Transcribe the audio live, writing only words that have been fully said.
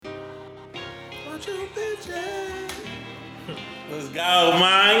about you, bitches. Let's go,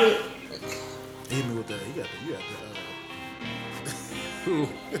 man. Hit me with that. You got the.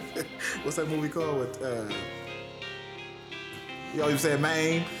 What's that movie called with? You always say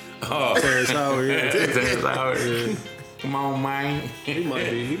Maine. Oh, Terrence Howard. Terrence Howard. Yeah. Come on, man. He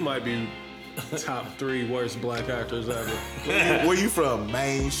might be top 3 worst black actors ever. Where you from?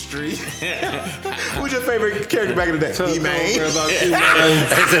 Main Street. Who's your favorite character back in the day? E-Main.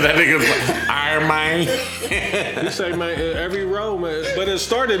 That nigga's like, Iron Man. You say, man, every role, man. But it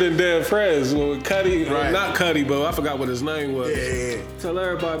started in Dead Friends with Cuddy. Right. Not Cuddy, but I forgot what his name was. Yeah. Tell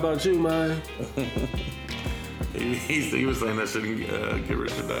everybody about you, man. He was saying that shouldn't get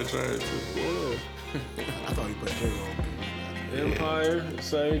rich or die trying to. Yeah. I thought you put J-Lo. Empire,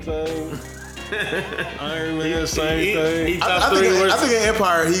 same thing. Iron Man, same thing. I think in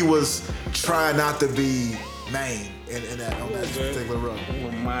Empire he was trying not to be Maine in that particular role.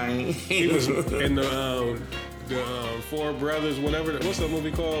 Man. He was in the Four Brothers, whatever. What's that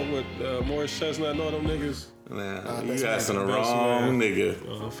movie called with Morris Chestnut and all them niggas? Nah, you asking the wrong nigga.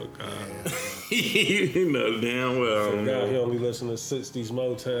 Oh, I forgot. You know damn well. Now he only listen to 60s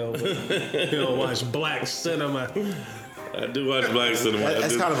Motown, but he don't watch black cinema. I do watch black cinema.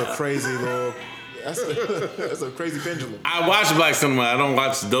 That's kind of a crazy little. That's a crazy pendulum. I watch black cinema. I don't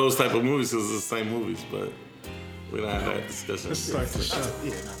watch those type of movies because it's the same movies, but we don't have that discussion. Let's start the show.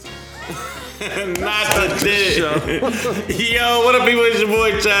 Not today. Yo, what up, people? It's your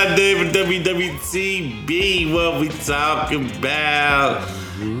boy Chad David, WWTB. What we talking about?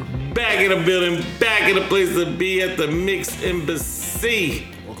 Back in the building, back in the place to be at the Mix Embassy.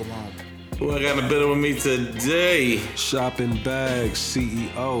 Welcome home. Who I got in the building with me today? Shopping Bags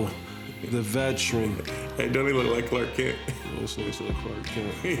CEO, the veteran. Hey, don't he look like Clark Kent? This looks like Clark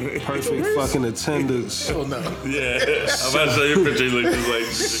Kent. Perfect fucking attendance. Oh no. Yeah, I'm about to show you a picture. He looks just like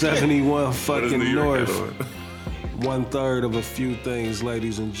 71 fucking New York North. hat 1/3 of a few things,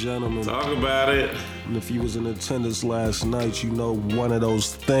 ladies and gentlemen. on. Talk about it. And if you was in attendance last night, you know one of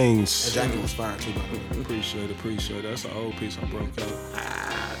those things. That jacket was fire too, by the way. Appreciate it. That's an old piece I broke out.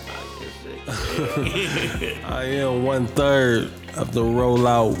 I am 1/3 of the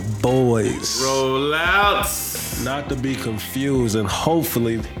Rollout Boys. Roll out. Not to be confused, and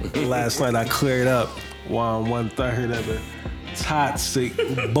hopefully last night I cleared up while I'm 1/3 of the Toxic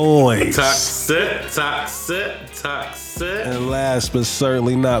Boys. Toxic. And last but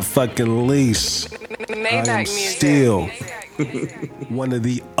certainly not fucking least, I am still one of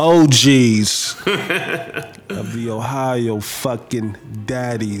the OGs of the Ohio fucking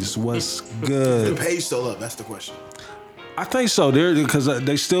daddies. What's The good? page still up. That's the question. I think so, because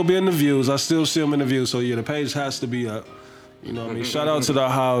they still be in the views. I still see them in the views. So yeah, the page has to be up. You know what I mean? Shout out to the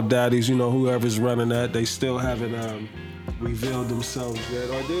Ohio daddies. You know, whoever's running that, they still haven't revealed themselves yet.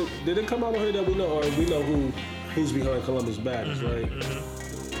 Or did it come out on here that we know, or we know who's behind Columbus Baddies, right?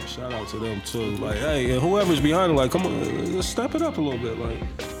 Shout out to them too. Like, hey, and whoever's behind it, like, come on, let's step it up a little bit. Like,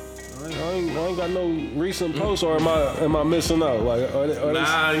 I ain't got no recent posts, or am I missing out? Like,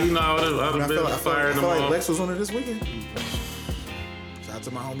 Nah, you know, I would have been firing them I feel like off. Lex was on it this weekend. Shout out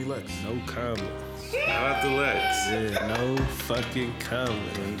to my homie Lex. no comment. Shout out to Lex. Yeah, no fucking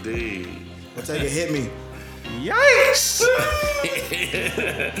comment. Indeed. I'll take it. Hit me. Yikes!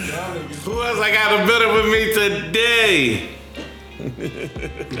 Who else I got in the building with me today?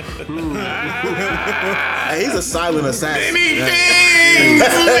 Hey, he's a silent assassin. Many things.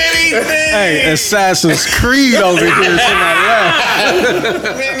 Hey, Assassin's Creed over here to my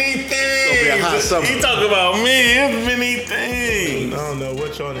left. Many be a hot things. summer. He talk about me. It's many things. I don't know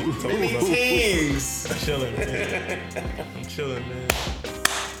what y'all niggas talking Many about. things. I'm chilling, man. I'm chilling, man.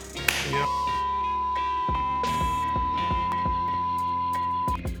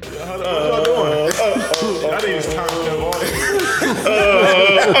 What y'all doing? I need this time to all this.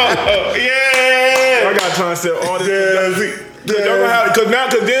 Yeah. I got time to say all this. Y'all gonna have, cause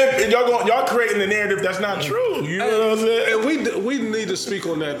then y'all creating the narrative that's not true. You know what I'm saying? And we need to speak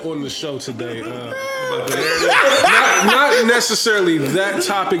on that on the show today. Not necessarily that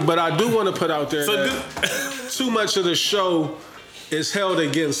topic, but I do want to put out there that too much of the show is held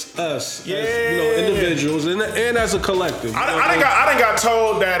against us, as, individuals and as a collective. I done got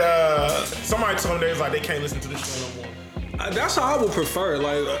told that somebody told me they can't listen to the show no more. That's how I would prefer.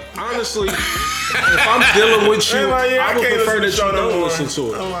 Like, honestly, if I'm dealing with you, Like, I would can't prefer that listen you to the show no don't more. listen to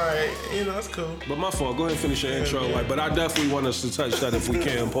it. I'm like, that's cool. But my fault. Go ahead and finish your intro. man. Like, but I definitely want us to touch that if we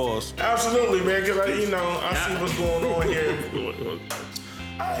can. Pause. Absolutely, man. Cause I see what's going on here.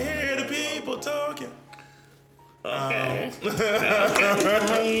 I hear the people talking. Okay.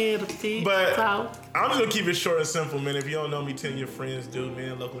 But I'm just gonna keep it short and simple, man. If you don't know me, tell your friends do,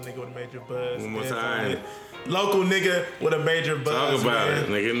 man. Local nigga with a major buzz. One more man. time. Local nigga with a major buzz. Talk about man. it,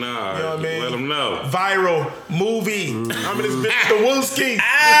 nigga. Nah, You know what I mean? let them know. Viral movie. I'm in this bitch, the Wooski.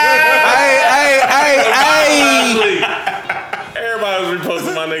 Everybody was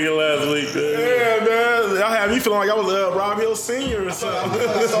reposting my nigga last week. Yeah, man. Y'all had me feeling like I was Rob Hill Sr. or something.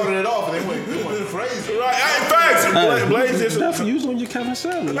 I started it off and they went crazy. Right, hey, facts. Blaze just Definitely using your Kevin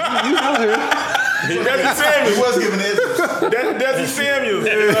Samuels. You out here. Desi Samuels. He was giving it. That's Desi Samuels.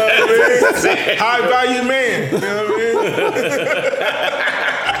 You know what I mean? High value man. You know what I mean?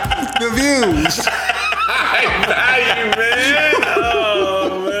 The views. Value, man.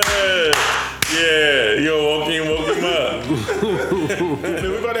 Oh, man. Yeah, yo, woke him up. Man,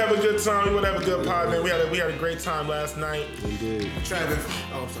 we're gonna have a good time. We're gonna have a good pod, man. We had a great time last night. Travis.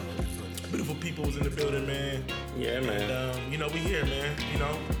 Oh, sorry. Beautiful people was in the building, man. Yeah, man. And, we here, man.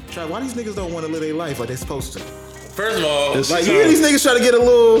 Travis, why these niggas don't want to live their life like they supposed to? First of all, It's Like, tough. you hear these niggas try to get a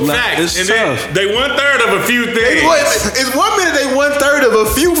little. facts. It's And tough. then they 1/3 of a few things. It's 1 minute they 1/3 of a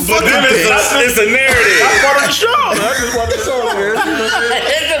few But fucking then things. it's a narrative. That's part of the show. That's just part of the show, man.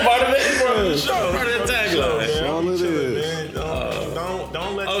 It's a part of it. It's part of the show. Part of the tagline. all it is. Man,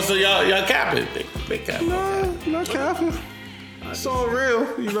 don't let. Oh, so y'all capping? Big cap. Not capping. It's all real.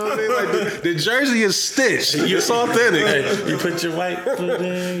 You know what I mean? Like the jersey is stitched. It's authentic. Hey, you put your right foot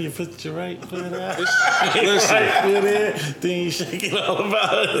in, you put your right foot out. Listen. Right foot in, then you shake it all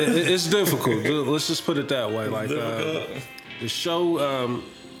about it. It's difficult. Let's just put it that way. Like the show,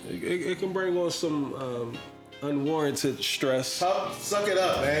 it can bring on some unwarranted stress. Suck it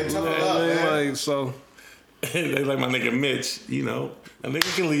up, man. Tough it You know up, what I mean? man. Like so. They like my nigga Mitch, A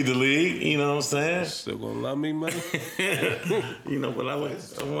nigga can lead the league, you know what I'm saying? Still gonna love me, man. But I'm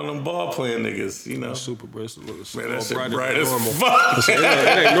one of them ball playing niggas, Super Bristol. Man, that shit brighter bright than as normal. fuck. It ain't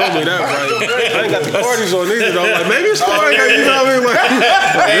normally that bright. I ain't got the parties on either though. Like maybe it's bright. You know what I mean? Like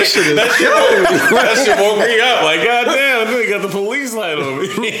that shit is killing me. That shit woke me up. Like, goddamn, they got the police light on me.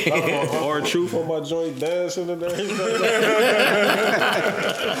 Or truth on my joint dancing and everything.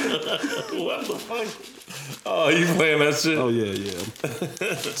 What the fuck? Oh, you playing that shit? Oh yeah.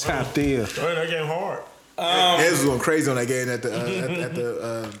 Tapped in. Man, that game hard. Dez was going crazy on that game at the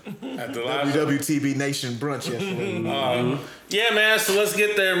At the live WWTB Nation brunch yesterday. Yeah, man. So let's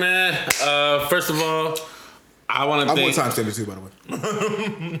get there, man. First of all, I want to I'm one thank. time 72, by the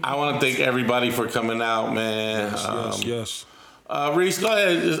way. I want to thank everybody for coming out, man. Yes. Reese, go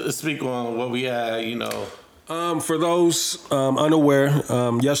ahead and speak on what we had. For those unaware,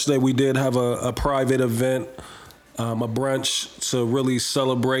 yesterday we did have a private event, a brunch to really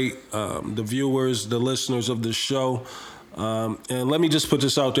celebrate the viewers, the listeners of the show. And let me just put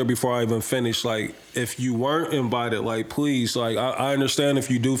this out there before I even finish. Like, if you weren't invited, like, please, like, I understand if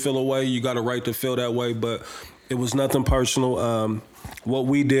you do feel a way, you got a right to feel that way, but it was nothing personal. What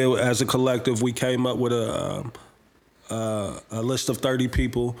we did as a collective, we came up with a list of 30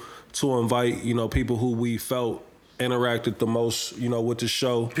 people to invite, people who we felt interacted the most, with the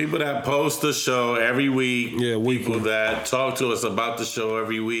show. People that post the show every week. Yeah, weekly. People that talk to us about the show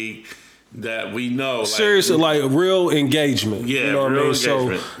every week that we know. Seriously, like real engagement. Yeah, you know what real I mean?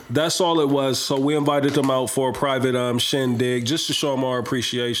 engagement. So that's all it was. So we invited them out for a private shindig just to show them our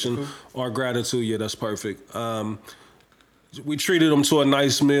appreciation, our gratitude. Yeah, that's perfect. We treated them to a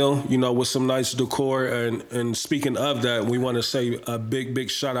nice meal, with some nice decor. And speaking of that, we want to say a big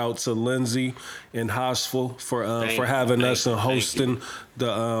shout out to Lindsay and Hosful for having us and hosting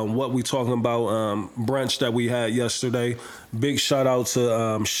the What We Talking About brunch that we had yesterday. Big shout out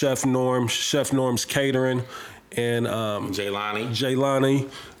to Chef Norm's Catering, and Jaylani.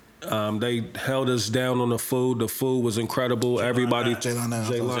 They held us down on the food. The food was incredible. Everybody,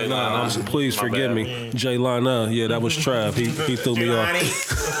 Jaylana. Please forgive me, Jaylana. Yeah, that was Trav. He threw me off.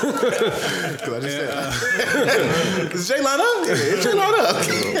 Is Jaylana? It's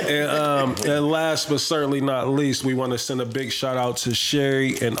Jaylana. And last but certainly not least, we want to send a big shout out to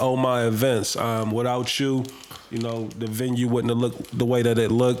Sherry and Oh My Events. Without you, the venue wouldn't have looked the way that it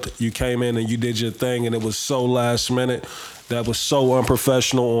looked. You came in and you did your thing, and it was so last minute. That was so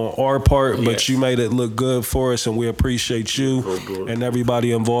unprofessional on our part, but you made it look good for us, and we appreciate you and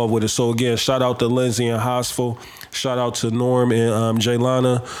everybody involved with it. So again, shout out to Lindsay and Hosful, shout out to Norm and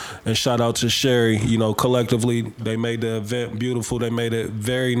Jaylana, and shout out to Sherry. Collectively, they made the event beautiful. They made it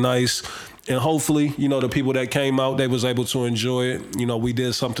very nice. And hopefully, the people that came out, they was able to enjoy it. We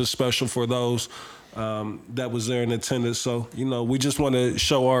did something special for those that was there in attendance. So, we just want to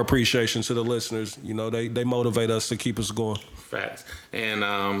show our appreciation to the listeners. They motivate us to keep us going. Facts. And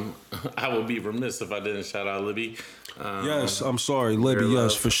I would be remiss if I didn't shout out Libby. Yes, I'm sorry, Libby.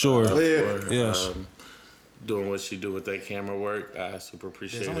 Yes, for sure. Yes. Doing what she do with that camera work, I super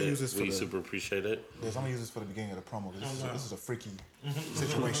appreciate it. We super appreciate it. Yes, I'm gonna use this for the beginning of the promo. This is a freaky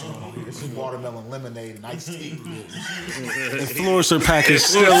situation going on here. This is watermelon lemonade and iced tea. Influencer pack is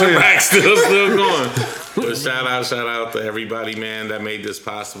still Influencer in. pack still going. But shout out to everybody, man, that made this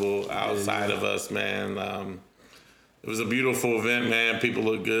possible outside of us, man. It was a beautiful event, man. People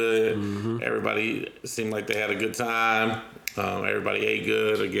looked good. Everybody seemed like they had a good time. Everybody ate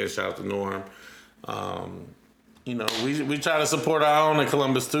good. Again, shout out to Norm. You know, we try to support our own in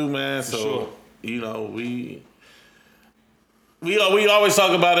Columbus too, man. So you know, we always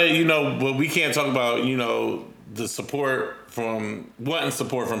talk about it, you know, but we can't talk about, you know, the support from wanting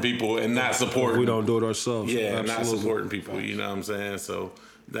support from people and not supporting. We don't do it ourselves. Yeah, Absolutely. not supporting people. You know what I'm saying? So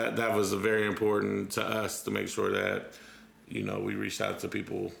that was very important to us to make sure that, you know, we reached out to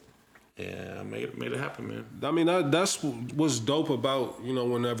people. Yeah, made it happen, man. I mean, that's what's dope about, you know,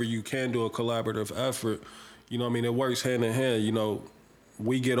 whenever you can do a collaborative effort. You know, I mean, it works hand in hand. You know,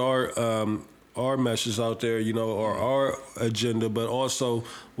 we get our message out there, you know, or our agenda, but also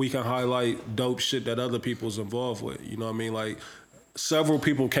we can highlight dope shit that other people's involved with. You know what I mean? Like, several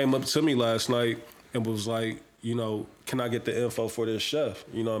people came up to me last night and was like, you know, can I get the info for this chef?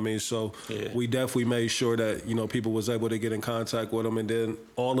 You know what I mean? So we definitely made sure that, you know, people was able to get in contact with them. And then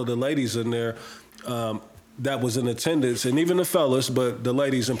all of the ladies in there that was in attendance, and even the fellas, but the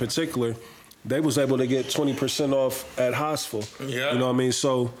ladies in particular, they was able to get 20% off at Hosful. Yeah. You know what I mean?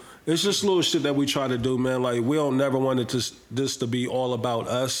 So it's just little shit that we try to do, man. Like, we don't never want this to be all about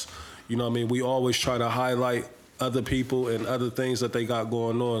us. You know what I mean? We always try to highlight other people and other things that they got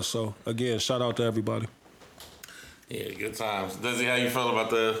going on. So, again, shout out to everybody. Yeah, good times. Desi, how you feel about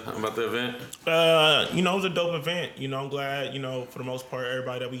the event? You know, it was a dope event. You know, I'm glad, you know, for the most part,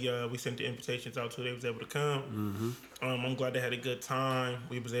 everybody that we sent the invitations out to, they was able to come. I'm glad they had a good time.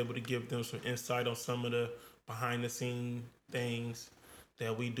 We was able to give them some insight on some of the behind the scene things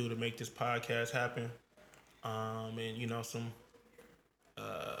that we do to make this podcast happen. And, you know, some,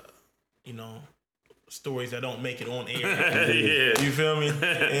 you know, stories that don't make it on air. Yeah. You feel me?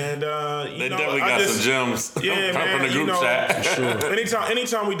 And They definitely got some gems. Yeah, man. From the group chat. Sure.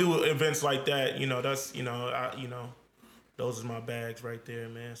 Anytime we do events like that, you know, that's, you know, those are my bags right there,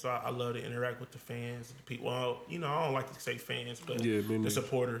 man. So I love to interact with the fans, the people. Well, you know, I don't like to say fans, but the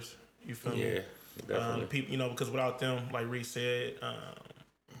supporters. You feel me? Yeah, definitely. People, you know, because without them, like Reese said,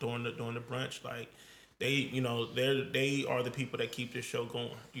 during the brunch, like, they, you know, they are the people that keep this show going.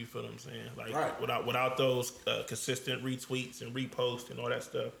 You feel what I'm saying? Like, without those consistent retweets and reposts and all that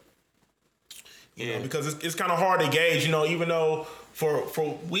stuff. You know, because it's kind of hard to gauge. You know, even though for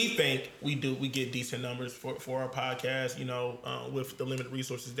we think we get decent numbers for our podcast. You know, with the limited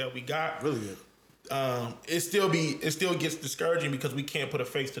resources that we got, Really good. it still gets discouraging because we can't put a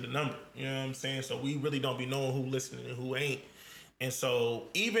face to the number. You know what I'm saying? So we really don't be knowing who listening and who ain't. And so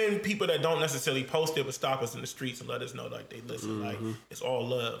even people that don't necessarily post it but stop us in the streets and let us know like they listen, like it's all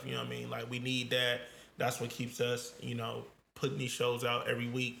love. You know what I mean? Like we need that. That's what keeps us, you know, putting these shows out every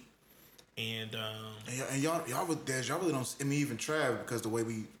week. And y'all really don't. I mean, even Trav, because the way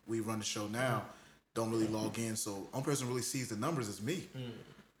we run the show now, don't really log in. So only person who really sees the numbers is me.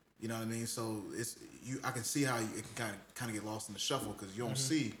 You know what I mean? So it's you. I can see how it can kind of get lost in the shuffle because you don't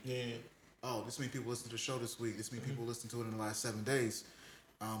see. yeah. Oh, this many people listened to the show this week. This many people listened to it in the last 7 days.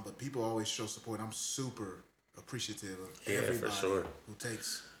 But people always show support. I'm super appreciative of everybody who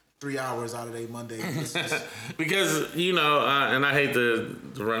takes 3 hours out of their Monday. Because, you know, and I hate to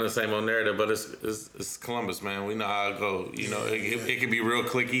run the same old narrative, but it's Columbus, man. We know how it goes. You know, it can be real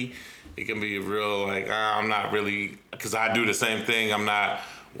cliquey. It can be real like, I'm not really, because I do the same thing. I'm not,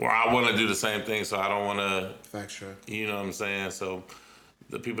 or I want to do the same thing, so I don't want to. Facts, sure. You know what I'm saying? So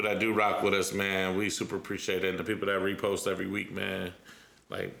the people that do rock with us, man, we super appreciate it. And the people that repost every week, man,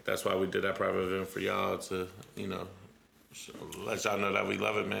 like, that's why we did that private event for y'all to, you know, let y'all know that we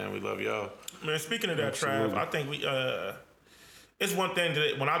love it, man. We love y'all. Man, speaking of that, Trav, I think we it's one thing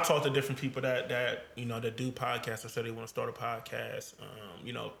that when I talk to different people that you know that do podcasts or say they want to start a podcast,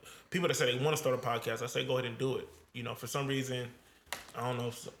 you know, people that say they want to start a podcast, I say go ahead and do it. You know, for some reason, I don't know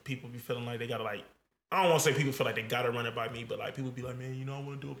if people be feeling like they gotta like. I don't want to say people feel like they gotta run it by me, but like people be like, man, you know, I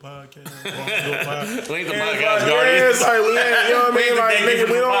want to do a podcast. We ain't the podcast guardians. Yeah, it's like, you know what I mean? Like, nigga,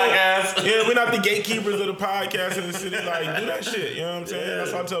 we don't. Podcast. Yeah, we're not the gatekeepers of the podcast in the city. Like, do that shit. You know what I'm saying?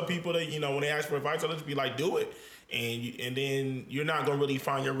 That's why I tell people that, you know, when they ask for advice, I just be like, do it, and then you're not gonna really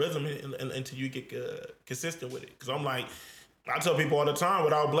find your rhythm until you get consistent with it. Because I'm like, I tell people all the time,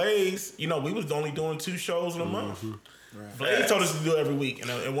 without Blaze, we was only doing 2 shows in a month. Right. Blaze told us to do it every week,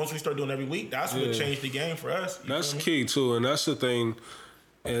 and once we start doing it every week, that's what changed the game for us. That's key too, and that's the thing.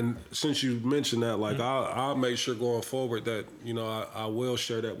 And since you mentioned that, like I'll make sure going forward that I will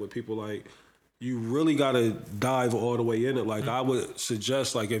share that with people. Like, you really gotta dive all the way in it. Like, I would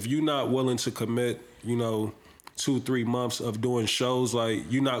suggest, like, if you're not willing to commit, 2-3 months of doing shows, like,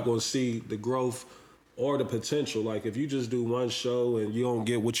 you're not gonna see the growth or the potential. Like, if you just do one show and you don't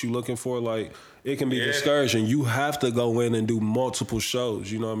get what you're looking for, like, it can be discouraging. You have to go in and do multiple shows,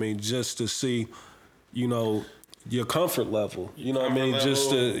 just to see, your comfort level. Just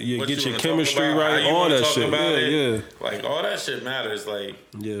to get your chemistry right, all that shit. Yeah. Like, all that shit matters. Like,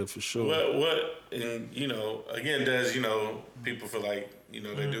 yeah, for sure. What and again, Des, people feel like, they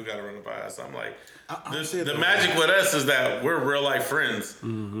do gotta run a podcast. I'm like, the magic with us is that we're real life friends.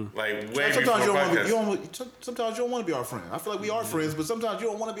 Like, way sometimes before sometimes you don't want to be our friend. I feel like we are friends, but sometimes you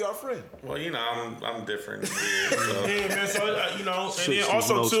don't want to be our friend. Well, I'm different. Weird, so. Yeah, man. So and then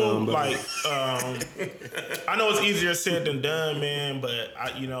also too, like, I know it's easier said than done, man. But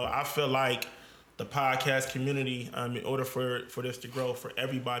I feel like the podcast community, in order for this to grow for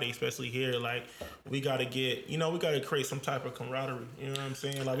everybody, especially here, like, we gotta get, we gotta create some type of camaraderie. You know what I'm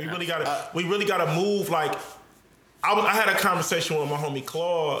saying? Like, we really gotta move. Like, I had a conversation with my homie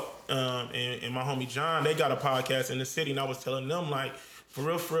Claude and my homie John. They got a podcast in the city, and I was telling them, like, for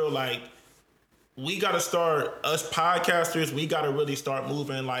real, like, we gotta start, us podcasters, we gotta really start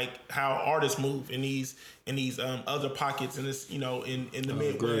moving like how artists move in these other pockets in this, in the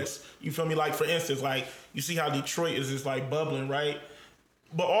Midwest. You feel me? Like, for instance, like, you see how Detroit is just like bubbling, right?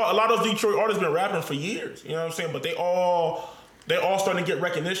 But a lot of those Detroit artists been rapping for years, you know what I'm saying? But they all starting to get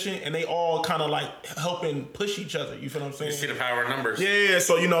recognition, and they all kind of like helping push each other. You feel what I'm saying? You see the power of numbers. Yeah,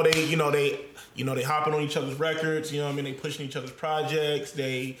 so they hopping on each other's records. They pushing each other's projects.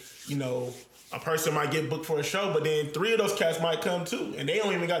 They, a person might get booked for a show, but then 3 of those cats might come too, and they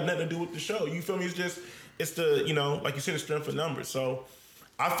don't even got nothing to do with the show. You feel me? It's the like you said, the strength of numbers. So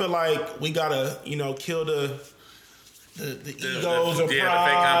I feel like we gotta kill the egos or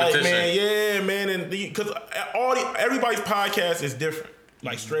pride, man. Yeah, man, and because everybody's podcast is different.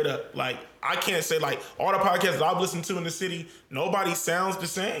 Like, straight up, like, I can't say, like, all the podcasts that I've listened to in the city, nobody sounds the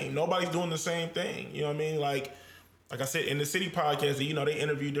same. Nobody's doing the same thing. You know what I mean? Like I said, in the city podcast, they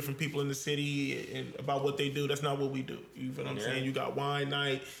interview different people in the city and about what they do. That's not what we do. You feel what I'm saying? You got Wine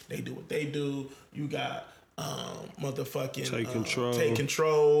Night. They do what they do. You got motherfucking Take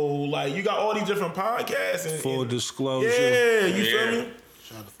Control. Like, you got all these different podcasts. And, Full Disclosure. Yeah, you feel me?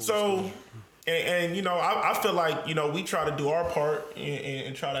 So, and I feel like, we try to do our part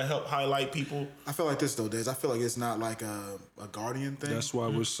and try to help highlight people. I feel like this, though, Des. I feel like it's not like a Guardian thing. That's why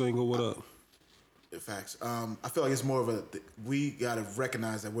we're single. What up? Facts. I feel like it's more of we got to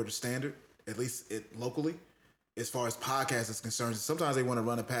recognize that we're the standard, at least locally, as far as podcasts is concerned. Sometimes they want to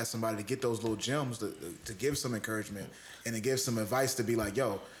run it past somebody to get those little gems to give some encouragement and to give some advice to be like,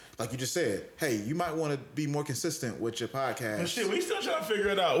 yo, like you just said, hey, you might want to be more consistent with your podcast. Well, shit, we still trying to figure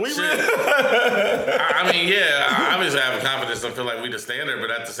it out. Obviously I have confidence and feel like we the standard,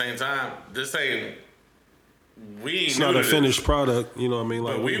 but at the same time, this ain't... It's not a finished product, you know what I mean?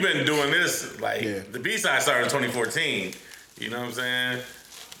 Like, but we've been doing this, the B-side started in 2014. You know what I'm saying?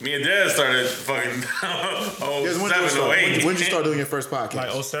 Me and Des started fucking 07, 08. When did you start doing your first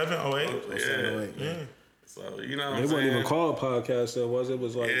podcast? Like 07, 08? Yeah. So, they wasn't even called podcast then, was it? It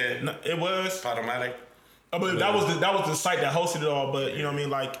was like... Yeah. No, it was. Podomatic. But that was the site that hosted it all, but you know what I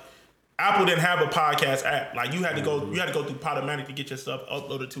mean? Like, Apple didn't have a podcast app. Like, you had to go through Podomatic to get your stuff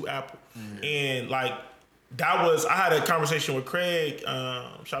uploaded to Apple. And like, I had a conversation with Craig.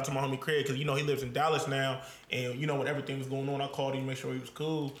 Shout out to my homie Craig, because he lives in Dallas now, and when everything was going on, I called him to make sure he was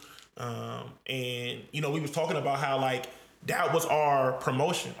cool. And we was talking about how, like, that was our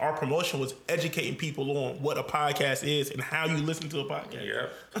promotion. Our promotion was educating people on what a podcast is and how you listen to a podcast. Yeah.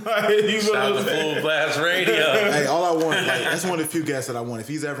 Shout out to Full Blast Radio. Hey, all I want, that's one of the few guests that I want. If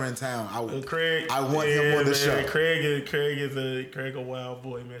he's ever in town, I want him on the show. Craig is a wild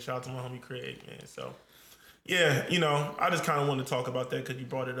boy, man. Shout out to my homie Craig, man. So. Yeah, I just kind of wanted to talk about that because you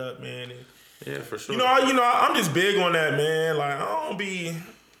brought it up, man. And, yeah, for sure. I'm just big on that, man. Like, I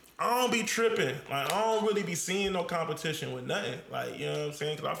don't be tripping. Like, I don't really be seeing no competition with nothing. Like, you know what I'm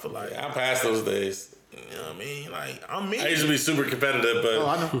saying? Because I feel like... I'm past those days. You know what I mean? Like, I'm me. I used to be super competitive, but... Oh,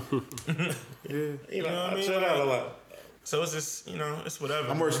 I know. You know what I mean? Shut out a lot. So it's just, it's whatever.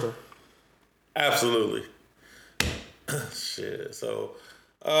 I'm worse, though. Absolutely. Shit. So,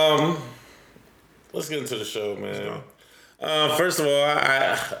 let's get into the show, man. First of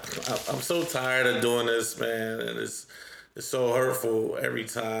all, I'm so tired of doing this, man. And it's so hurtful every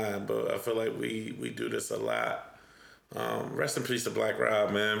time. But I feel like we do this a lot. Rest in peace to Black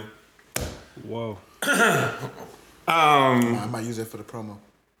Rob, man. Whoa. I might use that for the promo.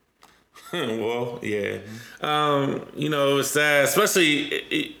 Well, yeah. You know, it's sad.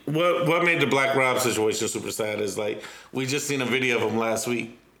 Especially what made the Black Rob situation super sad is like we just seen a video of him last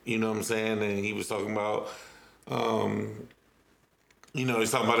week. You know what I'm saying? And he was talking about, you know,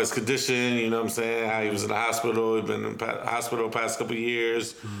 he's talking about his condition. You know what I'm saying? How he was in the hospital. He'd been in the hospital the past couple of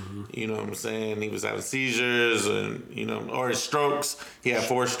years. Mm-hmm. You know what I'm saying? He was having seizures and, you know, or his strokes. He had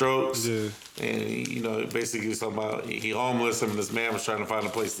 4 strokes. Yeah. And, you know, basically he was talking about he homeless. Him and this man was trying to find a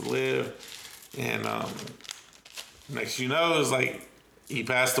place to live. And next you know, it's like he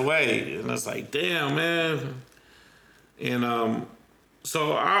passed away. And it's like, damn, man. And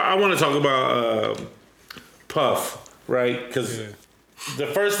so I want to talk about Puff, right? Because the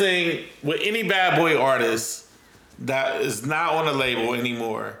first thing with any bad boy artist that is not on a label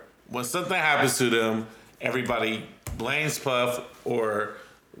anymore, when something happens to them, everybody blames Puff or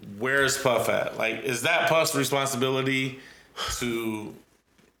where's Puff at? Like, is that Puff's responsibility to...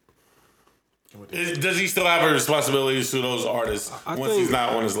 Does he still have a responsibility to those artists once he's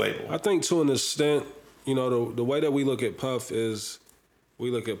not on his label? I think to an extent, you know, the way that we look at Puff is... We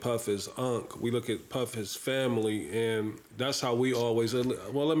look at Puff as Unc. We look at Puff as family, and that's how we always.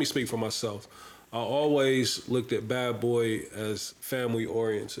 Well, let me speak for myself. I always looked at Bad Boy as family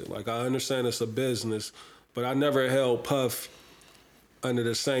oriented. Like I understand it's a business, but I never held Puff under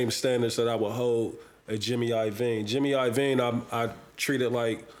the same standards that I would hold a Jimmy Iovine. Jimmy Iovine, I treated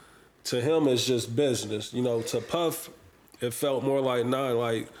like to him it's just business. You know, to Puff, it felt more like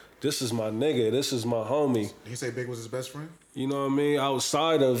like this is my nigga, this is my homie. Did he say Big was his best friend? You know what I mean?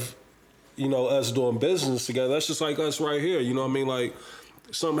 Outside of, you know, us doing business together, that's just like us right here. You know what I mean? Like,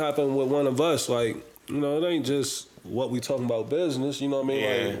 something happened with one of us. Like, you know, it ain't just what we talking about business. You know what I mean?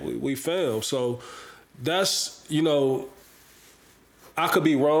 Yeah. Like, we fam. So that's, you know, I could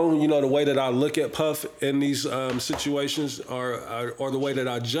be wrong, you know, the way that I look at Puff in these situations or the way that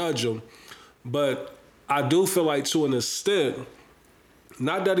I judge him. But I do feel like to an extent,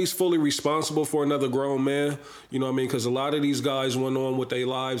 not that he's fully responsible for another grown man, you know what I mean? Because a lot of these guys went on with their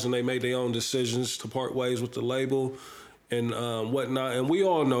lives and they made their own decisions to part ways with the label and whatnot. And we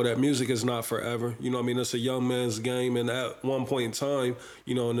all know that music is not forever. You know what I mean? It's a young man's game. And at one point in time,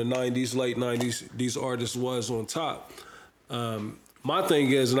 you know, in the 90s, late 90s, these artists was on top. My thing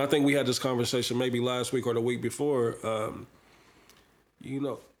is, and I think we had this conversation maybe last week or the week before, you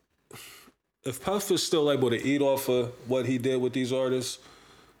know, if Puff is still able to eat off of what he did with these artists,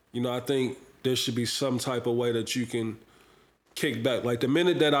 you know, I think there should be some type of way that you can kick back. Like the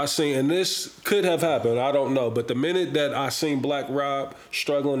minute that I seen, and this could have happened, I don't know, but the minute that I seen Black Rob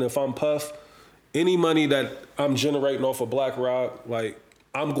struggling, if I'm Puff, any money that I'm generating off of Black Rob, like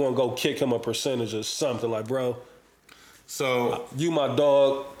I'm going to go kick him a percentage or something. Like, bro, so you my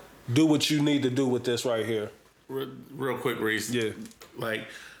dog, do what you need to do with this right here. Real quick, Reese. Yeah. Like,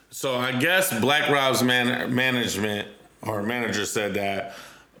 so I guess Black Rob's management or manager said that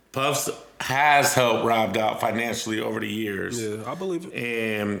Puffs has helped Rob out financially over the years. Yeah, I believe it.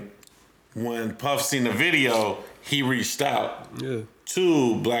 And when Puff seen the video, he reached out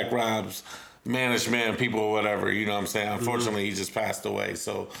to Black Rob's management, people or whatever, you know what I'm saying? Unfortunately, he just passed away.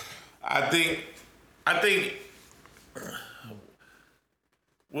 So I think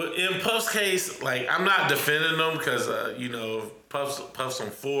well, in Puff's case, like, I'm not defending him because, you know, Puff's on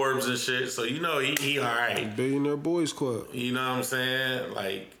Forbes and shit, so, you know, he all right. Billionaire Boys Club. You know what I'm saying?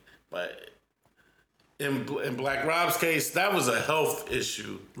 Like, but in Black Rob's case, that was a health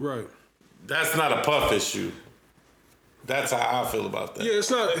issue. Right. That's not a Puff issue. That's how I feel about that. Yeah, it's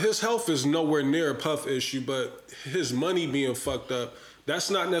not, his health is nowhere near a Puff issue, but his money being fucked up,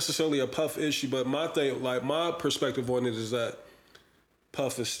 that's not necessarily a Puff issue, but my thing, like, my perspective on it is that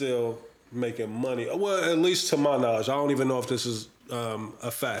Puff is still making money. Well, at least to my knowledge. I don't even know if this is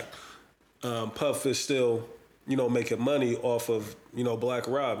a fact. Puff is still, you know, making money off of, you know, Black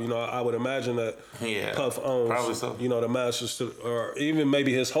Rob. You know, I would imagine that Puff owns, probably so. You know, the masters to, or even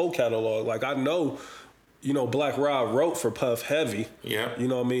maybe his whole catalog. Like, I know, you know, Black Rob wrote for Puff heavy. Yeah. You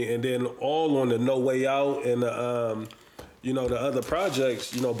know what I mean? And then all on the No Way Out and the, you know, the other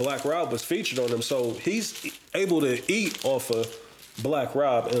projects, you know, Black Rob was featured on them. So he's able to eat off of Black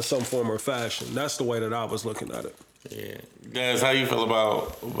Rob in some form or fashion. That's the way that I was looking at it. Yeah. Guys, how you feel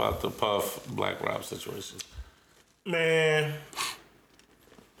about the Puff Black Rob situation? Man,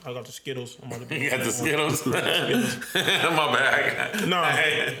 I got the Skittles. I'm about to You got the Skittles? My bad. No,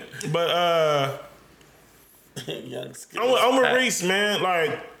 but I'm with Reese, man.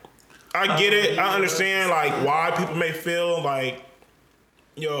 Like, I get it. I understand like why people may feel like,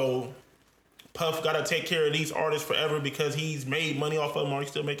 yo, Puff got to take care of these artists forever because he's made money off of them or he's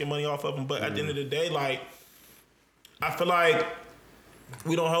still making money off of them. But at the end of the day, like, I feel like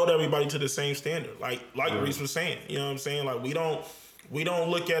we don't hold everybody to the same standard. Like Reese was saying, you know what I'm saying? Like we don't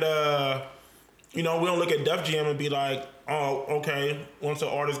look at we don't look at Def Jam and be like, oh, okay, once an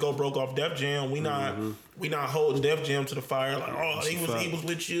artist go broke off Def Jam, we not holding Def Jam to the fire. Like, oh, he was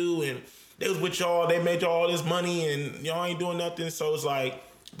with you and they was with y'all, they made y'all all this money and y'all ain't doing nothing. So it's like,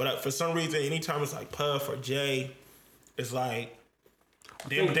 but for some reason, anytime it's like Puff or Jay, it's like I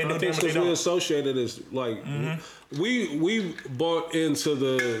think since we associated as like we bought into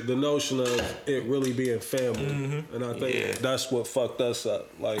the notion of it really being family, and I think that's what fucked us up.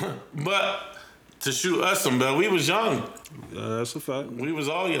 Like, but to shoot us some bell, we was young. That's a fact. We was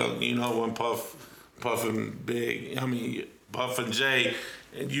all young, you know, when Puff and Big, I mean Puff and Jay,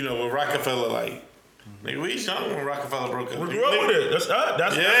 and you know when Rockefeller like. Nigga, we was young when Rockefeller broke up. We grew up with it. That's why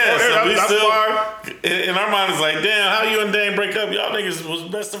in our mind it's like, damn, how you and Dame break up? Y'all niggas was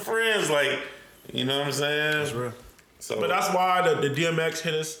best of friends. Like, you know what I'm saying? That's real. So, but that's why the DMX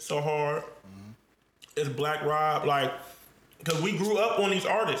hit us so hard. It's Black Rob, like, because we grew up on these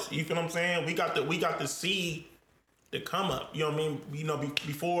artists. You feel what I'm saying? We got to see the come up. You know what I mean? You know,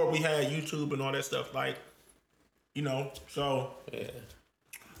 before we had YouTube and all that stuff. Like, you know, so yeah.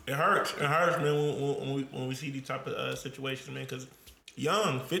 It hurts, man, when we see these type of situations, man, because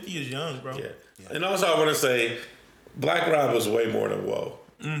 50 is young, bro. Yeah. And also I want to say, Black Rob was way more than Whoa.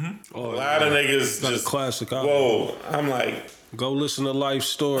 A lot of niggas just... classic album. Whoa. I'm like... Go listen to Life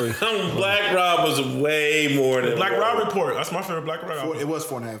Story. Black Rob was way more than Black Rob Report. That's my favorite Black Rob album. It was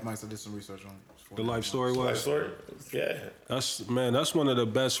 4.5 mics. I did some research on it. The Life Story was? Life Story? Yeah. That's one of the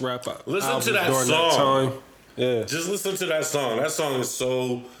best rap albums to that during song. that time. Yeah. Just listen to that song. That song is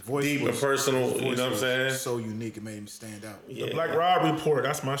so deep and personal. You know what I'm saying? So unique. It made him stand out. Yeah. The Black Rob Report.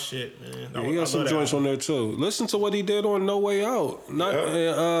 That's my shit, man. Yeah, he got some joints on there too. Listen to what he did on No Way Out.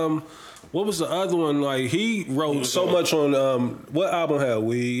 What was the other one? Like he wrote so much on what album had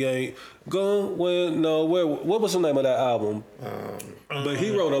We Ain't Going Nowhere. What was the name of that album? But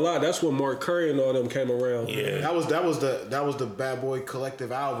he wrote a lot. That's when Mark Curry and all them came around. Yeah, that was the Bad Boy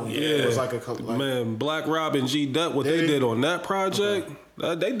Collective album. Yeah, it was like man, Black Rob and G Dep. What they did on that project,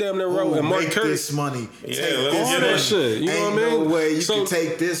 they damn near wrote. And Mark Curry, this money, take all that shit. You know what I mean? No way you can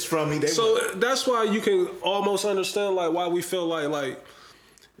take this from me. That's why you can almost understand like why we feel like.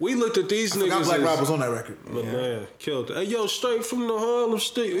 We looked at these niggas. Black Rob was on that record. But man, killed it. Hey, yo, straight from the Harlem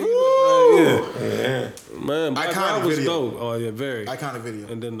Street. Man, Black Rob was dope. Oh, yeah, very. Iconic video.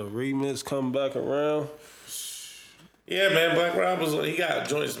 And then the remix come back around. Yeah, man, Black Rob he got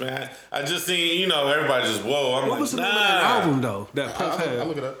joints, man. I just seen, you know, everybody just, whoa. What was the name of that album, though? That Puff had? I'll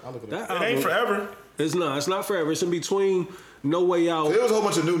look it up. That album, ain't forever. It's not forever. It's in between No Way Out. There was a whole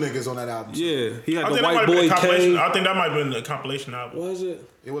bunch of new niggas on that album. Yeah, he had the White Boy Kane. I think that might have been a compilation album. Was it?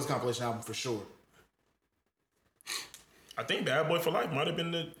 It was a compilation album for sure. I think Bad Boy for Life might have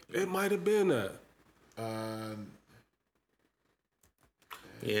been It might have been that.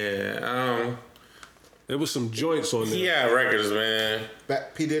 There was some joints on there. Yeah, records, man.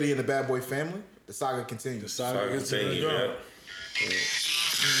 P. Diddy and the Bad Boy Family. The saga continues. The saga continues. Yeah.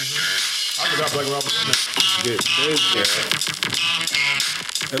 I forgot Black Rob was on there.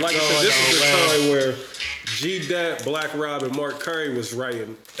 And like I said, this is the time where G-Dap, Black Rob, and Mark Curry was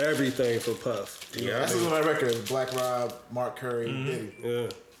writing everything for Puff. Yeah, that's on that record. Black Rob, Mark Curry, Diddy. Yeah.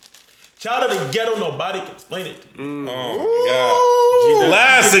 Shout out to the ghetto, nobody can explain it. Oh my God.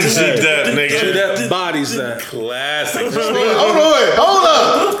 Classic G-Dap, nigga. G-Dap bodies that. Classic. Hold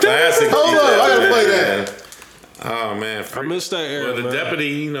up. Classic. Hold up. I gotta play that. Oh man, I missed that era. Well, the deputy,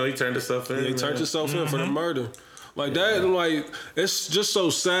 you know, he turned himself in. Yeah, he turned himself in for the murder. Like that, like it's just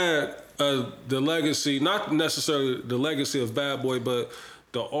so sad. The legacy, not necessarily the legacy of Bad Boy, but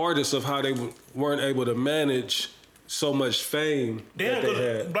the artists of how they weren't able to manage so much fame that they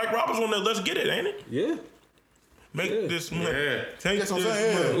had. Black Rob was on there. Let's get it, ain't it? Yeah. Make this. Yeah. Take That's what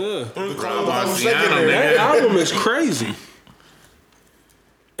this. I'm That saying. That album is crazy.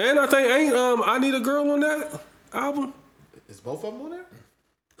 And I think ain't I Need a Girl on that album? Is both of them on there?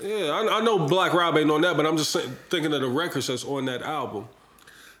 Yeah, I know Black Rob ain't on that, but I'm just thinking of the records that's on that album.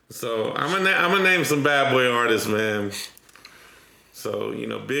 So I'm gonna name some Bad Boy artists, man. So you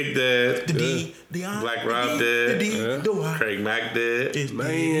know, Big dead, Black Rob dead, Craig Mack dead.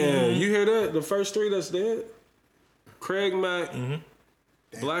 Man, you hear that? The first three that's dead: Craig Mack,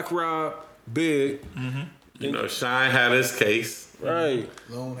 Black Rob, Big. You know, Shine had his case. Right.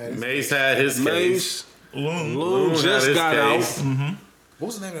 Mace had his case. Loon just got out. What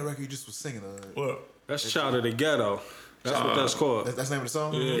was the name of that record you just was singing? What? That's Child of the Ghetto. That's what that's called. That's the name of the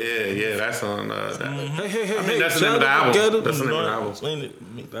song? Yeah, that's on. Hey, I mean, that's the name of the album. That's the name of the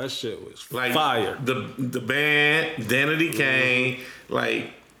album. That shit was Like fire. The band, Danity Kane,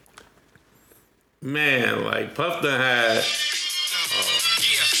 like man, like Puff done had.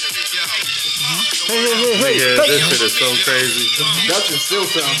 Yeah, this shit is so crazy. Production still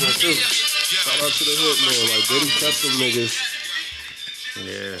sounds good too. Shout out to the hood man. Like Diddy kept them niggas.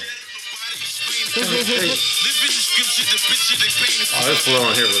 Yeah. Oh, this flow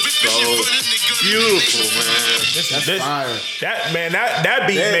on here was so beautiful, man. That's fire. That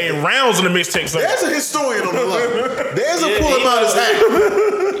beat made rounds on the mixtape. There's a historian on the line. There's a pull him out his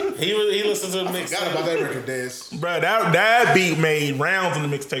hat. He listened to the I forgot about that record, Dez. Bro, that beat made rounds on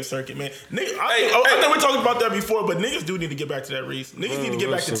the mixtape circuit, man. Nigga, I know we talked about that before, but niggas do need to get back to that, Reese. Niggas need to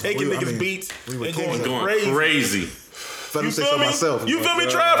get back to taking niggas' beats and going crazy. Let me say so myself. You feel me,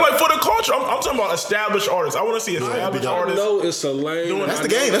 Trav? Like for the culture, I'm talking about established artists. I want to see established artists. No, it's a lane. That's the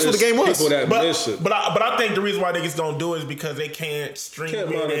game. That's what the game was. People that miss it. But I think the reason why niggas don't do it is because they can't stream it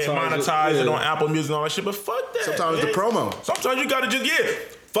and monetize it on Apple Music and all that shit. But fuck that. Sometimes man. the promo. Sometimes you gotta just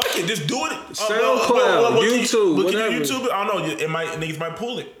fuck it, just do it. SoundCloud, YouTube, whatever. YouTube, I don't know. Niggas might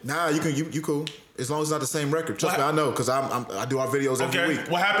pull it. Nah, you cool. As long as it's not the same record. Trust me, I know, because I do our videos every week.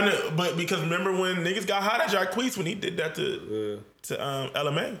 What happened? But because remember when niggas got hot at Jacquees when he did that to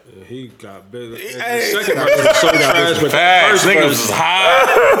LMA? Yeah, he got better. Hey. The second record was so trash, but Facts, niggas was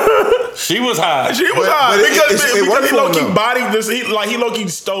hot. She was hot. She was hot because it he low key though. bodied this. He low key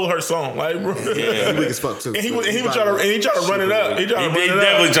stole her song, like bro. Yeah, he weak as fuck too. And he was trying to run it up. He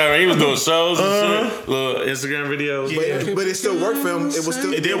definitely tried. He was doing shows and shit, little Instagram videos. But it still worked for him. It was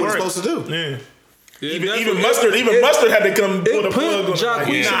still It did what work. it was supposed to do. Yeah. Yeah, Even Mustard had to come put a It plug put on.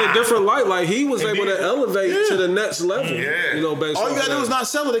 Jacquees in a different light. Like he was able to elevate to the next level. Yeah. You know, based All you on gotta that. do is not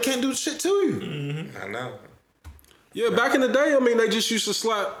sell it. They can't do shit to you. I know. Yeah, back in the day, I mean, they just used to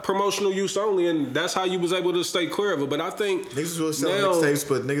slap promotional use only, and that's how you was able to stay clear of it. But I think Niggas was really selling now, mixtapes,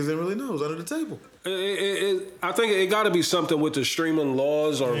 but niggas didn't really know. It was under the table. I think it got to be something with the streaming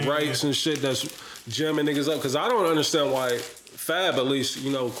laws or rights and shit that's jamming niggas up. Because I don't understand why Fab, at least,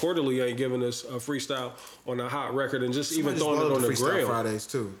 you know, quarterly ain't giving us a freestyle on a hot record and just even throwing it on the Freestyle ground. Fridays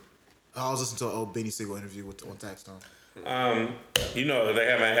too. I was listening to an old Beanie Siegel interview on Tax Time. You know they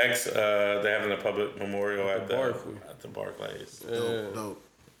having they're having a public memorial at the Barclays. Dope.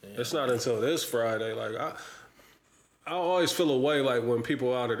 It's not until this Friday. Like I always feel a way like when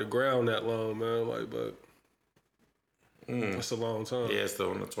people out of the ground that long, man. Like, but it's a long time. Yeah, it's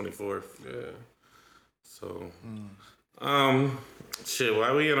still on the 24th. Yeah. So, shit.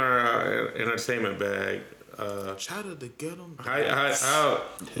 Why we in our entertainment bag? Try to get them. How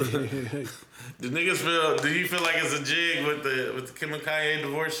the niggas feel? Do you feel like it's a jig with the Kim and Kanye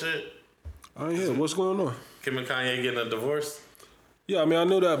divorce shit? Oh yeah, what's going on? Kim and Kanye getting a divorce? Yeah, I mean I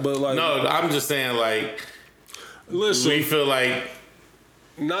knew that, but like No, I'm just saying like. Listen, We feel like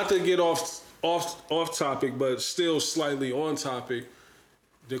not to get off topic, but still slightly on topic.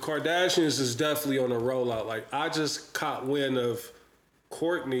 The Kardashians is definitely on a rollout. Like I just caught wind of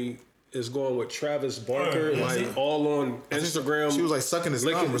Courtney is going with Travis Barker, like all on Instagram. She was like sucking his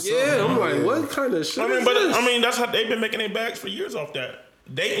thumb or something. Yeah, I'm like, what kind of shit? Is this? I mean, that's how they've been making their bags for years off that.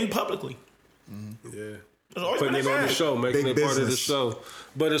 Dating publicly. Yeah. It's always Putting been it on the bag. show, making Big it part of the business. show.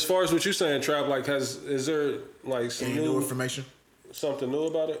 But as far as what you're saying, Trav, like, is there like some Any new information? something new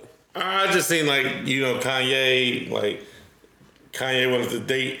about it? I just seen like Kanye wanted to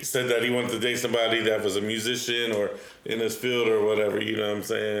date, said that he wanted to date somebody that was a musician or in this field or whatever. You know what I'm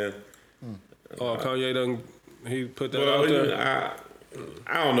saying? Oh, Kanye he put that Well, out there.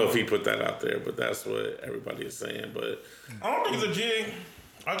 I don't know if he put that out there, but that's what everybody is saying. But I don't think it's a jig.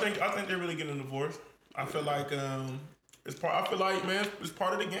 I think they're really getting a divorce. I feel like it's part. I feel like, man, it's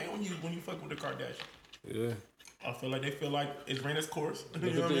part of the game when you fuck with the Kardashians. Yeah. I feel like they feel like it's ran its course. You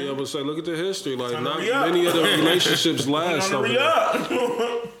Look know at what I I mean? would say, look at the history. Like, Time to not re-up. many of the relationships last. Time to over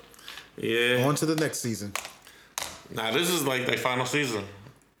re-up. yeah, On to the next season. nah, this is like their final season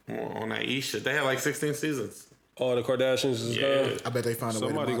on that E shit. They had like 16 seasons. All the Kardashians is Yeah. gone. I bet they find a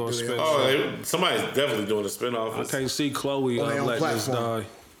Somebody way to gonna do spend- their Somebody's definitely doing a spinoff. I can't see Chloe On their own letting this platform. die.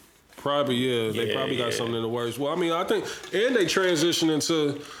 Probably, yeah. They Yeah, probably got yeah. something in the works. Well, I mean, I think, and they transition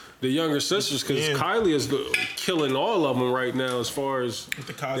into the younger sisters because Yeah. Kylie is killing all of them right now as far as the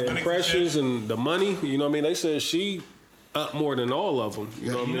the cosmetics and impressions shit. and the money. You know what I mean? They said she up more than all of them.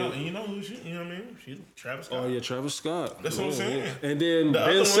 You know what I mean? You know who she? You know what I mean? She's Travis Scott. Oh yeah, Travis Scott. That's what I'm saying. And then The other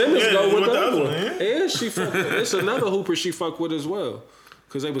Ben one, Simmons yeah, go with with the the other other one, one, and she fuck, it's another Hooper she fucked with as well,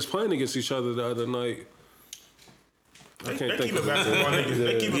 because they was playing against each other the other night. I can't They think keep it of basketball it. niggas.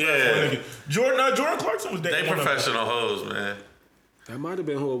 They keep it Yeah. basketball niggas. Jordan Clarkson was They dating one of them. professional hoes, man. That might have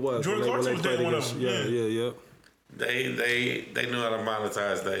been who it was. Jordan when Clarkson they was played dating one of against- them, Yeah. They knew how to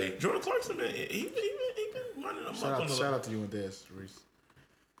monetize they. Jordan Clarkson, man, he been running a month on the Shout out to you and Des, Reese.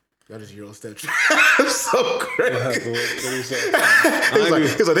 Y'all just Euro step. So crazy. What do you say? He was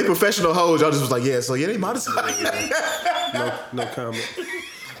like, they professional hoes. Y'all just was like, yeah, so yeah, they monetize. No comment.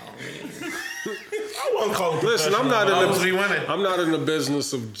 I won't call him Listen, I'm winning. not in the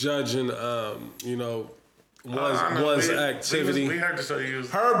business of judging. One's activity. We heard the show you was.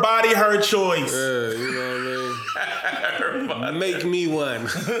 her body, her choice. Yeah, you know what I mean. Make me one.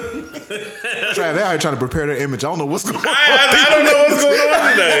 They're out here trying to prepare their image. I don't know what's going on. I don't know what's going on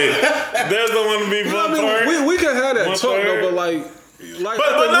today. There's the one to be one part. We can have that One talk though, part. but like We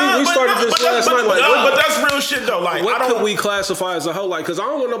started this last night. Like, but that's real shit though. Like, what I don't. could we classify as a hoe? Like, because I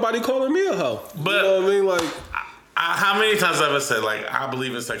don't want nobody calling me a hoe. But- you know what I mean? Like, How many times have I said, like, I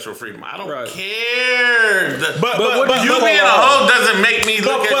believe in sexual freedom? I don't Right. care. But what do you you being a call hoe doesn't make me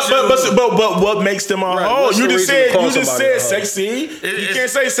look at you. But what makes them a Right, hoe? what's You the just reason to call said somebody a hoe? sexy. You it's- can't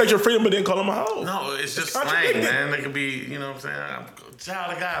say sexual freedom but then call them a hoe. No, it's just slang, contradicting. man. They could be, you know what I'm saying? I'm a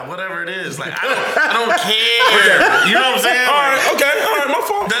child of God, whatever it is. Like, I don't care. You know what I'm saying? All right, okay, all right, my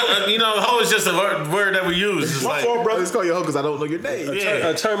fault. That, you know, hoe is just a word that we use. It's My like, fault, I brother. just call you a hoe because I don't know your name. yeah.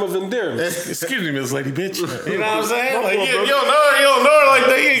 a term of endearment. Excuse me, Miss Lady Bitch. You know what I'm saying? My Like, fault, you brother. don't know her like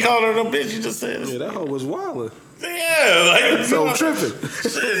that. You ain't calling her no bitch. You just said, Yeah, that hoe was wildin'. yeah, like, So you know, tripping.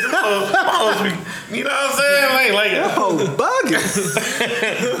 shit, them hoes be- you know what I'm saying? Like, Oh, bugging.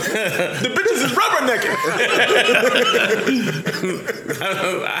 The bitches is rubbernecking.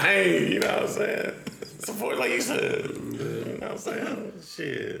 I ain't, you know what I'm saying? Support, like you said. You know what I'm saying?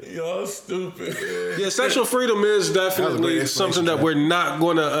 Shit. Y'all stupid. Yeah, sexual freedom is That was a definitely great something that explanation, we're not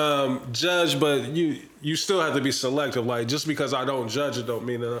going to judge, but you still have to be selective. Like, just because I don't judge it don't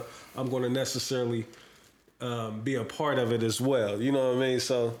mean that I'm going to necessarily be a part of it as well. You know what I mean?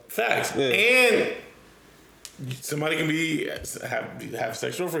 So Facts. Yeah. And somebody can have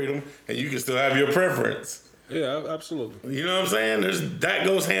sexual freedom and you can still have your preference. yeah, absolutely. You know what I'm saying? That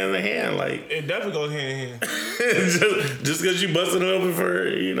goes hand in hand. Like, It definitely goes hand in hand. just because you busted it open for,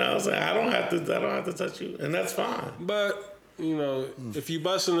 you know what I'm saying? I don't have to touch you, and that's fine. But you know, if you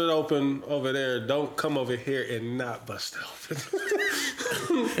busting it open over there, don't come over here and not bust it open.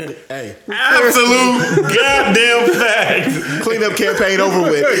 Hey, Absolute goddamn fact. cleanup campaign over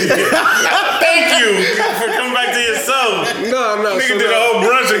with. Thank you for coming back to yourself. No. Nigga So did a now, whole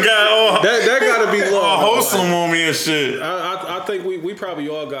brunch and got all that got to be long. wholesome on me and shit. I think we probably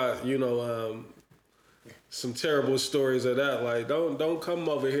all got, you know, some terrible stories of that. Like, don't come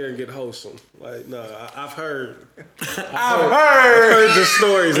over here and get wholesome. Like, no, I've heard the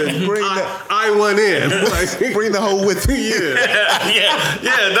stories and Bring I went in. Like, bring the hoe with me. I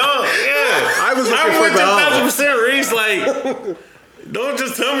was looking I'm for with the hoe. 1,000% Reese. Like, don't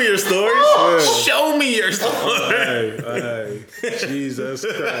just tell me your stories. Show me your story. Hey, Jesus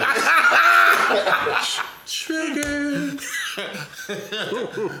Christ. Trigger.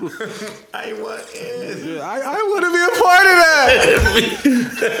 I want in. I want to be a part of that.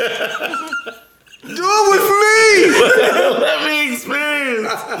 Do it with me. Let me experience.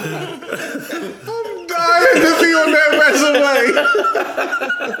 I'm dying to be on that resume.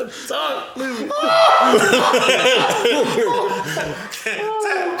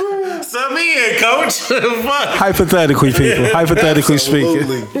 Sub me in, coach. Fuck. Hypothetically, people. Hypothetically speaking.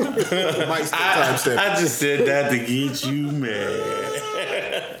 Mike's the timestamp. I just said that to get you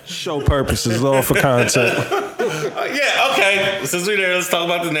mad. Show purposes, all for content. Yeah, okay. Since we're there, let's talk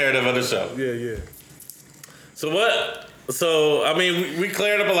about the narrative of the show. Yeah. So what? So, I mean, we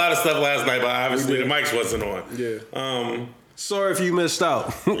cleared up a lot of stuff last night, but obviously the mics wasn't on. Yeah. Sorry if you missed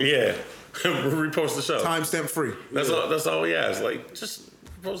out. Yeah. Repost the show. Timestamp free. That's all we ask. Like, just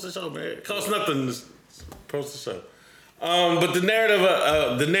post the show, man. It costs nothing to post the show. But the narrative,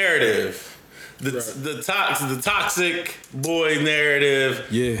 the toxic boy narrative.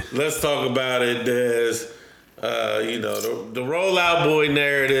 Yeah. Let's talk about it. There's, you know, the rollout boy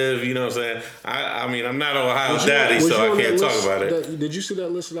narrative. You know what I'm saying? I mean, I'm not Ohio daddy, so I can't talk about it. Did you see that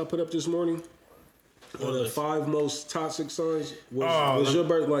list that I put up this morning? The 5 most toxic sons was your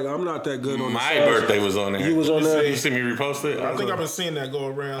birthday. Like, I'm not that good on My the birthday was on there. You was on there? You see me repost it? I think I've been seeing that go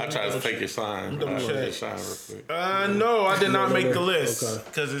around. I tried to take your sign. double check. Your sign real quick. No, I did not make the list Okay.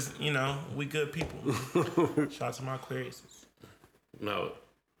 because it's we good people. Shout out to my Aquarius. No,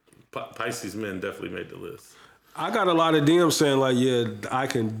 Pisces men definitely made the list. I got a lot of DMs saying like, yeah, I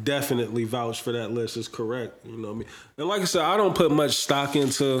can definitely vouch for that list. It's correct. You know what I mean? And like I said, I don't put much stock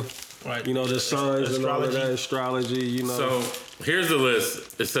into, you know, the signs and all of that astrology, you know. So here's the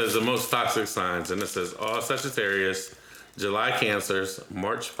list. It says the most toxic signs, and it says all Sagittarius, July Cancers,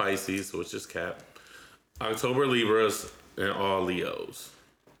 March Pisces, which is Cap, October Libras, and all Leos.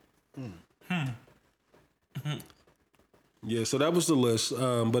 Yeah, so that was the list.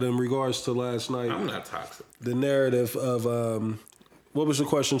 But in regards to last night, I'm not toxic. the narrative of what was the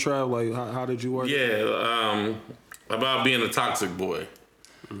question, Trav? Like, how did you work? Yeah, about being a toxic boy.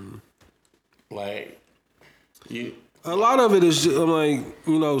 Like, you. A lot of it is just, like,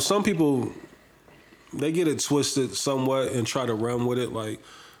 you know, some people, they get it twisted somewhat and try to run with it. Like,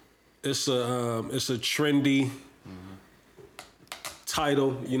 it's a trendy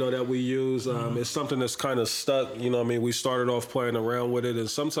title, you know, that we use. It's something that's kind of stuck, you know what I mean? We started off playing around with it, and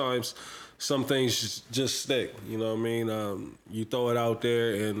sometimes some things just stick, you know what I mean? You throw it out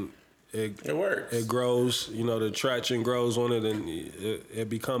there and it works. It grows, you know, the traction grows on it, and it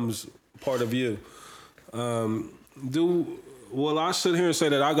becomes part of you. Will I sit here and say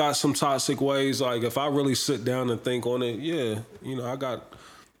that I got some toxic ways? Like, if I really sit down and think on it, yeah, you know, I got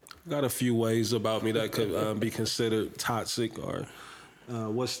a few ways about me that could be considered toxic, or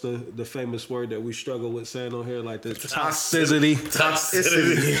what's the famous word that we struggle with saying on here, like the toxicity.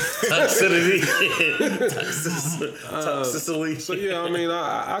 Toxicity. So yeah, I mean,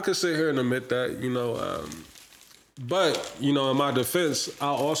 I could sit here and admit that, you know, but you know, in my defense, I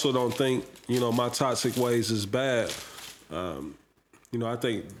also don't think, you know, my toxic ways is bad. You know, I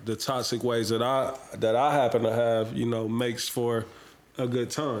think the toxic ways that I happen to have, you know, makes for a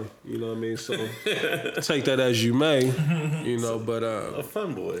good time. You know what I mean? So take that as you may, you know, but a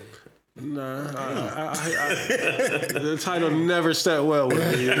fun boy. Nah, the title never sat well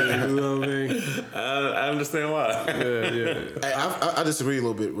with me. You know what I mean? I understand why. Yeah. Hey, I disagree a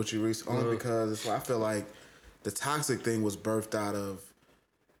little bit with you, Reese, only because it's like, I feel like the toxic thing was birthed out of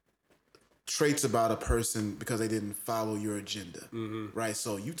traits about a person because they didn't follow your agenda, right?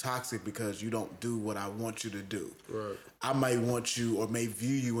 So you toxic because you don't do what I want you to do. Right. I might want you or may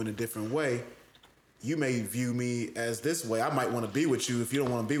view you in a different way. You may view me as this way. I might want to be with you. If you don't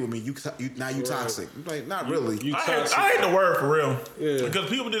want to be with me, you toxic. I'm like, not really. I hate the word for real. Yeah. Because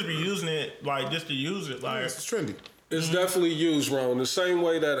people just be using it like just to use it. Like, it's trendy. It's definitely used wrong. The same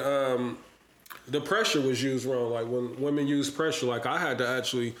way that the pressure was used wrong. Like when women use pressure, like I had to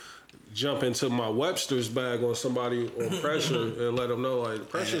actually jump into my Webster's bag on somebody on pressure and let them know, like,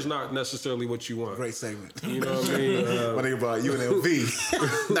 pressure is not necessarily what you want. Great segment. You know what I mean? What about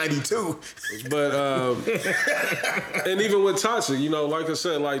UNLV 92? But and even with toxic, you know, like I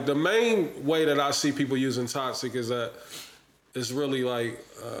said, like the main way that I see people using toxic is that it's really like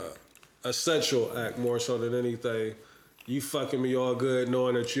a sexual act more so than anything. You fucking me all good,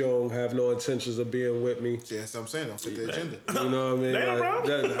 knowing that you don't have no intentions of being with me. Yeah, that's what I'm saying. Don't set the agenda. You know what I mean? Damn, like,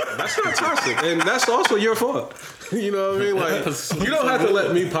 bro. that's not toxic, and that's also your fault. You know what I mean? Like, you don't have to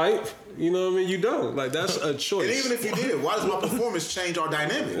let me pipe. You know what I mean? You don't. Like, that's a choice. And even if you did, why does my performance change our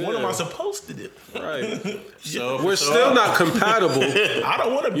dynamic? What am I supposed to do? Right. So we're still not compatible. I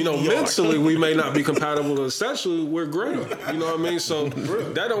don't want to be. You know, mentally we may not be compatible, but sexually we're great. You know what I mean? So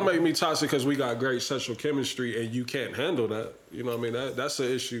that don't make me toxic because we got great sexual chemistry and you can't handle that. You know what I mean? That's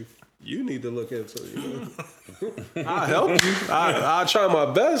an issue you need to look into. You know? I'll help you. I'll try my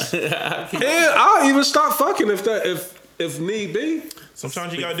best. And I'll even stop fucking if need be.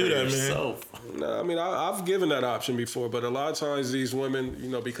 Sometimes you gotta do that, man. No, I mean, I've given that option before, but a lot of times these women, you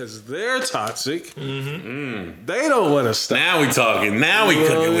know, because they're toxic, they don't want to stop. Now we talking. Now we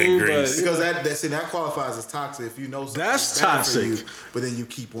cooking with grease. Because that qualifies as toxic if you know something That's bad toxic. for you, but then you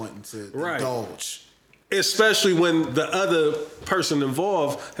keep wanting to indulge. Especially when the other person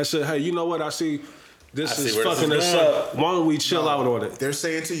involved has said, hey, you know what? I see this is fucking us up. Why don't we chill out on it? They're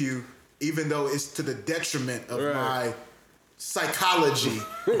saying to you, even though it's to the detriment of my psychology,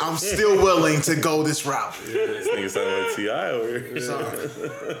 I'm still willing to go this route. Yeah, this nigga sound like T.I. over here. Sorry.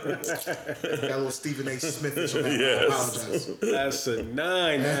 Got a little Stephen A. Smith-ish on that. Yes. I apologize. That's a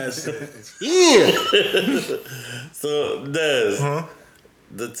 9. That's yeah. So, Des,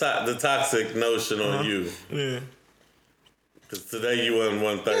 the toxic notion on you. Yeah. Because today you won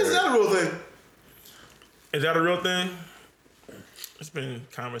 1/3. Is that a real thing? Is that a real thing? It's been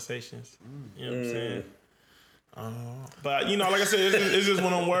conversations. You know what I'm saying? But you know, like I said, it's just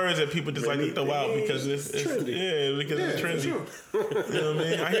one of them words that people just like to throw out because it's trendy. Yeah, because it's trendy. Sure. You know what I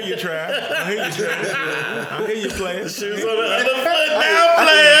mean? I hear you, Trav. I hear you play. Shoes on the other foot now,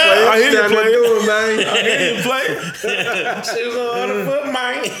 player. I hear you play. Man. I hear you play. Shoes on the other foot,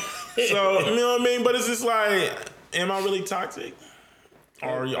 man. So, you know what I mean? But it's just like, am I really toxic?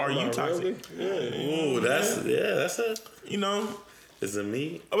 Or are you toxic? Really? Yeah. Ooh, that's a, you know? Is it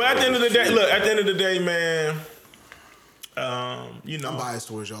me? But at the end of the day, at the end of the day, man, you know. I'm biased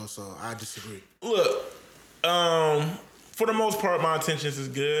towards y'all, so I disagree. Look, for the most part, my intentions is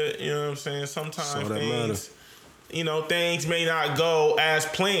good. You know what I'm saying? Sometimes things may not go as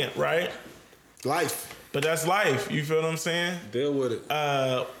planned, right? Life. But that's life. You feel what I'm saying? Deal with it.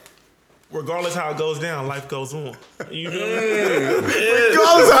 Regardless how it goes down, life goes on. You feel me?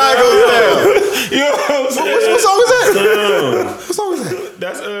 Regardless how it goes down. You know what I'm saying? What song is that? What song is that?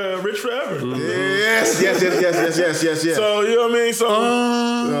 That's Rich Forever. Yes. So, you know what I mean? So,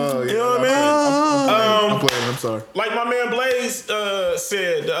 you know what I mean? I'm playing. I'm sorry. Like my man Blaze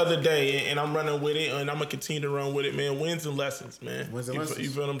said the other day, and I'm running with it, and I'm going to continue to run with it, man. Wins and lessons, man. Wins and lessons. You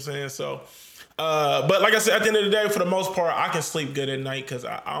feel what I'm saying? So, but like I said, at the end of the day, for the most part, I can sleep good at night because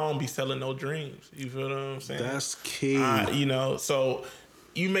I don't be selling no dreams. You feel what I'm saying? That's key. You know, so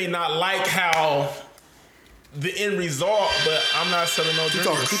you may not like how the end result, but I'm not selling no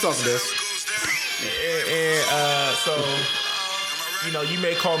dreams. Keep talking this. And so, you know, you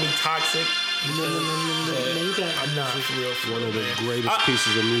may call me toxic. No, I'm not for real. One of the greatest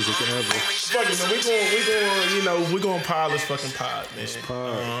pieces of music ever. Fuck it, man. We going pile this fucking pod, man.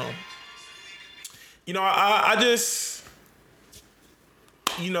 You know, I just,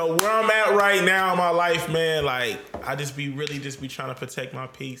 you know, where I'm at right now in my life, man, like, I just be trying to protect my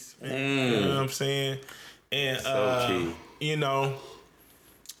peace, man. You know what I'm saying? And, you know,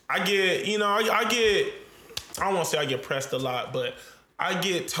 I don't want to say I get pressed a lot, but I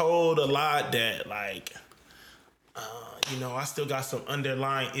get told a lot that, like, you know, I still got some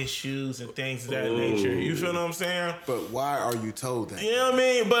underlying issues and things of that nature. You feel what I'm saying? But why are you told that? You know what I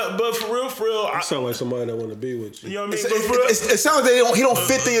mean? But for real, You sound like somebody that want to be with you. You know what I mean? It sounds like he don't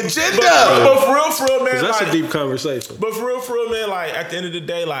fit the agenda. But for real, man. That's like, a deep conversation. But for real, man, like, at the end of the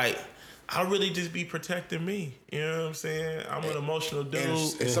day, like, I really just be protecting me. You know what I'm saying? I'm an emotional dude.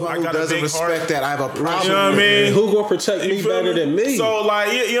 And someone who doesn't respect that, I have a problem. You know what I mean? Who gonna protect me better than me? So,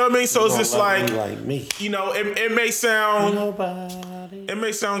 like, you know what I mean? So it's just like me. You know, it may sound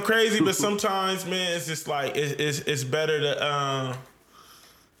crazy, but sometimes, man, it's just like it's better to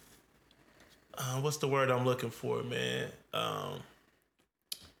what's the word I'm looking for, man?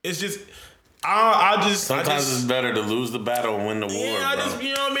 It's just Sometimes it's better to lose the battle and win the war. Yeah,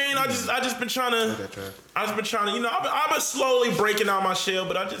 you know what I mean. I just been trying to, you know, I've been slowly breaking out my shell,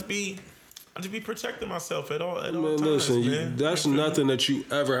 but I just be protecting myself at all times. Listen, that's nothing that you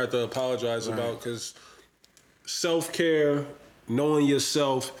ever have to apologize about, because self-care, knowing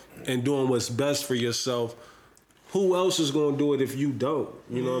yourself, and doing what's best for yourself. Who else is gonna do it if you don't?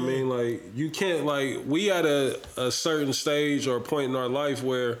 You know what I mean? Like, you can't, like, we at a certain stage or point in our life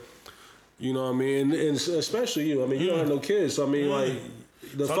where, you know what I mean, and especially you. I mean, you don't have no kids, so I mean, like,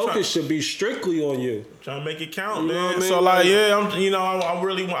 the focus should be strictly on you. Trying to make it count, You know man. what I mean? So like, yeah, I'm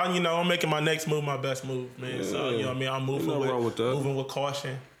really, you know, I'm making my next move my best move, man. Yeah. So you know what I mean, I'm moving moving with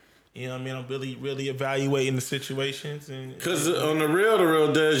caution. You know what I mean? I'm really evaluating the situations, and because on the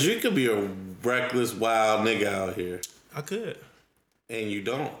real, Des, you could be a reckless, wild nigga out here. I could, and you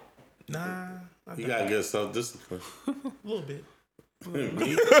don't. Nah, you gotta get self-discipline. A little bit.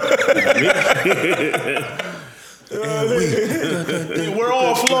 Me? We're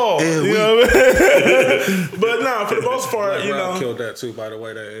all flawed, you know what I mean? But nah, for the most part, you know, killed that too, by the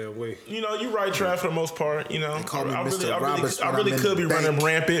way. That we, you know, you right, Trav. For the most part, you know, I really could be running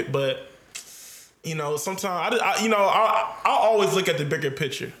rampant, but you know, sometimes I always look at the bigger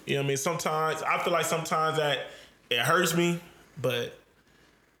picture. You know what I mean? Sometimes I feel like that it hurts me, but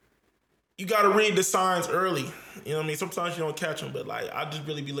you got to read the signs early. You know what I mean? Sometimes you don't catch them, but like, I just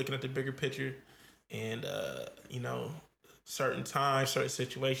really be looking at the bigger picture, and you know, certain times, certain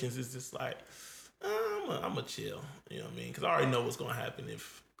situations, it's just like, I'm a chill. You know what I mean? Because I already know what's gonna happen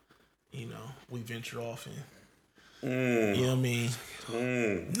if, you know, we venture off and, you know what I mean?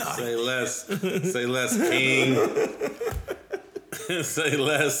 Say less, King. Say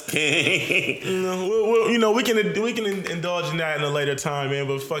less, King. You know, we can indulge in that in a later time, man.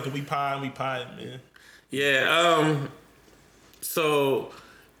 But fuck it, we pie, man. Yeah. So,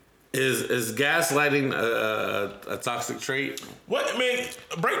 is gaslighting a toxic trait? What, man?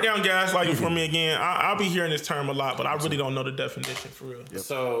 Break down gaslighting for me again. I'll be hearing this term a lot, but I really don't know the definition for real. Yep.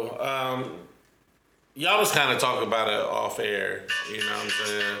 So, y'all was kind of talking about it off air. You know what I'm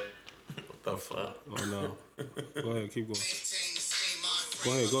saying? What the fuck? Oh no. Go ahead, keep going.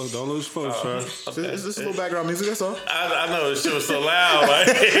 Go ahead, go. Don't lose focus, sir. Okay. It's just a little background music, that's all. I know, this shit was so loud. Like,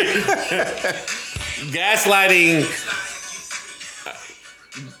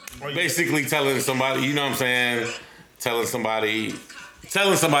 basically telling somebody, you know what I'm saying? Telling somebody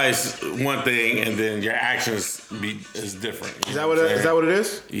one thing and then your actions is different. Is that what it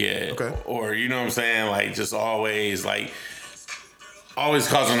is? Yeah. Okay. Or you know what I'm saying? Like just always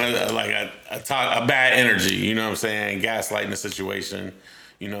causing a bad energy. You know what I'm saying? Gaslighting the situation.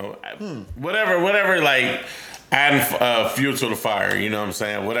 You know, whatever. Like adding fuel to the fire. You know what I'm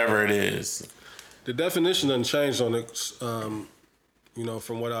saying? Whatever it is. The definition doesn't change on it. You know,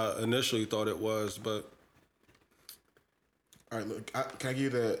 from what I initially thought it was, but. All right, look, can I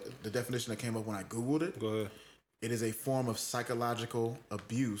give you the definition that came up when I Googled it? Go ahead. It is a form of psychological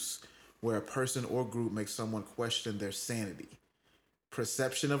abuse where a person or group makes someone question their sanity,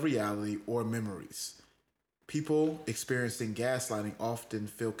 perception of reality, or memories. People experiencing gaslighting often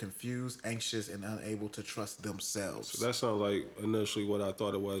feel confused, anxious, and unable to trust themselves. So that sounds like initially what I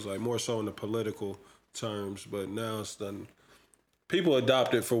thought it was, like more so in the political terms, but now it's done. People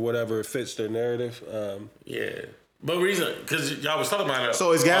adopt it for whatever fits their narrative. Yeah. But reason, because y'all was talking about it.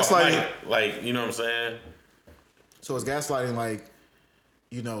 So is gaslighting like, you know what I'm saying? So is gaslighting like,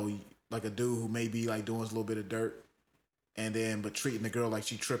 you know, like a dude who may be like doing a little bit of dirt, and then but treating the girl like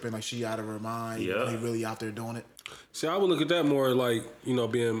she tripping, like she out of her mind. Yeah. He really out there doing it. See, I would look at that more like, you know,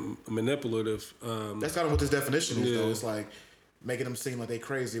 being manipulative. That's kind of what this definition is, though. It's like making them seem like they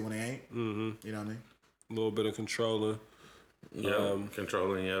crazy when they ain't. Mm-hmm. You know what I mean? A little bit of controlling. Yeah,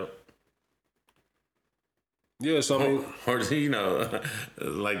 controlling, yep. Yeah, so I mean, or you know,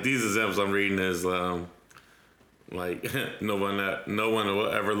 like these examples I'm reading is like no one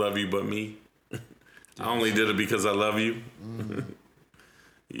will ever love you but me. I only did it because I love you. Mm-hmm.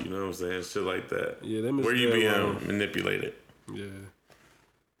 You know what I'm saying? Shit like that. Yeah, where you being manipulated. Yeah.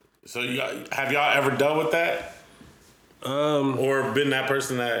 So have y'all ever dealt with that? Or been that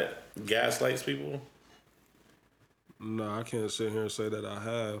person that gaslights people? No, I can't sit here and say that I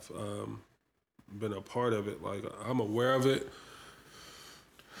have been a part of it. Like, I'm aware of it.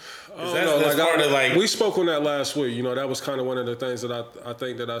 We spoke on that last week. You know, that was kind of one of the things that I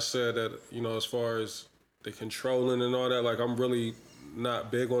think that I said that, you know, as far as the controlling and all that, like, I'm really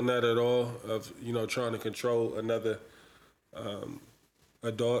not big on that at all, of, you know, trying to control another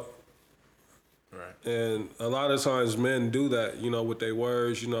adult. Right. And a lot of times men do that, you know, with their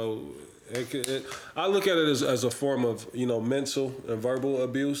words, you know. I look at it as a form of, you know, mental and verbal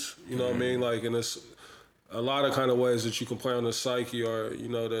abuse, you know what I mean? Like, and it's a lot of kind of ways that you can play on the psyche or, you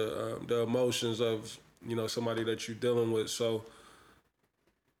know, the emotions of, you know, somebody that you're dealing with. So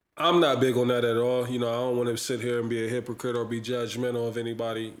I'm not big on that at all. You know, I don't want to sit here and be a hypocrite or be judgmental of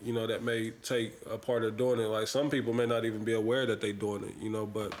anybody, you know, that may take a part of doing it. Like, some people may not even be aware that they're doing it, you know,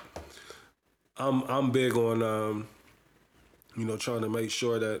 but I'm big on, you know, trying to make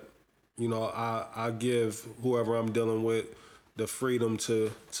sure that, you know, I give whoever I'm dealing with the freedom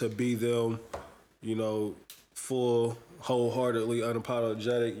to be them, you know, full, wholeheartedly,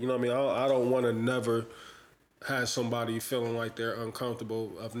 unapologetic. You know what I mean? I don't want to never have somebody feeling like they're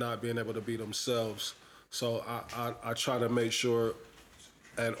uncomfortable of not being able to be themselves. So I try to make sure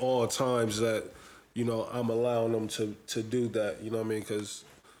at all times that, you know, I'm allowing them to do that. You know what I mean? Because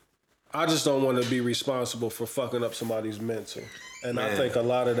I just don't want to be responsible for fucking up somebody's mental. And I think a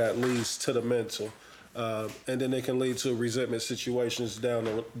lot of that leads to the mental. And then it can lead to resentment situations down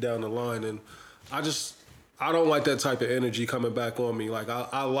the line. And I don't like that type of energy coming back on me. Like,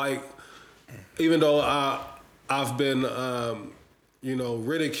 I like, even though I've been, you know,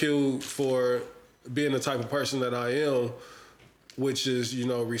 ridiculed for being the type of person that I am, which is, you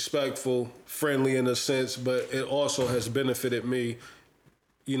know, respectful, friendly in a sense, but it also has benefited me,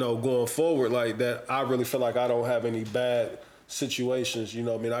 you know, going forward like that. I really feel like I don't have any bad situations, you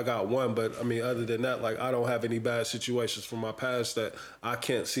know. I mean, I got one, but I mean, other than that, like, I don't have any bad situations from my past that I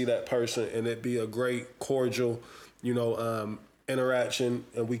can't see that person and it be a great, cordial, you know, interaction,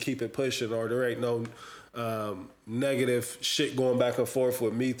 and we keep it pushing, or there ain't no negative shit going back and forth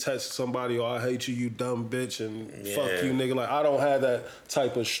with me texting somebody, or I hate you, you dumb bitch, and fuck you, nigga. Like, I don't have that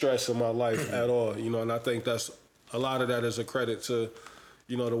type of stress in my life at all, you know, and I think that's a lot of that is a credit to,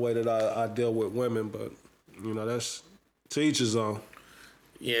 you know, the way that I deal with women, but, you know, that's to each his own.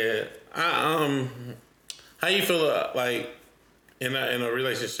 Yeah. How you feel like in a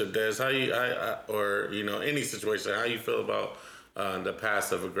relationship, Des? How you or, you know, any situation, how you feel about the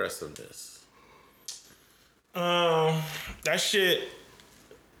passive aggressiveness? That shit.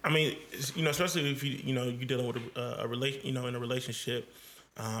 I mean, you know, especially if you're dealing with a relation, you know, in a relationship.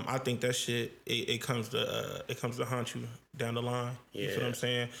 I think that shit it comes to haunt you down the line. You feel what I'm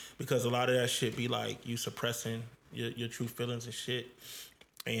saying? Because a lot of that shit be like you suppressing your true feelings and shit,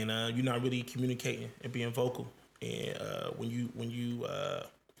 and you're not really communicating and being vocal. And when you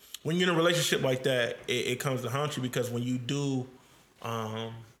when you're in a relationship like that, it comes to haunt you because when you do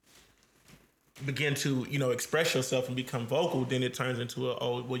begin to, express yourself and become vocal, then it turns into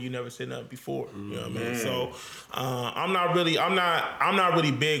you never said nothing before. You know what I mean? So I'm not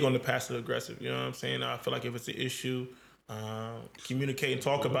really big on the passive aggressive. You know what I'm saying? I feel like if it's an issue, communicate and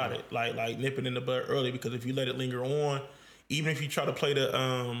talk about it, like nip it in the bud early, because if you let it linger on, even if you try to play the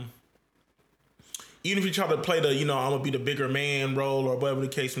I'm gonna be the bigger man role or whatever the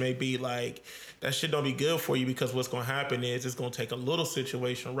case may be, like that shit don't be good for you, because what's gonna happen is it's gonna take a little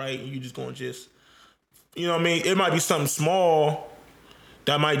situation, right? And you just gonna you know what I mean? It might be something small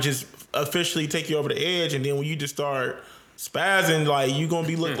that might just officially take you over the edge, and then when you just start spazzing, like you gonna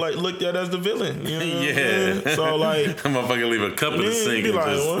be looked at as the villain. You know yeah. So like, I'm motherfucker leave a cup in the sink. Be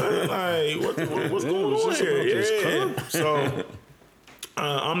like, what's going on here? Yeah. So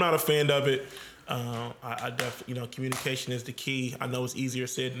I'm not a fan of it. I definitely, communication is the key. I know it's easier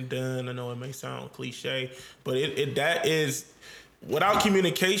said than done. I know it may sound cliche, but that is, without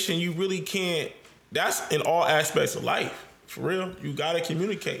communication, you really can't. That's in all aspects of life, for real. You gotta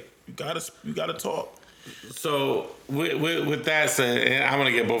communicate. You gotta talk. So with that said, and I'm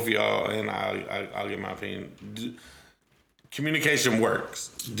gonna get both of y'all, and I'll get my opinion. Communication works.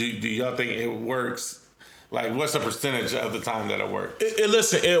 Do y'all think it works? Like, what's the percentage of the time that it works?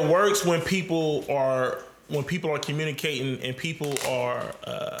 Listen, it works when people are communicating and people are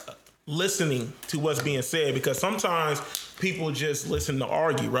listening to what's being said, because sometimes people just listen to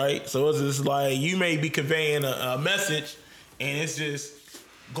argue, right? So it's just like you may be conveying a message and it's just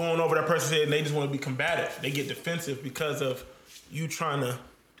going over that person's head and they just want to be combative. They get defensive because of you trying to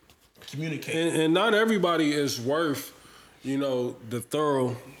communicate. And not everybody is worth, the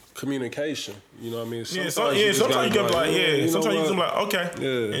thorough communication. You know what I mean? Sometimes you can be like, sometimes you can be like,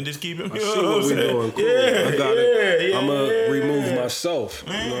 okay, and just keep it. I see what we're doing. Cool. I got it. I'm gonna remove myself.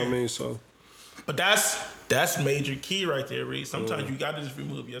 You know what I mean? So, but that's major key right there, Reed. Sometimes you got to just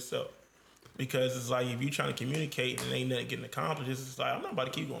remove yourself, because it's like if you trying to communicate and ain't nothing getting accomplished, it's like I'm not about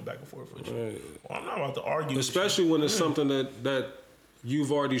to keep going back and forth with you. Right. Or I'm not about to argue. Especially when it's something that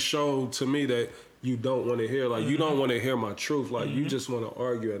you've already shown to me that you don't want to hear. Like, you don't want to hear my truth. Like, you just want to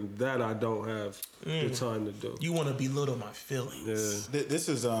argue, and that I don't have the time to do. You want to belittle my feelings. Yeah. This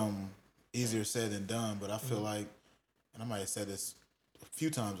is easier said than done, but I feel like, and I might have said this a few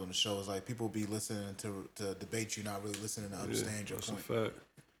times on the show, is like people be listening to debate you, not really listening to understand your point. That's a fact.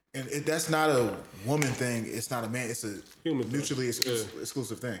 And that's not a woman thing. It's not a man. It's a mutually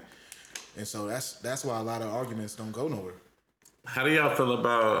exclusive thing. And so that's why a lot of arguments don't go nowhere. How do y'all feel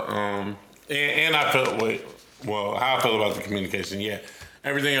about and I feel how I feel about the communication? Yeah,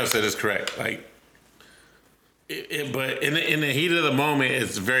 everything else said is correct. Like, but in the heat of the moment,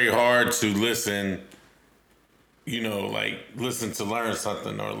 it's very hard to listen. Listen to learn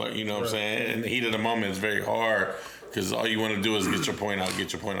something, or what I'm saying. In the heat of the moment, it's very hard, because all you want to do is get your point out.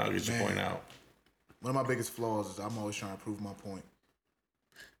 One of my biggest flaws is I'm always trying to prove my point.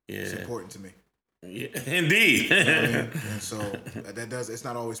 Yeah, it's important to me. Yeah, indeed. And so it's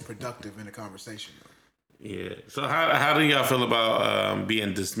not always productive in a conversation, though. Yeah. So how do y'all feel about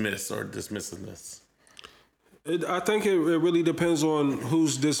being dismissed or dismissiveness? I think it really depends on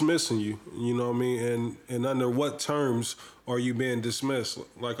who's dismissing you. You know what I mean? And under what terms are you being dismissed?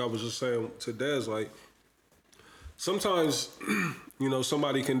 Like I was just saying to Des, like, sometimes,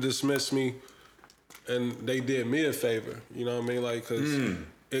 somebody can dismiss me and they did me a favor. You know what I mean? Like, because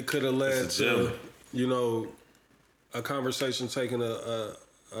it could have led to, a conversation taking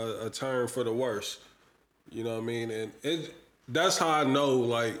a turn for the worse. You know what I mean? And that's how I know,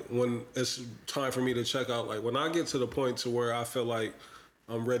 like, when it's time for me to check out. Like, when I get to the point to where I feel like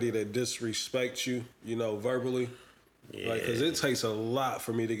I'm ready to disrespect you, verbally. Yeah. Like, because it takes a lot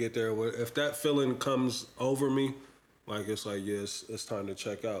for me to get there. If that feeling comes over me, like, it's like, yes, it's time to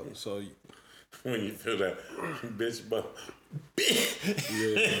check out. So when you feel that bitch, but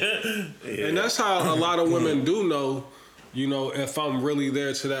yeah. And that's how a lot of women do know, if I'm really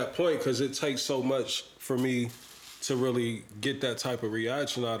there to that point, because it takes so much for me to really get that type of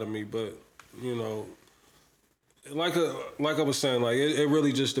reaction out of me. But, like I was saying, like, it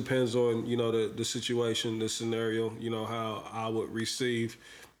really just depends on, the situation, the scenario, how I would receive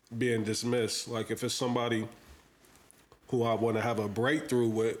being dismissed. Like, if it's somebody who I want to have a breakthrough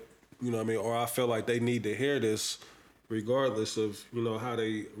with, or I feel like they need to hear this, regardless of, how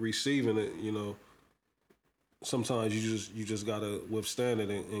they receiving it, sometimes you just gotta withstand it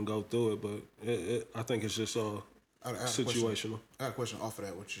and go through it. But I think it's just situational. I got a question off of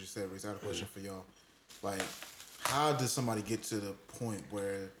that, what you just said, Reese. I got a question for y'all. Like, how does somebody get to the point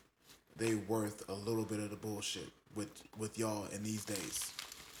where they worth a little bit of the bullshit with y'all in these days?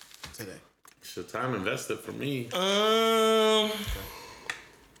 today? Should time invested for me? I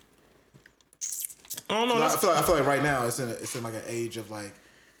don't know. I feel like right now it's in like an age of like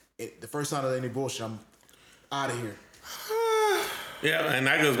the first time of any bullshit, I'm out of here. Yeah, and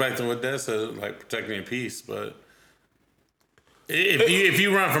that goes back to what Des said, like protecting your peace. But if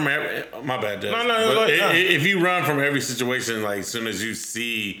you run from every, my bad, Des. If you run from every situation, like as soon as you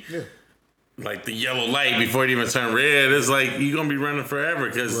see like the yellow light before it even turn red, it's like you're gonna be running forever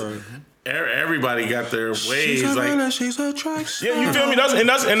because everybody got their ways. She's a track star. Yeah, you feel me?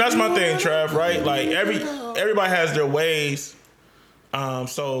 That's my thing, Trav. Right? Like everybody has their ways.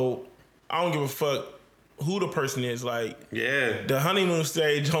 So I don't give a fuck who the person is. Like, the honeymoon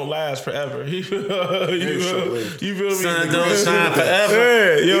stage don't last forever. You feel me? Sun don't shine forever.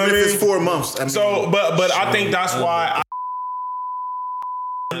 Yeah, you know what I mean? If it's 4 months. I mean, so, but I think that's why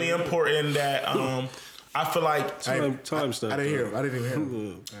it's really important that I feel like Time stamp. I didn't hear him. I didn't even hear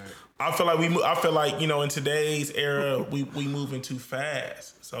him. I feel like in today's era we moving too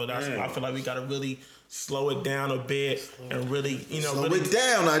fast. So that's why I feel like we gotta really slow it down a bit and really Slow really it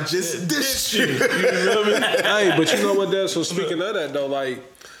down. I just dissed you. You feel me? Hey, but you know what, Des? So speaking of that though, like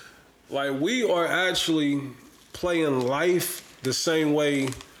we are actually playing life the same way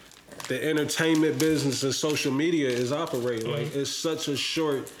the entertainment business and social media is operating. Like it's such a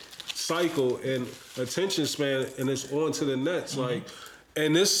short cycle and attention span, and it's on to the next. Like,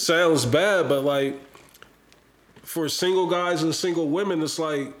 and this sounds bad, but like for single guys and single women, it's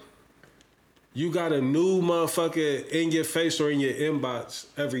like you got a new motherfucker in your face or in your inbox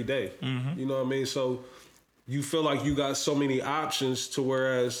every day. You know what I mean? So you feel like you got so many options to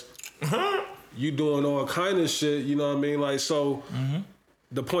whereas you doing all kind of shit, you know what I mean? Like, so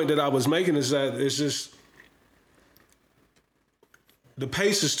the point that I was making is that it's just the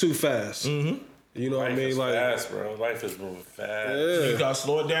pace is too fast. You know what I mean? Like fast, bro. Life is moving fast. Yeah. You gotta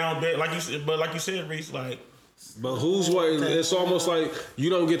slow it down a bit, like you said, Reese. Like, but who's what? It's almost like you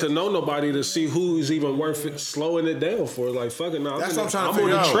don't get to know nobody to see who's even worth it, slowing it down for. Like, fucking, no, That's what I'm trying to I'm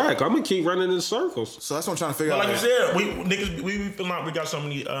figure on the out. track. I'm gonna keep running in circles. So that's what I'm trying to figure but out. like you said, we feel like we got so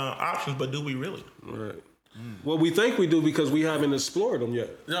many options, but do we really? Right. Well, we think we do because we haven't explored them yet.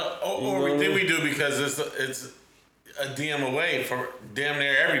 No, or we think we do because it's a DM away from damn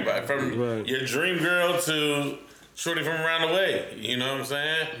near everybody, from your dream girl to shorty from around the way. You know what I'm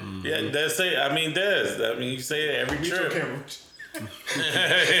saying? Yeah, that's it. I mean, you say it every trip.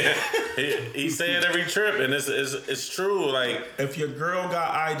 he say it every trip, and it's true. Like, If your girl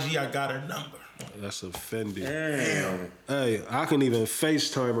got IG, I got her number. That's offending. damn. Hey, I can even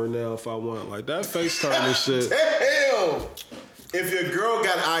FaceTime her now if I want. Like that FaceTime and shit. Hell, if your girl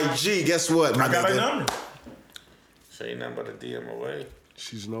got IG, guess what? I got her number. She ain't nothing but a DM away.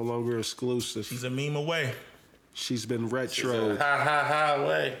 She's no longer exclusive. She's a meme away. She's been She's retro. a ha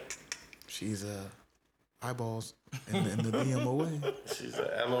away. She's eyeballs in the DM away. She's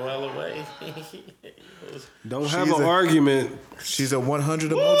a LOL away. Don't have She's an argument. She's a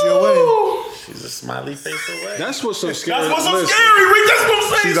 100 emoji away. She's a smiley face away. That's what's so scary. That's what's so Listen, scary, Rick. That's what I'm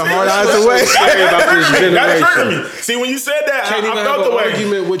saying. She's a hard eyes away. scary about this That triggered generation. me. See, when you said that, Can't even I have felt an the way.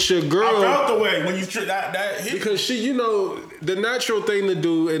 argument with your I girl. felt the way when you that hit. Because she, you know, the natural thing to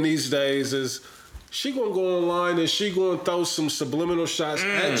do in these days is she gonna go online and she gonna throw some subliminal shots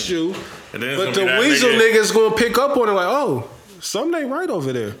at you. And then But it's the gonna be that weasel nigga. nigga's gonna pick up on it like, oh, something ain't right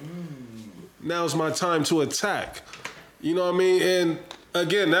over there. Now's my time to attack. You know what I mean? And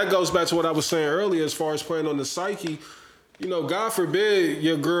again, that goes back to what I was saying earlier as far as playing on the psyche. You know, God forbid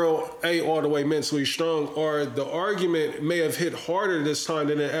your girl ain't all the way mentally strong, or the argument may have hit harder this time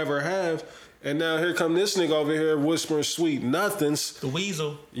than it ever have. And now here come this nigga over here whispering sweet nothings. The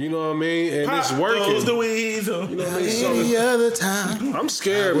weasel. You know what I mean? And it's working. Goes the weasel. You know what I mean? So, Any other time. I'm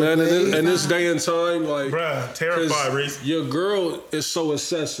scared, man. In this day and time, like, Bruh, terrified, 'cause Reese. your girl is so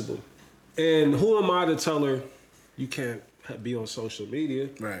accessible, and who am I to tell her you can't be on social media?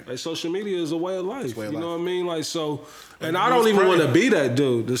 Right. Like, social media is a way of life. way of You know life. what I mean? Like, so, and you I don't was even want to praying. be that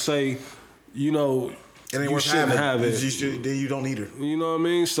dude to say, you know, It ain't you worth shouldn't have it. Then you don't need her. You know what I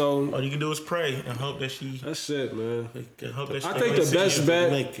mean? So All you can do is pray and hope that she. that's it, man. Hope that she I think the best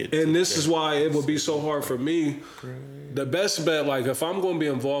bet, make it and this is why it would be so hard for me, the best bet, like if I'm going to be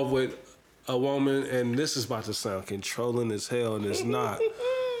involved with a woman, and this is about to sound controlling as hell, and it's not,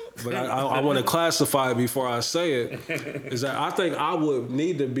 but I want to classify it before I say it, is that I think I would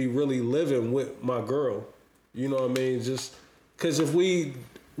need to be really living with my girl. You know what I mean? Just because if we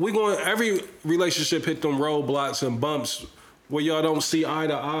going, every relationship hit them roadblocks and bumps where y'all don't see eye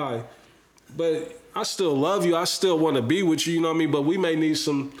to eye. But I still love you. I still want to be with you, you know what I mean? But we may need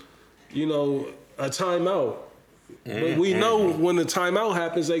some, you know, a timeout. But we know when the timeout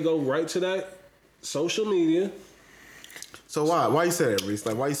happens, they go right to that social media. So why you say that, Reese?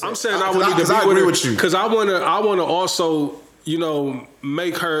 Like why you say? I'm saying I would need to be with you because I wanna also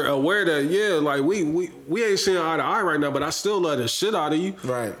make her aware that like we ain't seeing eye to eye right now, but I still love the shit out of you.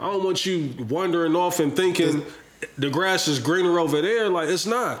 Right. I don't want you wandering off and thinking the grass is greener over there. Like it's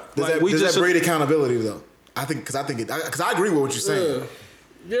not. Does that breed accountability though? I think because I agree with what you're saying.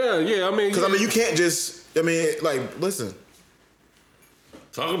 Yeah. I mean, because you can't just. Listen.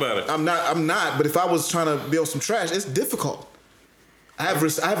 Talk about it. I'm not. But if I was trying to build some trash, it's difficult. I have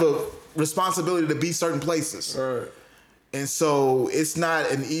a responsibility to be certain places. All right. And so it's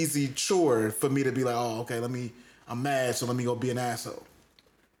not an easy chore for me to be like, oh, okay, I'm mad, so let me go be an asshole.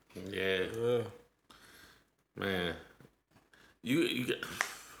 Yeah. Man. You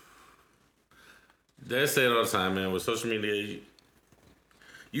they say it all the time, man, with social media,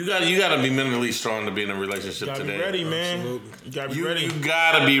 you gotta be mentally strong to be in a relationship you gotta today. Be ready, man. Absolutely. You gotta be ready. You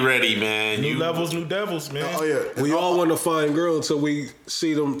gotta be ready, man. New levels, new devils, man. Oh yeah. We all want to find girl until we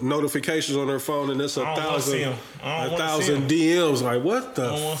see them notifications on their phone and it's 1,000 DMs. Like what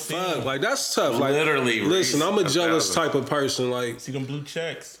the fuck? Like that's tough. Like literally. Listen, I'm a jealous type of person. Like see them blue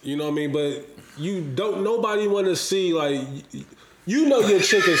checks. You know what I mean? But nobody want to see like. Your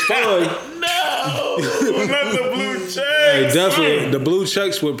chick is fine. No, not the blue checks. Hey, definitely, the blue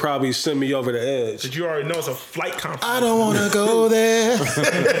checks would probably send me over the edge. But you already know it's a flight conference. I don't want to go there.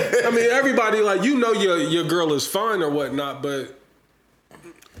 I mean, everybody your girl is fine or whatnot, but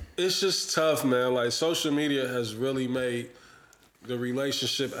it's just tough, man. Like social media has really made the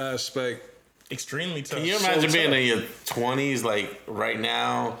relationship aspect extremely tough. Can you imagine being in your 20s, like right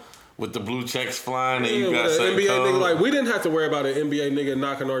now? With the blue checks flying and you got an NBA nigga, like we didn't have to worry about an NBA nigga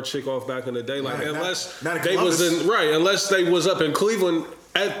knocking our chick off back in the day, like unless they was up in Cleveland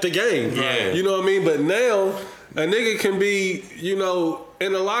at the game. Yeah. You know what I mean? But now a nigga can be, in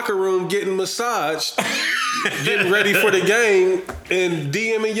the locker room getting massaged, getting ready for the game and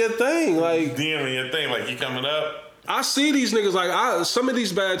DMing your thing. Like you coming up. I see these niggas like some of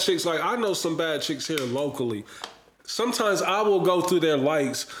these bad chicks, like I know some bad chicks here locally. Sometimes I will go through their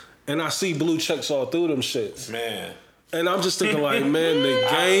likes and I see blue checks all through them shits. Man. And I'm just thinking like, man, the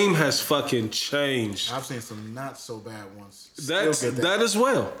game has fucking changed. I've seen some not so bad ones. That as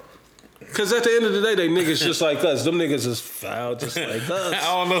well. Because at the end of the day, they niggas just like us. Them niggas is foul just like us. I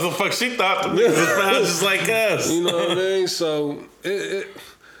don't know what the fuck she thought. Them niggas is foul just like us. You know what I mean? So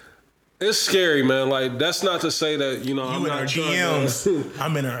it's scary, man. Like that's not to say that I'm not DMs.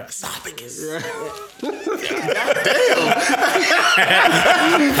 I'm in her esophagus. Right. Damn.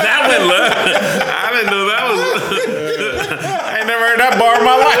 That went left. I didn't know that was. I ain't never heard that bar in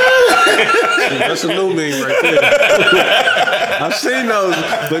my life. That's a new meme right there. I've seen those,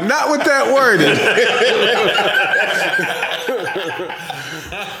 but not with that wording.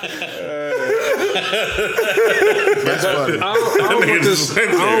 That's funny. I don't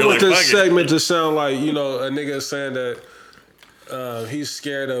want this segment to sound like, a nigga saying that he's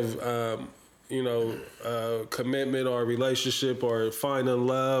scared of, commitment or a relationship or finding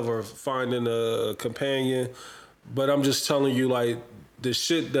love or finding a companion. But I'm just telling you, like, the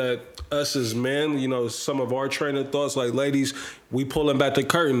shit that us as men, some of our train of thoughts, like, ladies, we pulling back the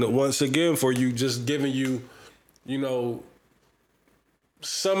curtain once again for you, just giving you,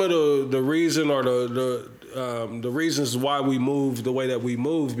 some of the reason or the reasons why we move the way that we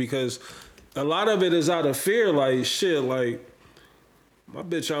move, because a lot of it is out of fear. Like shit, like my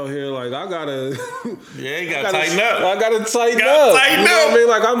bitch out here, like I gotta, you gotta tighten up. I gotta tighten up. You know what I mean?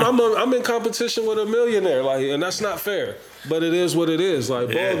 Like I'm in competition with a millionaire, like, and that's not fair. But it is what it is. Like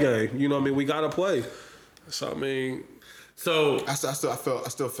ball game. You know what I mean? We gotta play. So I mean, I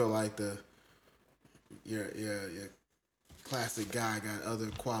still feel like your classic guy got other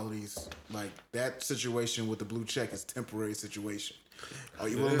qualities. Like that situation with the blue check is temporary situation.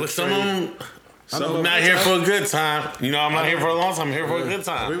 But some of them, I'm not here for a good time. I'm not here for a long time. I'm here for a good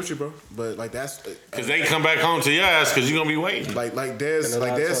time. I agree with you, bro. But like that's because they come back home to your ass because you're gonna be waiting. Like Dez said.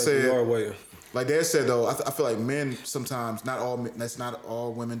 Like Dad said though, I feel like men sometimes, that's not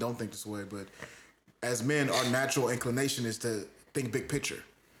all women don't think this way, but as men, our natural inclination is to think big picture.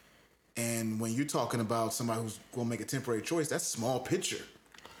 And when you're talking about somebody who's going to make a temporary choice, that's small picture.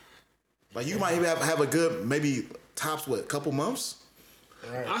 Like you might have a good, maybe tops, a couple months?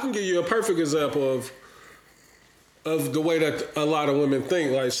 Right. I can give you a perfect example of the way that a lot of women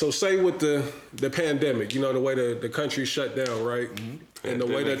think. Like, so say with the pandemic, the way the country shut down, right? Mm-hmm. And the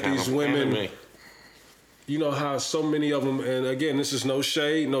way that these women, how so many of them, and again, this is no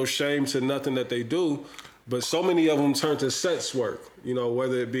shade, no shame to nothing that they do, but so many of them turn to sex work,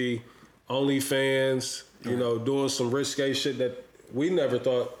 whether it be OnlyFans, you know, doing some risque shit that we never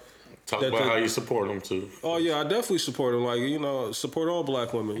thought. Talk about how you support them too. Oh yeah, I definitely support them. Like, you know, support all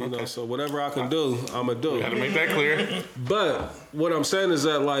black women. You know, so whatever I can do, I'ma do. Got to make that clear. But what I'm saying is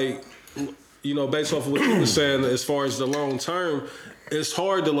that, like, you know, based off of what you were saying, as far as the long term, it's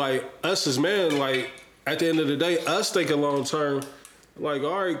hard to, like, us as men, like, at the end of the day, us thinking long term, like,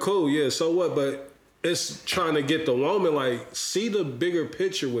 all right, cool, yeah, so what? But it's trying to get the woman, like, see the bigger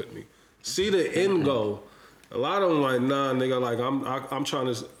picture with me, see the end goal. A lot of them like, nah, nigga, like, I'm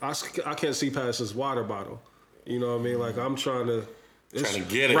trying to, I can't see past this water bottle. You know what I mean? Like, I'm trying to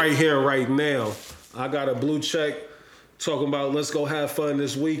get it right here, right now. I got a blue check talking about let's go have fun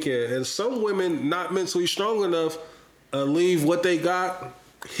this weekend. And some women not mentally strong enough leave what they got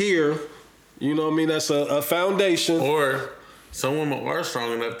here. You know what I mean? That's a foundation. Or some women are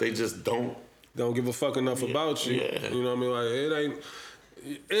strong enough, they just don't give a fuck enough about you. Yeah. You know what I mean? Like, it ain't.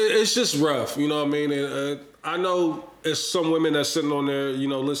 It's just rough, you know what I mean? And I know it's some women that's sitting on there, you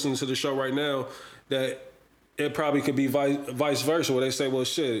know, listening to the show right now, that it probably could be vice versa, where they say, well,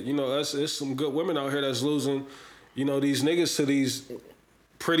 shit, you know, there's some good women out here that's losing, you know, these niggas to these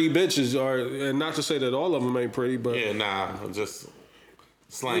pretty bitches, and not to say that all of them ain't pretty, but yeah, nah, just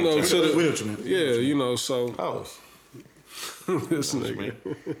slang. you know, Yeah, you know, so oh, this nigga,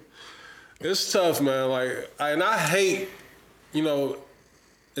 it's tough, man. Like, and I hate, you know,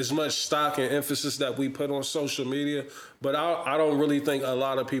 as much stock and emphasis that we put on social media, but I don't really think a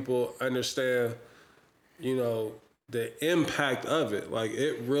lot of people understand, you know, the impact of it. Like,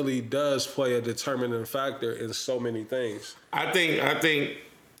 it really does play a determining factor in so many things. I think,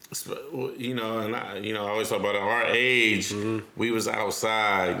 you know, and I always talk about it. Our age, we was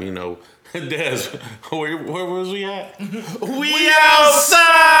outside, you know. Des, where was we at? We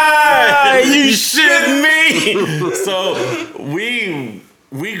outside! You shitting me? So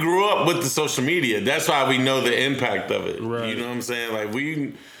we grew up with the social media. That's why we know the impact of it. Right. You know what I'm saying? Like,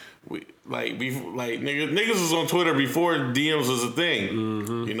 niggas was on Twitter before DMs was a thing.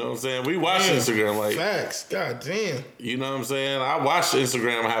 Mm-hmm. You know what I'm saying? We watched Instagram. Like, facts. God damn. You know what I'm saying? I watched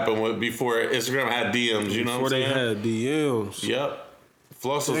Instagram happen before Instagram had DMs. You know what I'm saying? Before they had DMs. Yep.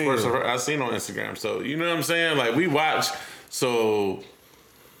 Floss was the first I seen on Instagram. So, you know what I'm saying? Like, we watch, so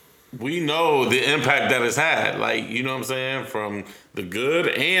we know the impact that it's had. Like, you know what I'm saying? From the good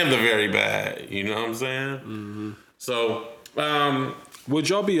and the very bad. You know what I'm saying? Mm-hmm. So, would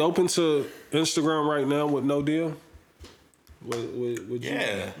y'all be open to Instagram right now with no deal? Would you?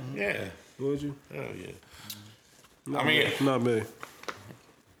 Yeah. Would you? Hell yeah. Not me.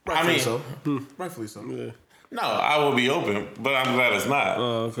 Rightfully so. Yeah. No, I will be open, but I'm glad it's not.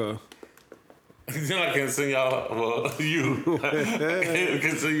 Oh, okay. Then I can send y'all, well, you. I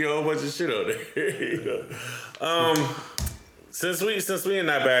can send you a whole bunch of shit on there. You know? Since we in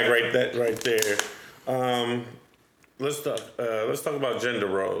that bag right there, let's talk about gender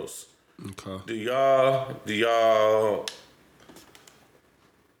roles. Okay. Do y'all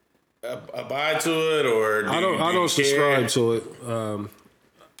abide to it, or I don't subscribe to it.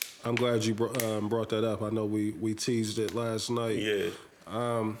 I'm glad you brought that up. I know we teased it last night. Yeah.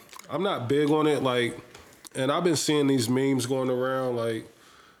 I'm not big on it, like, and I've been seeing these memes going around, like,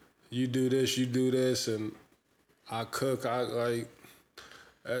 you do this, and I cook, And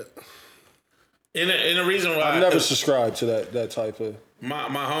the reason why I've never subscribed to that type of. My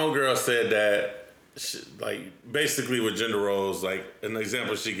homegirl said that, like, basically with gender roles, like, an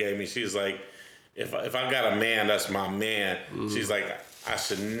example she gave me, she's like, if I got a man, that's my man. Mm-hmm. She's like, I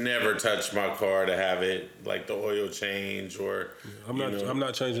should never touch my car to have it, like, the oil change, or I'm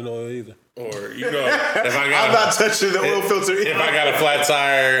not changing oil either. Or, you know, if I got I'm not touching the oil filter either. If I got a flat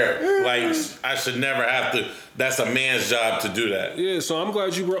tire, like, I should never have to. That's a man's job to do that. Yeah, so I'm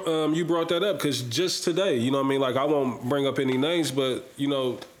glad you brought that up, because just today, you know what I mean? Like, I won't bring up any names, but, you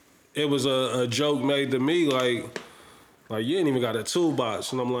know, it was a joke made to me, like, you ain't even got a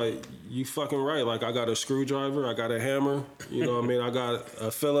toolbox. And I'm like, you fucking right. Like, I got a screwdriver, I got a hammer, you know what I mean? I got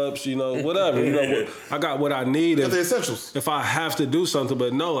a Phillips, you know, whatever. You know, I got what I need. The essentials. If I have to do something,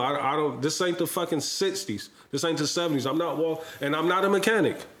 but no, I don't. This ain't the fucking 60s. This ain't the 70s. I'm not and I'm not a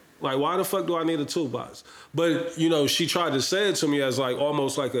mechanic. Like, why the fuck do I need a toolbox? But, you know, she tried to say it to me as, like,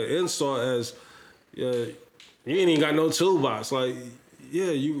 almost like an insult, as, you ain't even got no toolbox. Like,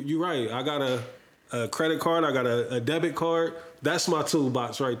 yeah, you right. I got a credit card. I got a debit card. That's my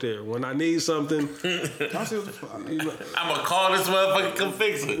toolbox right there. When I need something, I'm gonna call this motherfucker, come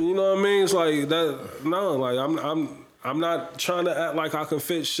fix it. You know what I mean? It's like that. No, like I'm not trying to act like I can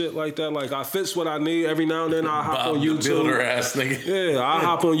fix shit like that. Like, I fix what I need. Every now and then I hop on YouTube. Builder ass nigga. Yeah, I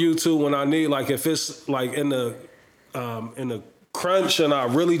hop on YouTube when I need. Like, if it's like in the crunch and I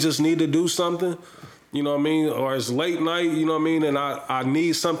really just need to do something, you know what I mean, or it's late night, you know what I mean, and I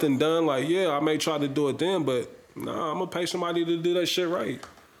need something done, like, yeah, I may try to do it then, but nah, I'm gonna pay somebody to do that shit right.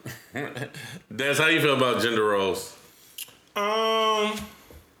 Des, how you feel about gender roles? I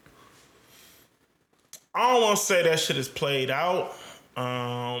don't want to say that shit is played out.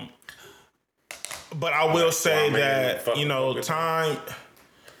 But I will say that, time,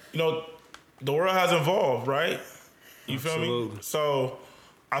 the world has evolved, right? You feel me? So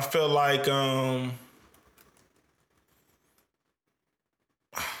I feel like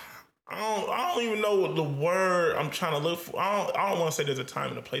I don't even know what the word I'm trying to look for. I don't want to say there's a time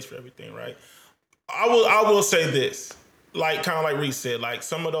and a place for everything, right? I will say this, like kind of like Reese said, like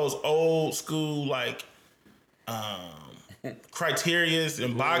some of those old school like criterias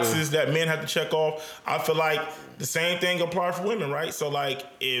and boxes that men have to check off. I feel like the same thing applies for women, right? So like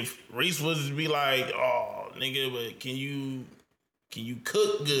if Reese was to be like, oh nigga, but can you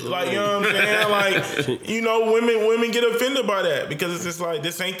cook good? Like, you know what I'm saying? Like, women get offended by that because it's just like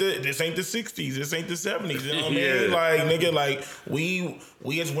this ain't the 60s, this ain't the 70s. You know what I mean? Like, nigga, like we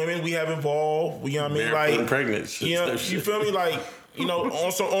as women, we have evolved. You know what I mean? Like pregnant. You feel me? Like,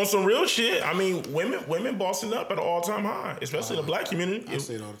 on some real shit. I mean, women bossing up at an all-time high, especially in the black community. I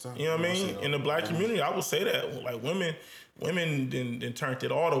say it all the time. You know what I mean? In the black community, I would say that like women then turned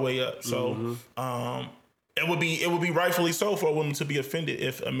it all the way up. So, it would be rightfully so for a woman to be offended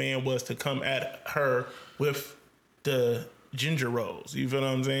if a man was to come at her with the ginger rolls. You feel what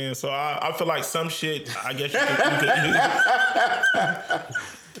I'm saying? So I feel like some shit, I guess you could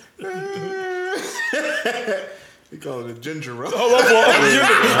We call it a ginger roll. Oh, my boy.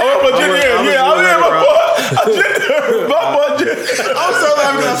 I'm so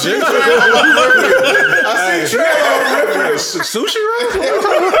laughing. I see Trey. Sushi roll?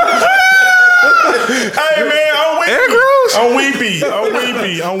 Hey man, I'm weepy. I've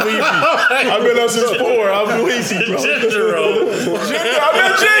been up since 4. I'm weepy, bro. Ginger roll. I've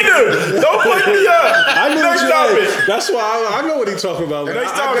been ginger. Don't put me up. Next topic. That's why I know what he's talking about. I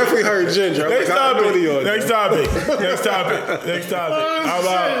definitely heard ginger. Next topic. I'm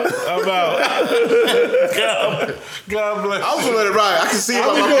out. God bless. I was gonna let it ride. I can see it.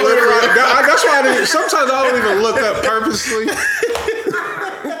 That's why sometimes I don't even look up purposely.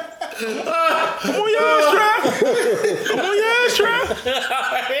 Come on, your ass, try.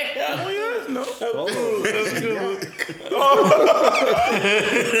 No. That's good.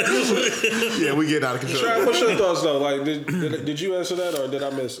 Yeah, we get out of control. Trav, what's your thoughts though? Like, did you answer that or did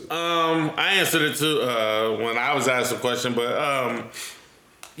I miss it? I answered it too when I was asked a question, but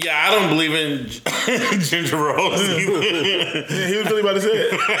yeah, I don't believe in ginger rolls. Yeah, he was really about to say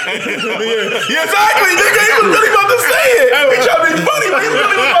it. Yeah, exactly. Nigga, he was really about to say it. He trying to be funny, but he was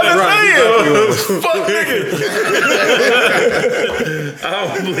really about to say it. Fuck nigga. I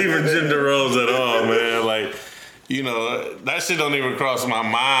don't believe in gender roles at all, man. Like, that shit don't even cross my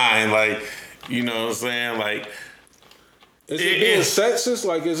mind. Like, you know what I'm saying? Like, is it being sexist?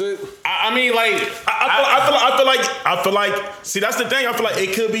 Like, is it? I mean, like, I feel like. See, that's the thing. I feel like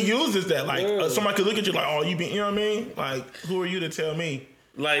it could be used as that. Like, somebody could look at you like, oh, you know what I mean? Like, who are you to tell me?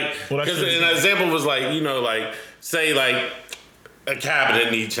 Like, because an example was like, like, say, like, a cabinet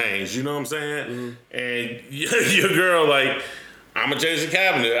need change. You know what I'm saying? And your girl, like, I'm gonna change the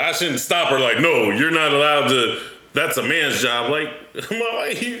cabinet. I shouldn't stop her. Like, no, you're not allowed to. That's a man's job. Like,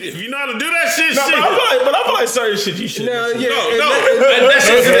 if you know how to do that shit, no, shit. But I feel like certain shit you should. No, yeah, and that's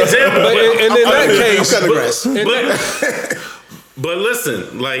just an example. And in that case, but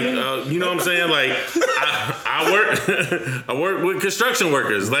listen, like, you know what I'm saying? Like, I work with construction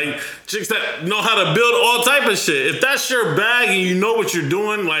workers, like chicks that know how to build all type of shit. If that's your bag and you know what you're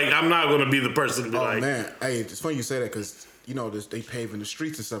doing, like, I'm not gonna be the person to be like, man, hey, it's funny you say that because. They paving the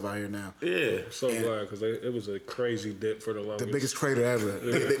streets and stuff out here now. Yeah. So glad because it was a crazy dip for the longest. The biggest crater ever.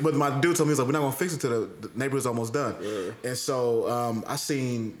 Yeah. But my dude told me, he was like, we're not going to fix it till the neighborhood's almost done. Yeah. And so I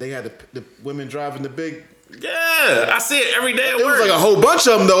seen they had the women driving the big... Yeah, I see it every day at work. It was like a whole bunch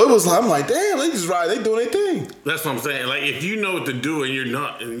of them, though. It was I'm like, damn, they just ride. They doing their thing. That's what I'm saying. Like, if you know what to do and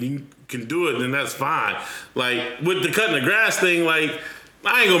and you can do it, then that's fine. Like, with the cutting the grass thing, like...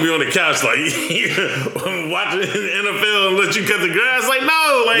 I ain't gonna be on the couch like watching NFL and let you cut the grass. Like,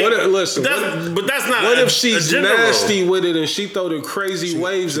 no, like but that's not. What if she's nasty with it and she throw the crazy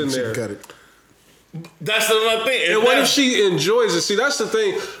waves in there? Cut it. That's another thing. And what if she enjoys it? See, that's the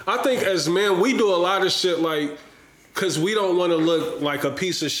thing. I think as men, we do a lot of shit like because we don't want to look like a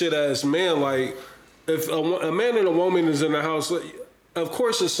piece of shit as men. Like if a man and a woman is in the house, of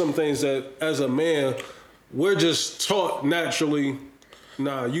course, there's some things that as a man we're just taught naturally.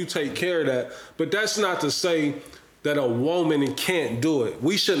 Nah, you take care of that. But that's not to say that a woman can't do it.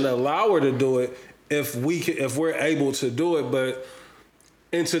 We shouldn't allow her to do it if we're able to do it. But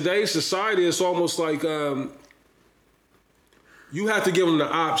in today's society, it's almost like you have to give them the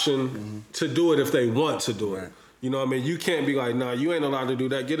option to do it if they want to do it. Right. You know what I mean? You can't be like, nah, you ain't allowed to do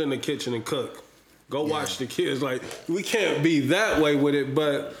that. Get in the kitchen and cook. Go watch the kids. Like, we can't be that way with it,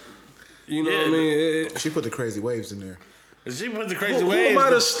 but you know what I mean? She put the crazy waves in there. She put the crazy Who waves. am I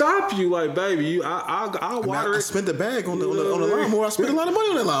to stop you? Like, baby, I'll water I it. spent the bag on the lawnmower. I spent a lot of money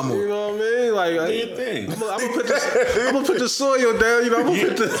on that lawnmower. You know what I mean? Like, Do your thing. I'm gonna put the soil down. You know, I'm gonna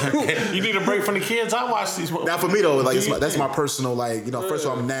put the. You need a break from the kids. I watch these. Now for me though, like that's my personal, like, you know. First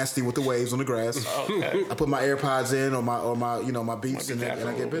of all, I'm nasty with the waves on the grass. Okay. I put my AirPods in or my you know, my beats in it, and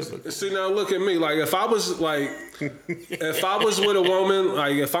I get busy. See, now look at me. Like, if I was with a woman,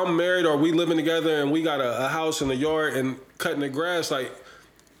 like if I'm married or we living together and we got a house in the yard and cutting the grass, like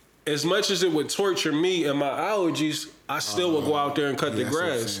as much as it would torture me and my allergies, I still would go out there and cut the that's what I'm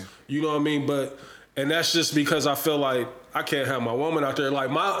grass. saying. You know what I mean? And that's just because I feel like I can't have my woman out there. Like,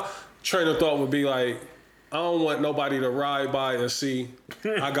 my train of thought would be like, I don't want nobody to ride by and see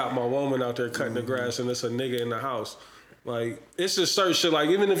I got my woman out there cutting the grass and it's a nigga in the house. Like, it's just certain shit. Like,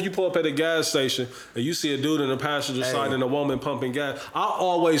 even if you pull up at a gas station and you see a dude in the passenger side and a woman pumping gas, I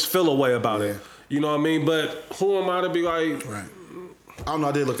always feel a way about it. You know what I mean? But who am I to be like... Right. I don't know.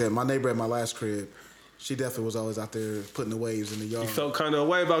 I did look at my neighbor at my last crib. She definitely was always out there putting the waves in the yard. You felt kind of a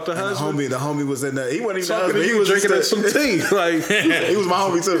way about the husband? The homie was in there. He wasn't even the Talking husband. to He you, was drinking just some tea. Like, he was my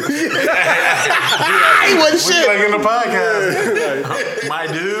homie too. He wasn't shit. Like in the podcast. My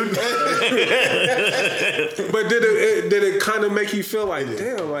dude. but did it kind of make you feel like,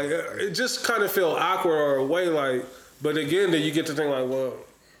 damn, like, it just kind of feel awkward or a way, like, but again, then you get to think like, well,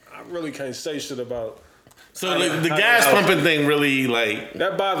 I really can't say shit about... So the gas pumping thing really, like...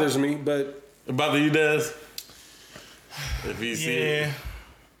 That bothers me, but... It bother you, does? If you see it.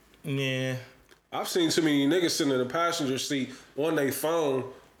 Yeah. I've seen too many niggas sitting in the passenger seat on their phone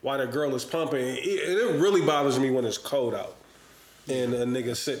while the girl is pumping. It really bothers me when it's cold out and a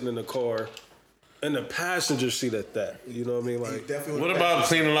nigga sitting in the car in the passenger seat at that. You know what I mean? Like, What about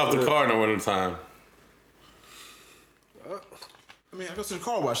cleaning off the car in the wintertime? I mean, I go to the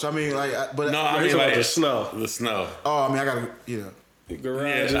car wash. I mean, like, but No, I he's mean, about like, the snow. The snow. oh, I mean, I gotta, you know.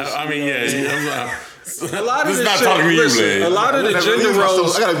 Garages, Yeah, I mean, yeah. A lot of This is this not shit, talking to you, listen, man. a lot of the Never gender used my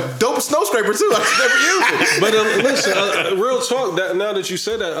roles. I got a dope snow scraper too. I never used it. But listen, real talk. That now that you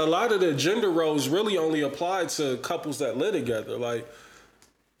said that, a lot of the gender roles really only apply to couples that live together. Like,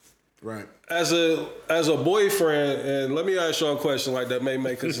 Right. as a boyfriend, and let me ask y'all a question like that may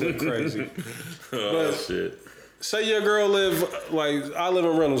make us look crazy. Oh, shit. Say your girl like I live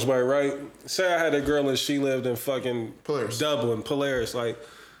in Reynoldsburg, right? Say I had a girl and she lived in fucking Polaris. Dublin, Polaris. Like,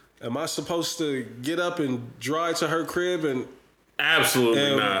 am I supposed to get up and drive to her crib and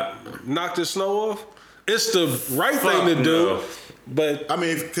Absolutely not. knock the snow off? It's the right thing to do, no. but I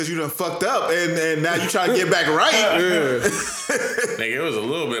mean, because you done fucked up and now you trying to get back right. Nigga, it was a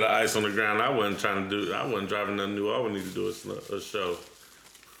little bit of ice on the ground. I wasn't driving nothing new. All we need to do is a show.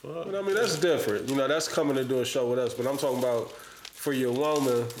 But I mean, that's different. You know, that's coming to do a show with us. But I'm talking about for your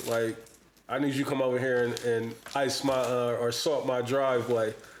woman, like, I need you to come over here and ice my or salt my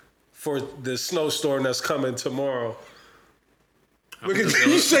driveway for the snowstorm that's coming tomorrow. Look at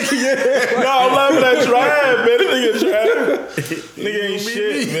you shaking your head. No, I'm laughing at Trav, man. This nigga Trav. Nigga ain't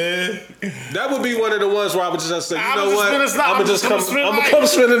shit, man. That would be one of the ones where I would just say, you I'ma know just what? spend the night. I'm I'm gonna just just gonna come. spend the I'm gonna night. come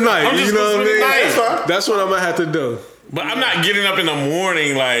spend the night. I'm just You know gonna what I spend the mean? night. That's what I'm gonna have to do. But I'm not getting up in the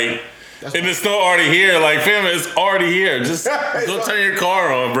morning, like, and the snow already here. Like, fam, it's already here. Just go turn your car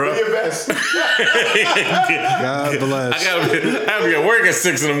on, bro. Your best. God bless. I gotta be at work at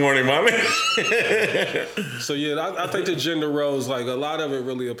 6 in the morning, mommy. So yeah, I think the gender roles, like a lot of it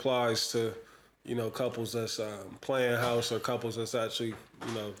really applies to, you know, couples that's playing house or couples that's actually,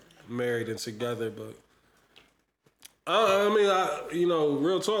 you know, married and together. But I mean, you know,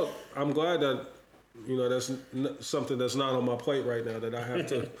 real talk, I'm glad that, you know, that's something that's not on my plate right now that I have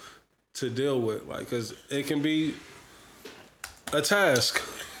to deal with, like, because it can be a task.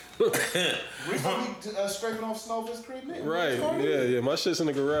 We scraping off snow for this crib, nigga. Right? Yeah. My shit's in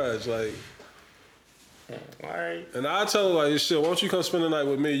the garage, like. All right. And I tell her, like, shit, why don't you come spend the night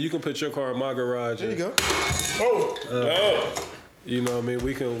with me? You can put your car in my garage. There you go. You know what I mean?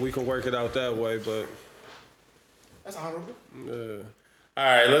 We can work it out that way, but That's honorable. yeah. All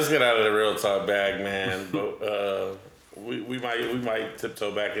right, let's get out of the real talk bag, man. But we might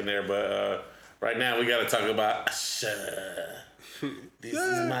tiptoe back in there, but right now we got to talk about This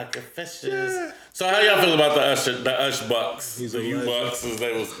is my confessions. Yeah. So how y'all feel about the Ush Bucks? He's the U Bucks, as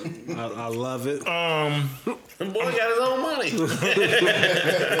they was. I love it. The boy got his own money.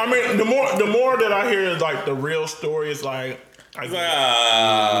 I mean, the more that I hear like the real story is like.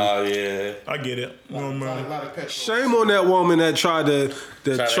 Yeah. I get it. Shame on that woman that tried to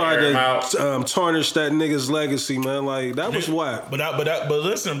tarnish that nigga's legacy, man. Like that was whack. But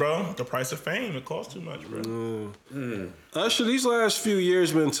listen, bro. The price of fame, it costs too much, bro. Usher, these last few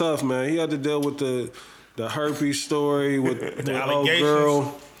years been tough, man. He had to deal with the herpes story with the old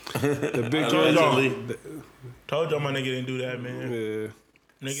girl, the big Told y'all my nigga didn't do that, man. Yeah.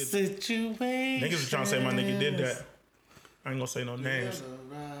 Niggas was trying to say my nigga did that. I ain't gonna say no names,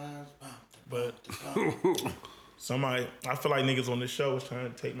 but somebody, I feel like niggas on this show was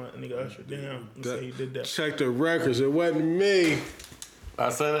trying to take my nigga Usher down and say he did that. Check the records. It wasn't me. I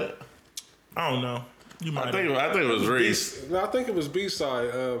said it. I don't know. You might. I think it was Reese. No, I think it was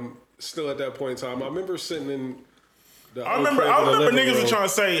B-side. Still at that point in time, I remember sitting in the. I remember niggas were trying to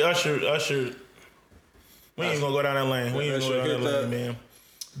say Usher. We ain't gonna go down that lane. We ain't gonna go down that lane, man.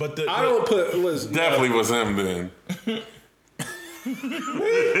 But definitely was him then. Oh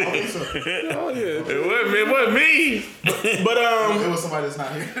yeah, it wasn't me. But it was somebody that's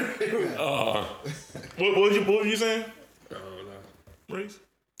not here. What were you saying? I don't know. Reese?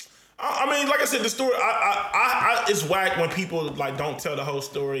 I mean, like I said, the story. I it's whack when people like don't tell the whole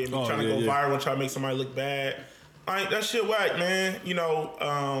story and be trying to go viral and try to make somebody look bad. That shit whack, man. You know,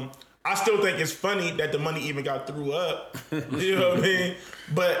 I still think it's funny that the money even got threw up. You know what I mean?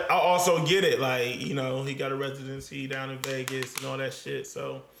 But I also get it. Like, you know, he got a residency down in Vegas and all that shit.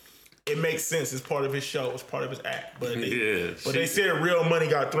 So it makes sense. It's part of his show. It's part of his act. But they said real money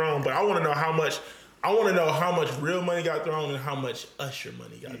got thrown. But I want to know how much. I want to know how much real money got thrown and how much Usher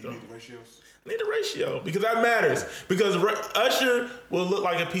money got thrown. Need the ratios. Need the ratio because that matters. Because Usher will look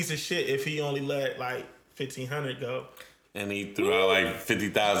like a piece of shit if he only let like 1,500 go. And he threw out like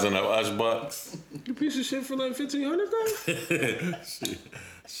 50,000 of Ush Bucks. You piece of shit for like 1,500 though?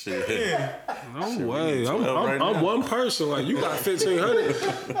 Shit. Yeah. No way. I'm one person. Like you got 1,500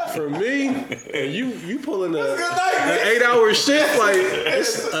 for me, and you pulling an 8-hour shift. Like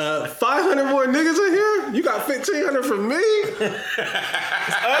it's 500 more niggas in here. You got 1,500 for me.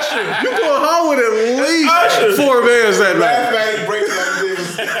 Usher. You going home with at least 4 bands that night.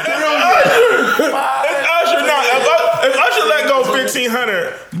 Usher. Now, if Usher let go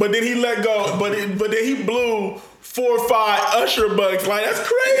 1,500, but then he let go, but then he blew 4 or 5 Usher bucks. Like that's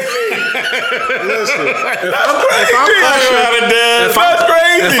crazy. Listen, if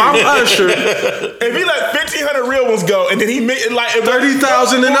I'm Usher, if he let 1,500 real ones go, and then he made like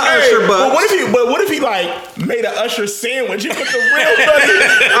 30,000 in the Usher bucks. But what if he like made an Usher sandwich and put the real money?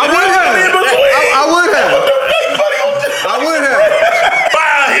 I would have.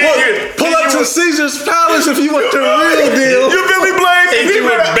 Pull up to Caesar's Palace if you want the real deal. You feel me, Blaine? If he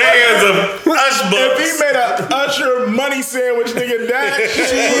made bands of Ush bucks. If he made a Usher money sandwich, nigga, that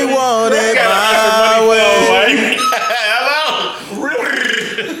she wanted my way. Hello. Real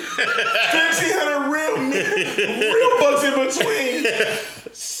 1,500 real bucks in between.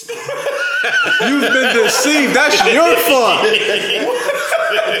 You've been deceived. That's your fault.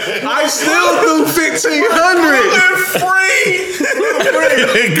 I still do 1,500.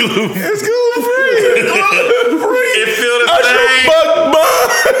 It's gluten-free. It feel the same.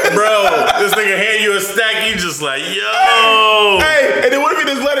 Bro, this nigga hand you a stack, you just like, yo. Hey, and then what if he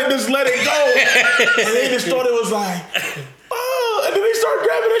just let it go? And they just thought it was like, oh, and then they start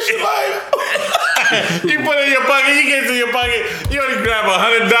grabbing that shit like. You put it in your pocket, you get to your pocket, you only grab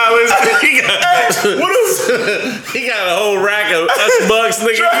 $100. He got a whole rack of Ush bucks,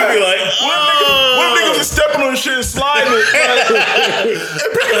 nigga. You be like, what if niggas just stepping on shit and sliding it?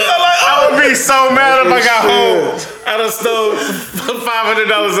 I would be so mad if I got home. I done stole $500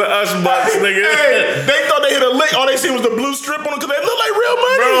 of Ush bucks, nigga. Hey, they thought they hit a lick. All they seen was the blue strip on it because they look like real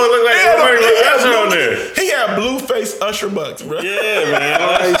money. Bro, it look like real money with Usher on there. He had blue face Usher bucks, bro. Yeah, man.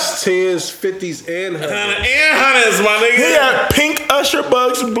 Ice 10s, 50s, and 100s. And 100s, my nigga. He had pink Usher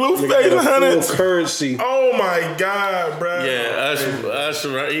bucks, blue face 100s. Full currency. Oh my God, bro. Yeah,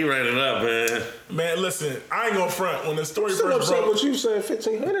 Usher, he ran it up, man. Man, listen, I ain't gonna front. When the story Still first upset broke, with you saying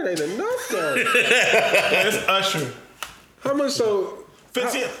 1,500 ain't enough though. man, it's Usher. How much so?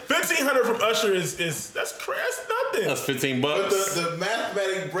 1,500 from Usher is that's crazy. That's nothing. That's $15. But the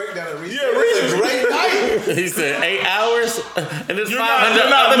mathematic breakdown of Reese. Yeah, Reese is a great night. He said 8 hours and there's 500 You're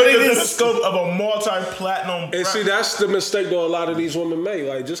not other looking at the niggas. scope of a multi-platinum. And see, that's the mistake though a lot of these women make.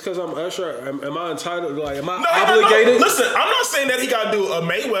 Like, just because I'm Usher, am I entitled? Like, am I obligated? No. Listen, I'm not saying that he got to do a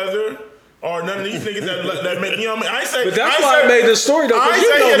Mayweather. or none of these niggas that make, you know what I mean? I ain't say, But that's why I made the story though. I ain't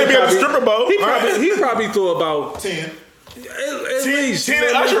say he had to be at the stripper bowl. He probably threw about 10. At least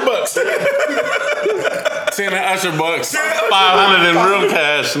 10 Usher bucks. 10 Usher bucks. 500 in real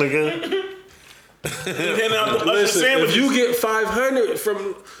cash, nigga. Listen, if you get 500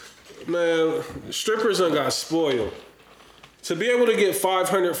 from, man, strippers done got spoiled. To be able to get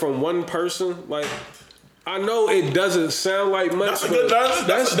 500 from one person, like, I know it doesn't sound like much.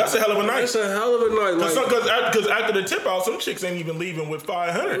 That's a hell of a night. That's a hell of a night. Because after the tip out, some chicks ain't even leaving with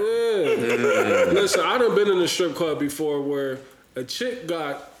 500. Yeah. Listen, I done been in a strip club before where a chick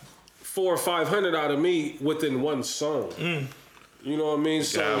got 400 or 500 out of me within one song. You know what I mean?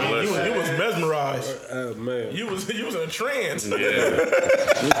 So you was mesmerized. Man, You was in a trance.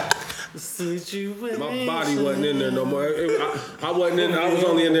 Yeah. my body wasn't in there no more. I wasn't in. I was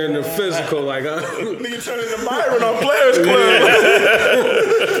only in there in the physical. Like, Nigga turning into Byron on Players Club.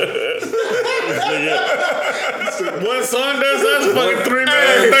 One song does that's fucking 3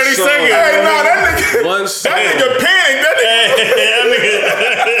 minutes and 30 seconds. Hey, nah, that nigga. one song. That nigga panicked.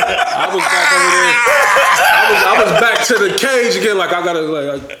 I was back over there. I was back to the cage again. Like, I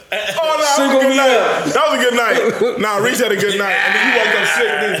gotta single me up. That was a good night. Nah, Reese had a good night. And then you woke up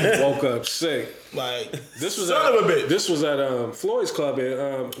sick, didn't you? Woke up sick. Like, This was son at, of a bitch. This was at Floyd's Club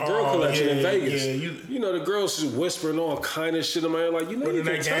at Girl Collection in Vegas. Yeah, you know, the girls just whispering all kind of shit in my ear. Like, you know, you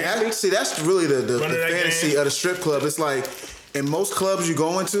can that touch game. me. See, that's really the Running that fantasy game. of the strip club. It's like in most clubs you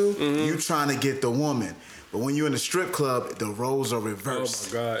go into, you trying to get the woman. But when you're in the strip club, the roles are Oh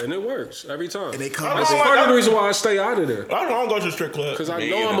reversed. my God. And it works every time. And they come That's out. part of the reason why I stay out of there. I don't go to the strip club. Because I Me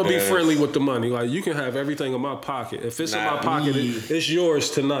know either, I'm going to be man. friendly with the money. Like, you can have everything in my pocket. If it's in my pocket, it's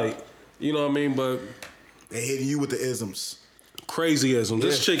yours tonight. You know what I mean? But They hitting you with the isms. crazyism.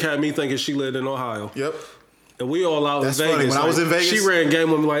 This chick had me thinking she lived in Ohio. Yep. And we all out That's in Vegas. funny. When I was in Vegas- she ran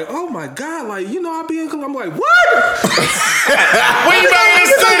game with me like, oh my God, like, you know, I be in club. I'm like, what? When you back in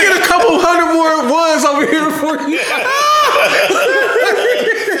the Can I city? get a couple hundred more ones over here for you?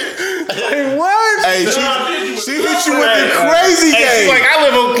 Like, what? Hey, she hit you with the crazy Hey, game. she's like, I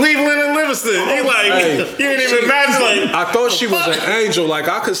live on Cleveland and Livingston. He like, you ain't even imagine like. I thought she was an angel. Like,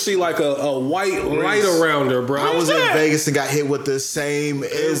 I could see like a white light around her, bro. I was in Vegas and got hit with the same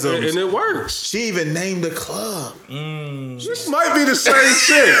isms. And it works. She even named the club. This might be the same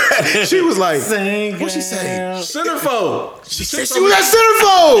shit. She was like, what'd she say? Centerfold. She said she was at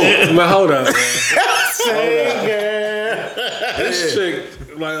Centerfold. Man, hold up. This chick,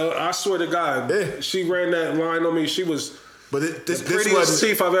 like, I swear to God, she ran that line on me. She was But this prettiest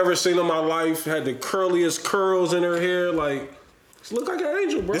wasn't. teeth I've ever seen in my life. Had the curliest curls in her hair. Like, she looked like an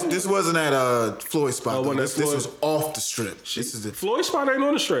angel, bro. This wasn't at Floyd spot. Oh, Though. wasn't This at Floyd? was off the strip. This is the Floyd spot ain't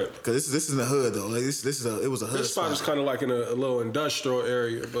on the strip. because this is in the hood though. Like this is it was a hood This spot spot. is kind of like in a little industrial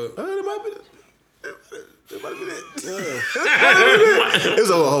area, but It might be. It might be that. It was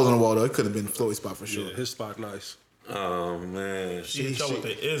a hole in the wall though. It could have been Floyd spot for sure. yeah, his spot nice. Oh man, She hit y'all with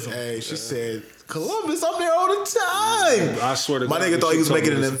the ism. Hey, she said Columbus. I'm there all the time. I swear to My God, nigga thought she he was told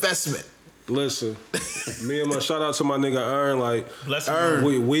making me an this. investment. Listen, me and my shout out to my nigga Ern. Like, Bless him.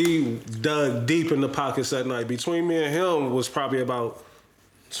 we dug deep in the pockets that night. Between me and him was probably about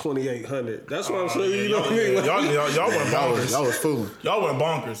 2,800. That's what I'm saying. You know what I mean? Like, Y'all went bonkers. Y'all was fooling. Y'all went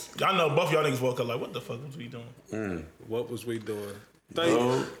bonkers. Y'all know both y'all niggas woke up like, what the fuck was we doing? what was we doing?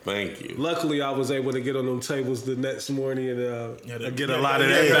 thank you. Luckily, I was able to get on them tables the next morning and get a yeah, lot of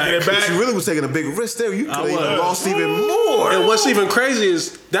yeah, that yeah, back. yeah. But you really was taking a big risk there. You could have was. even lost even more. And what's even crazy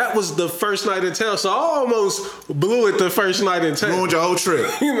is that was the first night in town, so I almost blew it the first night in town. Ruined your whole trip.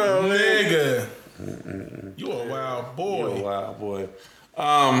 You know what I mean? Nigga. You a wild boy. Oh, wow, boy.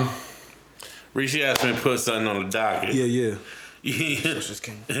 Rishi asked me to put something on the docket. Yeah.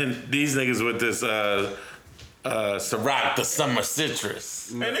 And these niggas with this Ciroc, the summer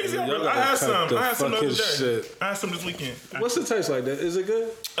citrus. Man, niggas, Y'all I had gotta some. cut I had some the the other day. fucking shit. I had some this weekend. What's it taste like? That is it good?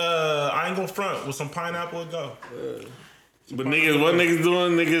 I ain't gonna front with some pineapple and go. But niggas, what niggas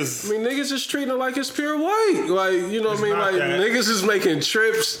doing? Niggas. I mean, niggas just treating it like it's pure white. Like, you know what I mean? not Like, that. niggas is making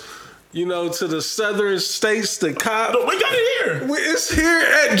trips, you know, to the southern states to cop. Look, we got it here. It's here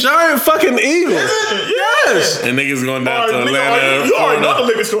at Giant fucking Eagle. Yes. And niggas going down to Nigga, Atlanta. you already know Florida. the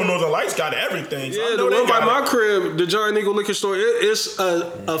liquor store Northern Lights got everything. So I Yeah, know the they one by got my it. crib, the Giant Eagle liquor store, it's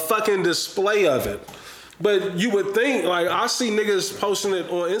a fucking display of it. But you would think, like, I see niggas posting it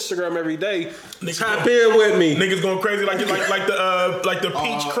on Instagram every day. Tap in with me. Niggas going crazy like the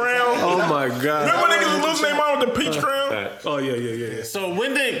peach crown. Oh my God. Remember when niggas was losing their mind with the peach crown? Oh, yeah. So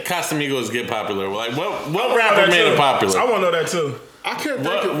when did Casamigos get popular? Like what I wanna rapper know made that it too. I popular? want to know that too. I can't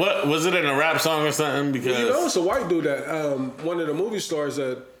think of What was it in a rap song or something? Because You know, it's a white dude that one of the movie stars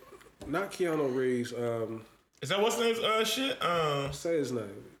that not Keanu Reeves. Is that what's his name's shit? Say his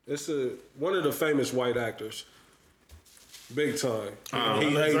name. It's one of the famous white actors. Big time.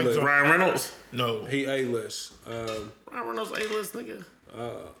 He A-list. Ryan Reynolds? No. He A-list. Ryan Reynolds A-list, nigga.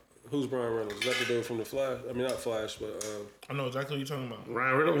 Who's Ryan Reynolds? Is that the dude from the Flash? I mean, not Flash, but I know exactly what you're talking about.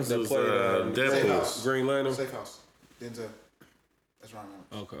 Ryan Reynolds that was played Deadpool. Green Lantern. Safe House. Denzel. That's Ryan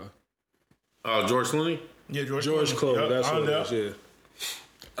Reynolds. Okay. George Clooney? Yeah, George Clooney. Yep, That's what it is.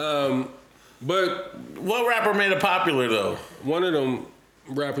 Yeah. But what rapper made it popular though? one of them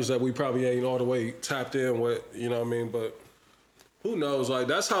rappers that we probably ain't all the way tapped in with, you know what I mean? But who knows? Like,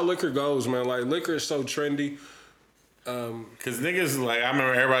 that's how liquor goes, man. Like, liquor is so trendy. Cause niggas, like, I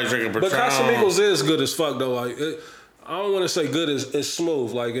remember everybody drinking Patron. But Casamigos is good as fuck, though. Like, I don't want to say good as it's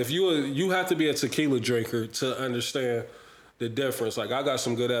smooth. Like, if you have to be a tequila drinker to understand the difference. Like, I got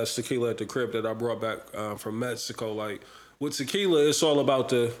some good ass tequila at the crib that I brought back from Mexico. Like, with tequila, it's all about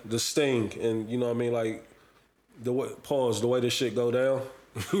the sting, and you know what I mean. Like, the way this shit go down.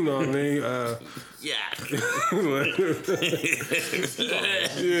 You know what I mean? Yeah.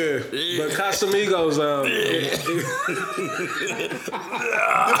 Yeah. But Casamigos,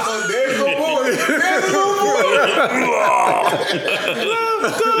 there's no boy. There's no boy.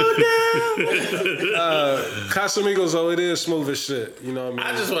 Casamigos, though, it is smooth as shit. You know what I mean?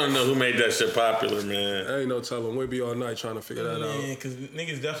 I just want to know who made that shit popular, man. Ain't no telling. We'll be all night trying to figure that out. Yeah, because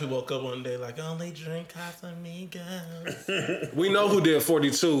niggas definitely woke up one day like, only drink Casamigos. We know who did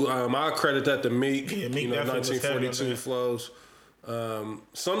 42. I credit that to Meek. Yeah, Meek, you know, 1942 flows.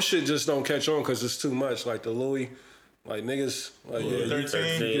 Some shit just don't catch on because it's too much. Like the Louis, like niggas, like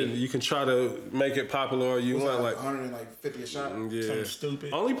you can try to make it popular all you want. Like 150 a shot. Yeah, Something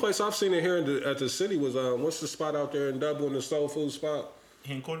stupid. Only place I've seen it here at the city was what's the spot out there in Dublin, the soul food spot?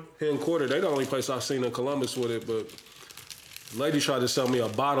 Hen Quarter. Hen Quarter. They the only place I've seen in Columbus with it, but. Lady tried to sell me a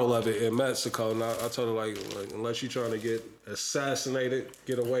bottle of it in Mexico, and I told her like unless you're trying to get assassinated,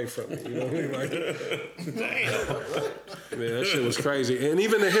 get away from me. You know what I mean? Like, man, that shit was crazy. And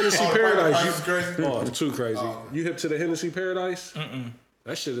even the Hennessy Paradise, oh, too crazy. You hip to the Hennessy Paradise?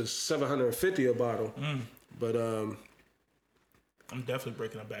 That shit is $750 a bottle. But I'm definitely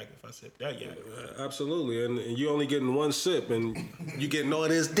breaking a back if I sip that. Yeah, absolutely. And you only getting one sip, and you getting all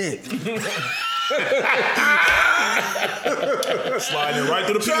this dick. Sliding right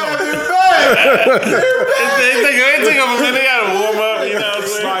through the pee hole. It took them a minute. They gotta warm up, you know what I'm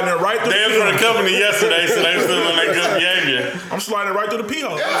saying? Sliding it right through They was for the company yesterday, so they still on that good behavior. I'm sliding right through the pee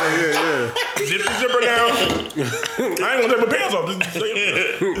hole. Yeah. Zip the zipper down. I ain't gonna take my pants off.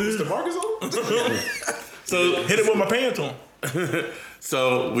 Is the Marcus on? So hit it with my pants on.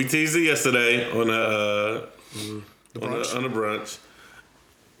 So we teased it yesterday on the brunch.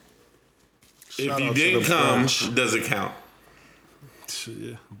 If you didn't come, does it count?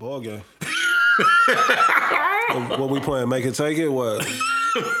 Yeah, ball game. What we playing? Make it, take it? What? Make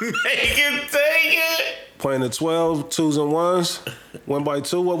it, take it. Playing the 12, 2s and 1s, 1 by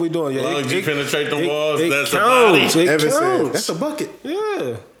 2. What we doing? Yeah, as long as you penetrate the walls, that's counts. a body. It Evan said, counts. that's a bucket.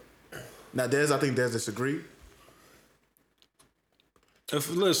 Yeah. Now, I think Des disagreed.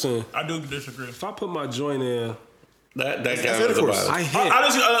 Listen, I do disagree. if I put my joint in, That counts as a body. I hit.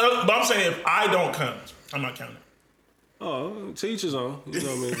 But I'm saying if I don't come, I'm not counting. Oh, teachers on. You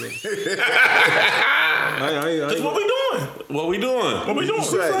know what I mean? That's what we doing. What we doing? What we doing?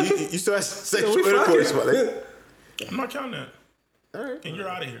 You still have sexual intercourse. I'm not counting that. All right. And you're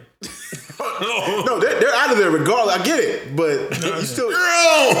out of here. No, they're out of there regardless. I get it, but you still,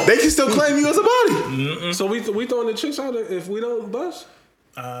 they can still claim you as a body. So we throwing the chicks out if we don't bust?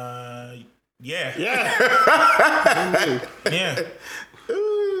 Yeah. Yeah. Yeah.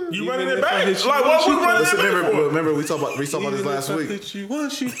 You running Even it if I back? hit you Like, what we running it back for? Remember we talked about this last week. You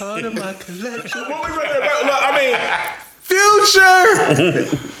want you part of my collection. What we running it back? Look, I mean, Future.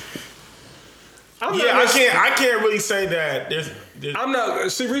 I can't really say that. There's I'm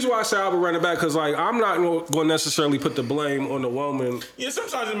not. See, the reason why I say I would run it back because like I'm not going to necessarily put the blame on the woman. yeah.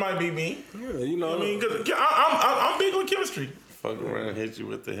 Sometimes it might be me. Yeah, you know. I mean, because I'm big on chemistry. Fuck around, hit you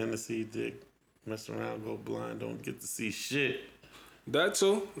with the Hennessy dick. Mess around, go blind, don't get to see shit. That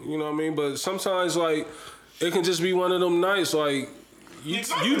too, you know what I mean. But sometimes like it can just be one of them nights like you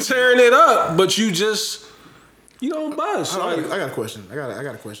tearing it up, but you don't bust. I Like, got a question. I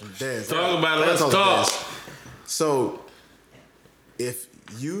got a question. Des, Talk about it. Let's Des. talk. So, if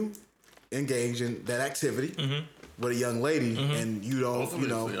you engage in that activity with a young lady and you don't,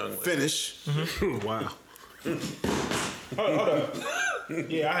 finish, wow. Hold up.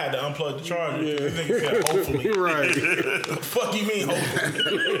 Yeah, I had to unplug the charger. Yeah. This nigga said, hopefully. Right. The fuck you mean,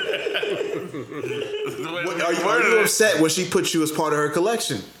 hopefully? are you upset when she puts you as part of her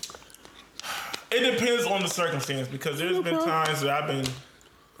collection? It depends on the circumstance because there's been times that I've been,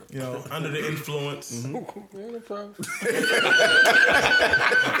 under the influence. Yeah, no problem.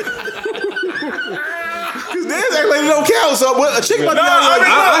 Cause Dez act like it don't count. So a chick might be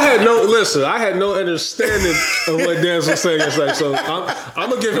I had no understanding of what Dez was saying. So I'm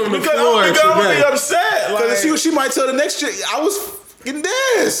gonna give him the floor I'm gonna be upset. Like, she might tell the next chick, I was fucking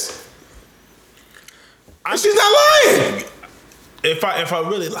Dez. She's not lying. If I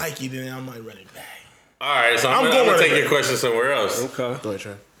really like you, then I might run it back. All right, so I'm gonna take your question somewhere else. Okay. Go ahead,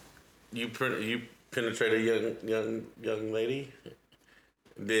 Trey. You penetrate a young lady,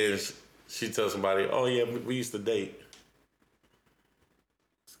 then she tells somebody, "Oh yeah, we used to date."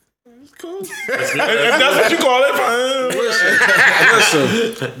 It's cool. If that's what you call it, Listen,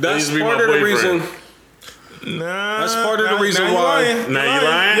 that's part of the reason. Nah, that's part of the reason why.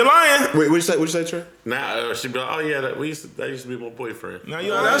 You're lying. Wait, what'd you say, Trey? Now she'd be like, "Oh yeah, that used to be my boyfriend." Now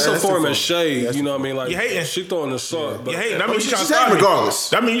you're That's lying. a form of shade. You know what I mean? Like you hating. She throwing the salt. You hating. That means you trying to She's stop me. regardless.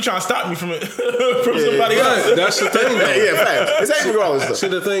 That means you trying to stop me from somebody else. Yeah, that's the thing. Though. Yeah, facts. It's ain't regardless though. See,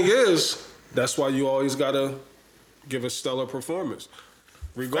 the thing is, that's why you always gotta give a stellar performance,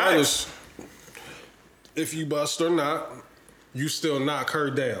 regardless if you bust or not. You still knock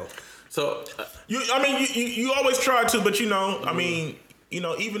her down. So you always try to, but even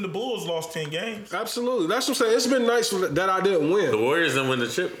the Bulls lost 10 games. Absolutely, that's what I'm saying. It's been nice that I didn't win. the Warriors didn't win the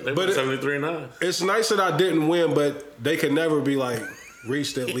chip. They won 73-9. It's nice that I didn't win, but they can never be like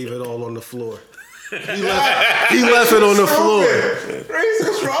Reese didn't leave it all on the floor. He left it on the floor. Reese,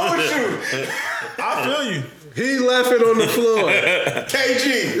 what's wrong with you? I feel you. He left it on the floor.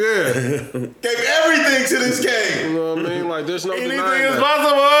 KG. Yeah. Gave everything to this game. You know what I mean? Like, there's no Anything denying is that.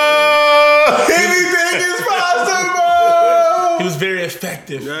 possible. Anything is possible. He was very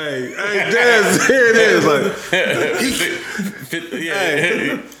effective. Hey, Dez, here it is. Like,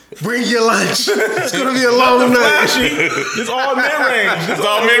 Yeah. bring your lunch. It's gonna be a long night. It's all mid-range. It's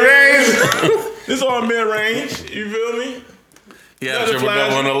all mid-range. It's all mid-range. You feel me? Yeah, triple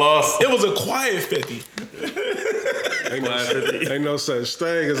double on the loss. It was a quiet 50. Ain't no such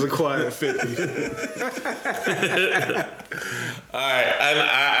thing as a quiet 50. All right, and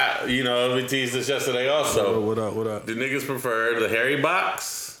I we teased this yesterday also. What up? Do niggas prefer the hairy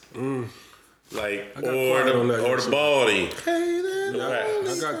box, like got quiet on that or the yesterday. baldy?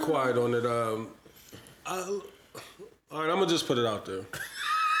 I got quiet on it. All right, I'm gonna just put it out there.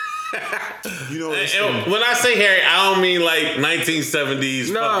 You know, And when I say hairy, I don't mean like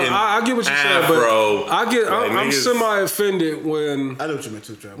 1970s. No, fucking I get what you're saying, afro. but I'm niggas- semi-offended when I know what you meant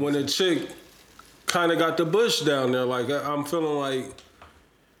too, Travis. when a chick kind of got the bush down there. Like I'm feeling like.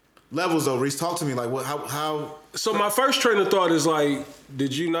 Levels though, Reese, talk to me. Like what? How? So my first train of thought is like,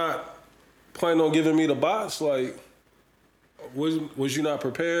 did you not plan on giving me the box? Like, was you not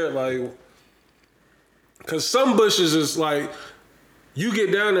prepared? Like, cause some bushes is like. You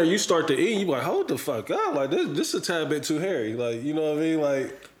get down there, you start to eat, you like, hold the fuck up. Like, this is a tad bit too hairy. Like, you know what I mean?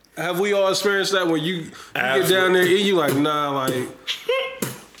 Like, have we all experienced that when you get down there and eat, you like, nah, like, you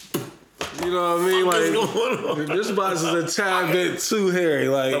know what I mean? Like, this box is a tad bit too hairy.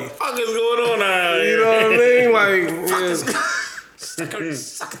 Like, What the fuck is going on out here? you know what I mean? Like,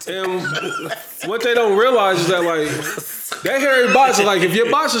 and what they don't realize is that, like, that hairy box is like, if your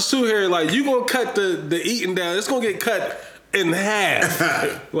box is too hairy, like, you gonna cut the eating down. It's gonna get cut in half.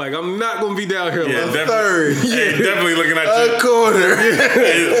 Like, I'm not gonna be down here like definitely. third, Hey, definitely looking at you. a quarter.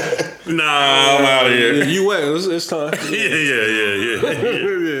 Nah, I'm out of here. you wet. It's time. Yeah.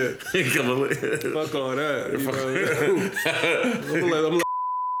 Yeah. Come on. Fuck all that. You know? I'm gonna let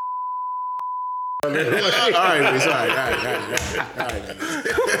All right, Reese. All right.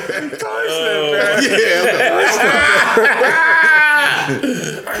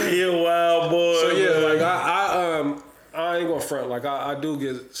 You wild boy. So yeah, like I ain't gonna front. Like I do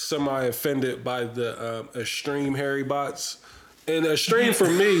get semi offended by the extreme hairy bots. And extreme for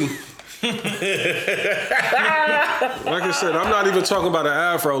me, like I said, I'm not even talking about an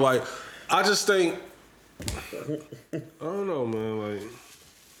afro. Like I just think, I don't know, man. Like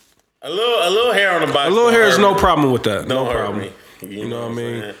a little hair on the box. a little hair is no problem with that. No Don't hurt problem. me. You know what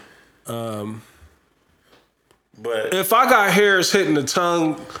I mean? But If I got hairs hitting the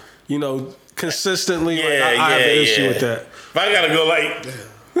tongue, consistently, like, I have an issue with that. If I gotta go like,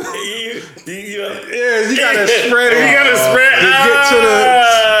 you know, Yeah, you gotta spread it. you gotta spread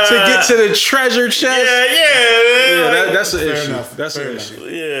to get to the treasure chest. Yeah. That's an issue. enough. That's an Fair issue.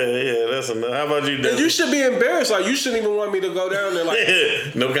 Yeah, that's enough. How about you, And Devin? you should be embarrassed. Like you shouldn't even want me to go down there.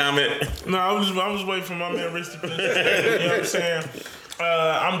 Like No comment. No, I was waiting for my man Rich to finish. You know what I'm saying?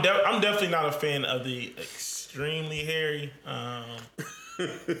 I'm definitely not a fan of the extremely hairy.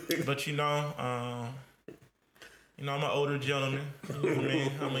 But I'm an older gentleman. You know what I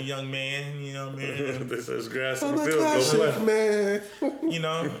mean? I'm a young man. You know what I mean? This is grass in the field. Go play. man. You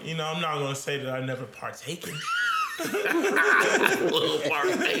know, I'm not gonna say that I've never partaken. Little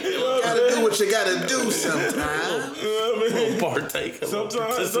partaker. Gotta do what you gotta do sometimes. You know what I mean? Partaker.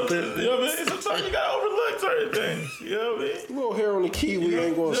 Sometimes you gotta overlook certain things. You know what I mean? A little hair on the kiwi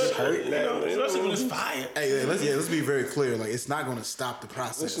ain't gonna hurt now. Especially when it's fire. Hey, let's be very clear. Like, it's not gonna stop the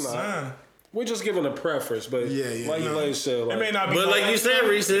process. It's not. Nah. We're just giving a preference, but like Lane said, It may not be. But like you said,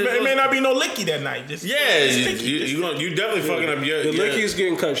 Reese, it may not be no licky that night. Just you definitely fucking up your. the licky's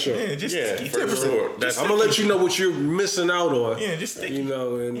getting cut short. For sure. I'm gonna let you know what you're missing out on. Yeah, just sticky. You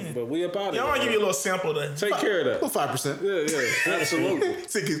know, but we about it. I want to give you a little sample to take care of that. Well, 5%. Yeah, absolutely.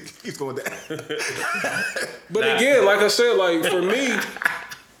 See, keeps going down. But again, like I said, like for me,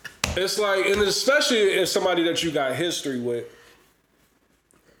 it's like, and especially if somebody that you got history with.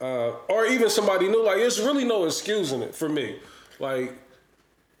 Or even somebody new, like, there's really no excusing it for me. Like,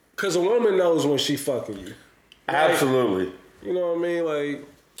 because a woman knows when she fucking you. Absolutely. You know what I mean? Like,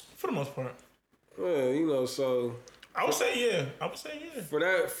 for the most part. Yeah, you know, so. I would say yeah. For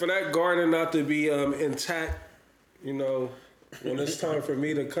that garden not to be intact, you know, when it's time for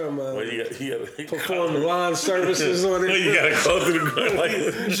me to come you gotta perform lawn services on it. You gotta go through the garden like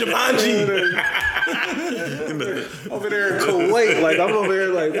Jumanji. Over there in Kuwait, like I'm over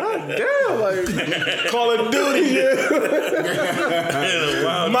here like, God damn, like Call of Duty.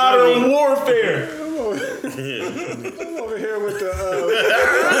 Modern Warfare. I'm over here with the I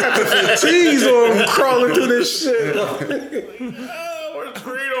got the fatigues on crawling through this shit.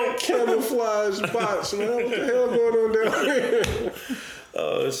 Camouflage bots, man. What the hell going on down here?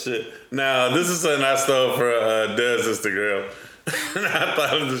 Oh shit! Now this is something I stole from Dez's Instagram. I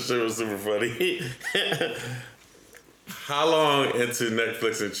thought this shit was super funny. How long into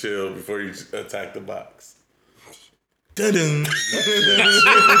Netflix and chill before you attack the box? Dun-dun.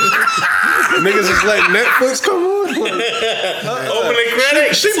 Niggas just let Netflix come on. Like, opening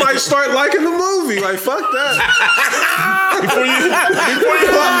credits. She might start liking the movie. Like, fuck that.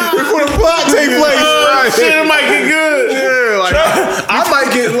 before the plot take place. Right. Shit, it might get good. Yeah, like I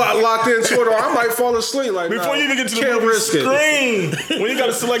might get locked into it, or I might fall asleep. Like before you even get to the movie screen, when you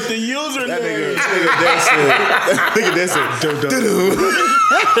gotta select the username. That nigga dancing.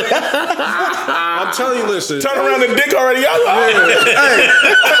 I'm telling you, listen. Turn around, the dick already out. Hey,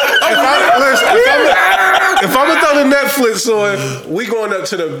 if I'm gonna throw the Netflix on, we going up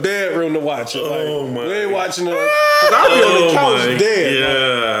to the bedroom to watch it. Like, we ain't watching it. I'll be on the couch dead.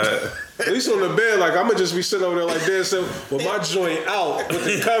 Yeah. At least on the bed, like I'm gonna just be sitting over there like this, with my joint out, with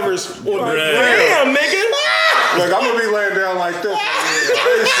the covers on the ground. Damn, nigga. Like I'm gonna be laying down like this.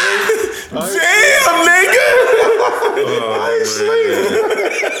 Damn, nigga. I ain't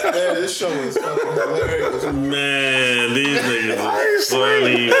sleeping. Man, this show is fucking hilarious. Man, these niggas are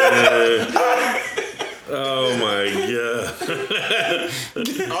funny, man. Oh my god.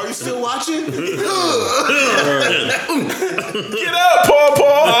 Are you still watching? Get up,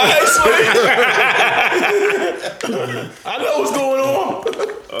 Paul. I ain't sleep. I know what's going on.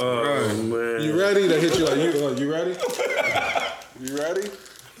 Oh man. You ready? They hit you like you ready? You ready?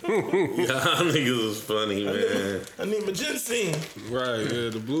 Y'all niggas is funny, man. I need my ginseng. Right, yeah.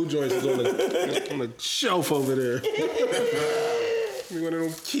 The blue joints is on the shelf over there. One of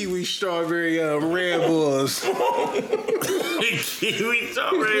them kiwi strawberry Red Bulls. Kiwi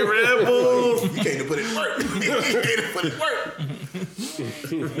strawberry Red Bulls. You can't put it in work.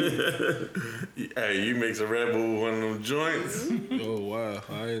 Hey, you mix a Red Bull with one of them joints. Oh wow,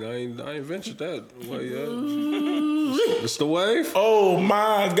 I ain't ventured that way yet. It's the wave. Oh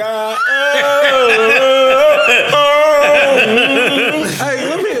my God. Hey,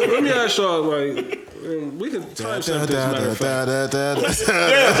 let me ask y'all, like, we can timestamp this, matter of fact.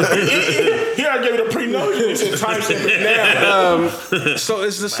 Here I gave it a pre-note. It's a timestamp it now. So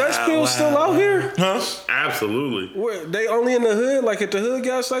is the sex pill still out here? Huh? Absolutely. Where, they only in the hood, like at the hood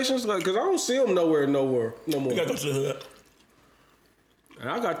gas stations? Like, cause I don't see them nowhere no more. You gotta go to the hood. And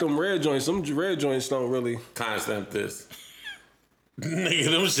I got them red joints. Them red joints don't really. Timestamp this.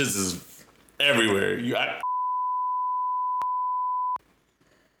 Nigga, them shits is everywhere.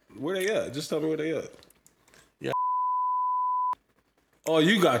 Where they at? Just tell me where they at. Yeah. Oh,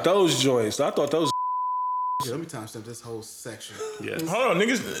 you got those joints. I thought those. Yeah, let me timestamp this whole section. Yes. Hold on,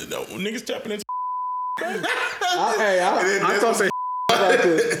 niggas tapping into. I thought they about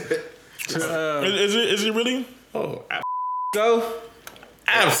Is it really? Oh, go.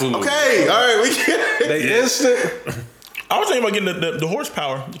 absolutely. Okay, all right, we can. They instant. I was thinking about getting the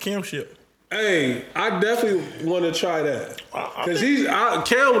horsepower, the cam shit. Hey, I definitely want to try that. Because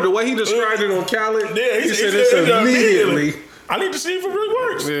Cam, the way he described it on Khaled, he said it's immediately. I need to see if it really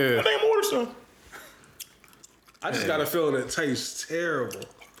works. Yeah. I think I'm order some. I just got a feeling it tastes terrible.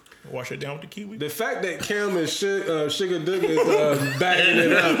 Wash it down with the kiwi. The fact that Cam and Sugar Duke is backing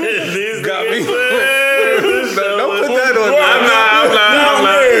it up got me. Don't put that on.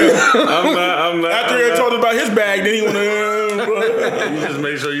 I'm not. After he had told us about his bag, then he want to. You just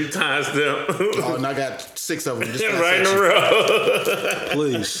make sure you time stamp. Oh, and I got 6 of them. Just right in a row.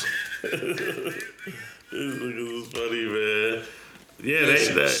 Please. This is funny, man. Yeah,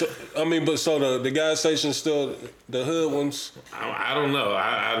 so the gas station's still the hood ones. I don't know.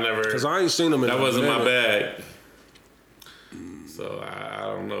 I never. Cause I ain't seen them. That wasn't my bag. So I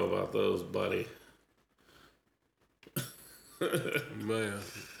don't know about those, buddy. Man,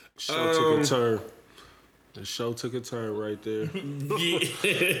 show took a turn. The show took a turn right there.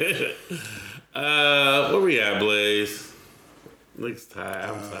 Where we at, Blaze? Looks tired.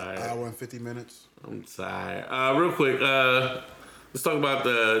 I'm tired. Hour and 50 minutes. I'm tired. Real quick, let's talk about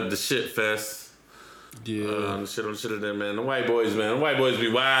the shit fest. Yeah. Shit of them, man. The white boys, man. The white boys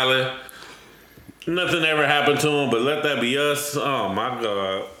be wildin'. Nothing ever happened to them, but let that be us. Oh my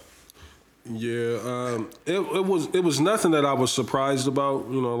God. Yeah. It was nothing that I was surprised about.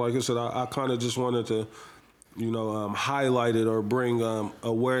 You know, like I said, I kind of just wanted to, highlight it or bring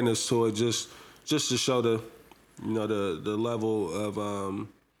awareness to it, just to show the level of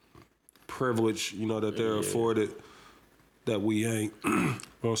privilege, that they're afforded, that we ain't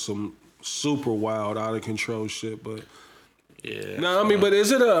on some super wild, out of control shit. But yeah, no, but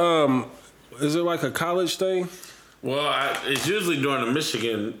is it like a college thing? Well, it's usually during the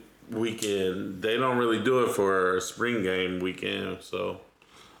Michigan weekend. They don't really do it for a spring game weekend. So,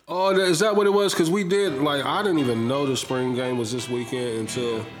 oh, is that what it was? Because we did I didn't even know the spring game was this weekend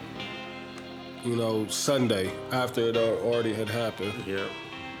until Sunday after it already had happened. Yeah.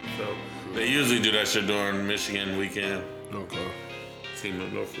 So they usually do that shit during Michigan weekend. Okay. Team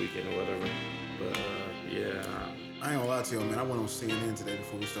of North weekend or whatever. But yeah. I ain't gonna lie to you, man. I went on CNN today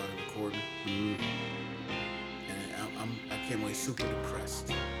before we started recording. Mm-hmm. And I came away super depressed.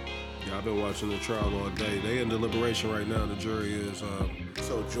 Yeah, I've been watching the trial all day. They in deliberation right now. The jury is.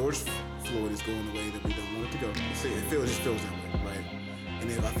 So George Floyd is going the way that we don't want it to go. It just feels that way, right? And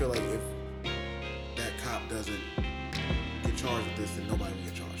I feel like if that cop doesn't get charged with this, then nobody will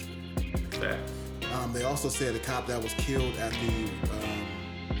get charged with it. Yeah. They also said the cop that was killed at the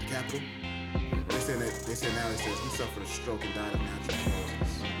Capitol. They said he suffered a stroke and died of natural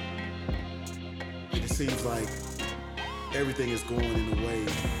causes. It seems like everything is going in the way of.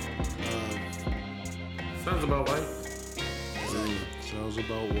 Sounds about white. Exactly. Sounds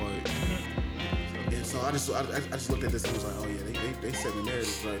about white. And so I just looked at this and was like, oh yeah, they set the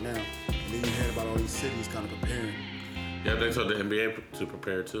narrative right now. And then you heard about all these cities kind of preparing. Yeah, they told the NBA to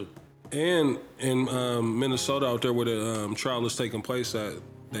prepare too. And in Minnesota, out there where the trial is taking place at,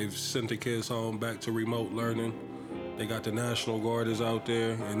 they've sent the kids home back to remote learning. They got the National Guard is out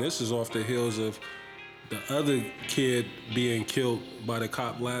there, and this is off the heels of the other kid being killed by the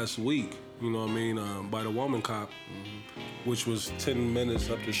cop last week. You know what I mean? By the woman cop, which was 10 minutes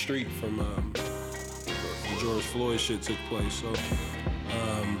up the street from the George Floyd shit took place. So.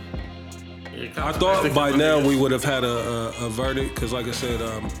 I thought by now we would have had a verdict because, like I said,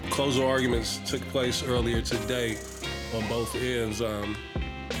 closing arguments took place earlier today on both ends, and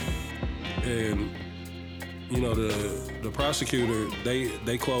the prosecutor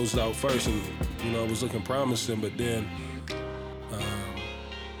they closed out first, and it was looking promising, but then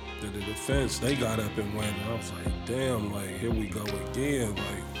the defense they got up and went. And I was like, damn, here we go again,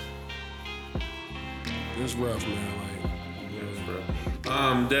 it's rough, man, it's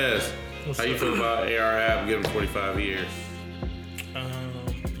rough. Des. How you feel about AR-AB getting 45 years? I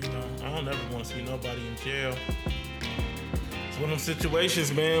don't ever want to see nobody in jail. It's one of them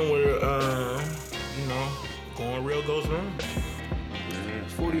situations, man, where, going real goes wrong.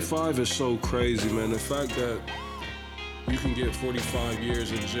 45 is so crazy, man. The fact that you can get 45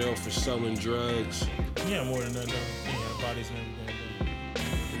 years in jail for selling drugs. Yeah, more than that, though. Yeah, bodies and everything.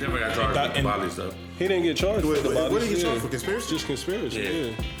 He never got charged with the bodies, though. He didn't get charged with the bodies. What did he get charged for? Conspiracy? Just conspiracy,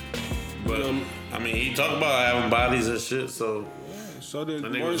 yeah. But, he talked about having bodies and shit, so... So the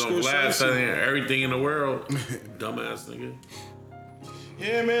nigga was on blast selling everything in the world. Dumbass nigga.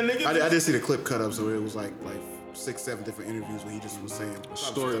 Yeah, man, nigga. I did see the clip cut up, so it was like 6-7 different interviews where he just was saying...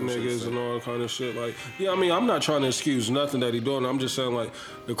 Story niggas and all that kind of shit. I'm not trying to excuse nothing that he doing. I'm just saying,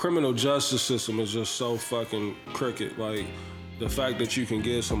 the criminal justice system is just so fucking crooked. The fact that you can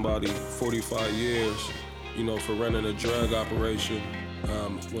give somebody 45 years, for running a drug operation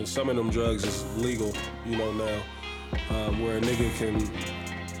when some of them drugs is legal, you know, now, where a nigga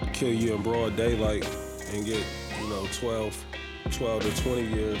can kill you in broad daylight and get, you know, 12 to 20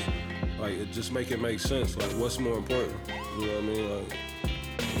 years. Like, it just make sense. Like, what's more important? You know what I mean? Like,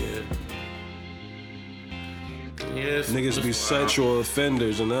 Yes, niggas be sexual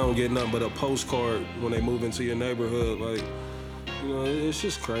offenders and they don't get nothing but a postcard when they move into your neighborhood. Like, you know, it's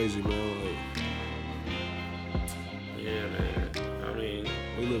just crazy, man. Like, yeah, man. I mean,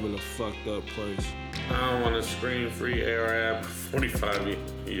 we live in a fucked up place. I don't want to scream free Arab for 45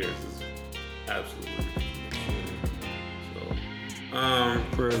 years. It's absolutely so.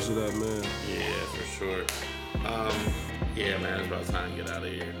 Prayers to that man. Yeah, for sure. Yeah, man, it's about time to get out of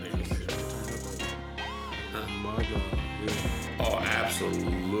here, niggas. My God, yeah. Oh,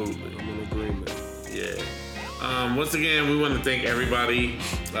 absolutely. I'm in agreement. Yeah. Once again, we want to thank everybody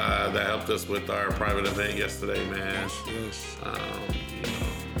that helped us with our private event yesterday, man. Yes. You know,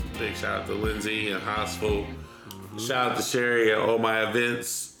 big shout out to Lindsay and Hospital. Shout out to Sherry at all my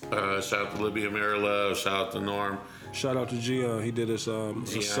events. Shout out to Libya Marilove. Shout out to Norm. Shout out to Gian. He did us a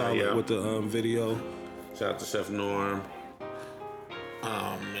solid with the video. Shout out to Chef Norm.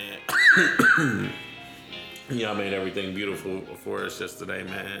 Oh man. Y'all made everything beautiful for us yesterday,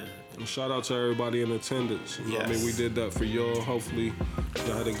 man. And shout out to everybody in attendance. You know what I mean? We did that for y'all. Hopefully,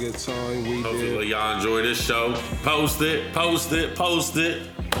 y'all had a good time. Hopefully y'all enjoy this show. Post it. You know.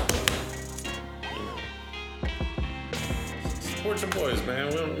 Support your boys, man.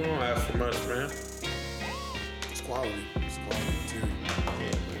 We don't ask for much, man. It's quality. It's quality too.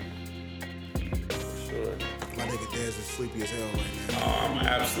 Yeah, man. For sure. My nigga Dez is sleepy as hell right now. Oh, I'm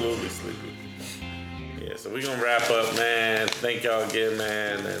absolutely sleepy. Yeah, so we're gonna wrap up, man. Thank y'all again,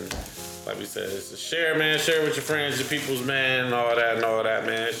 man. And like we said, it's a share, man. Share with your friends, your peoples, man, and all that,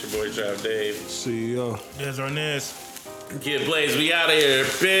 man. It's your boy Trav Dave. See y'all. Des Arnaz. Kid Blaze, we out of here.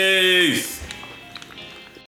 Peace.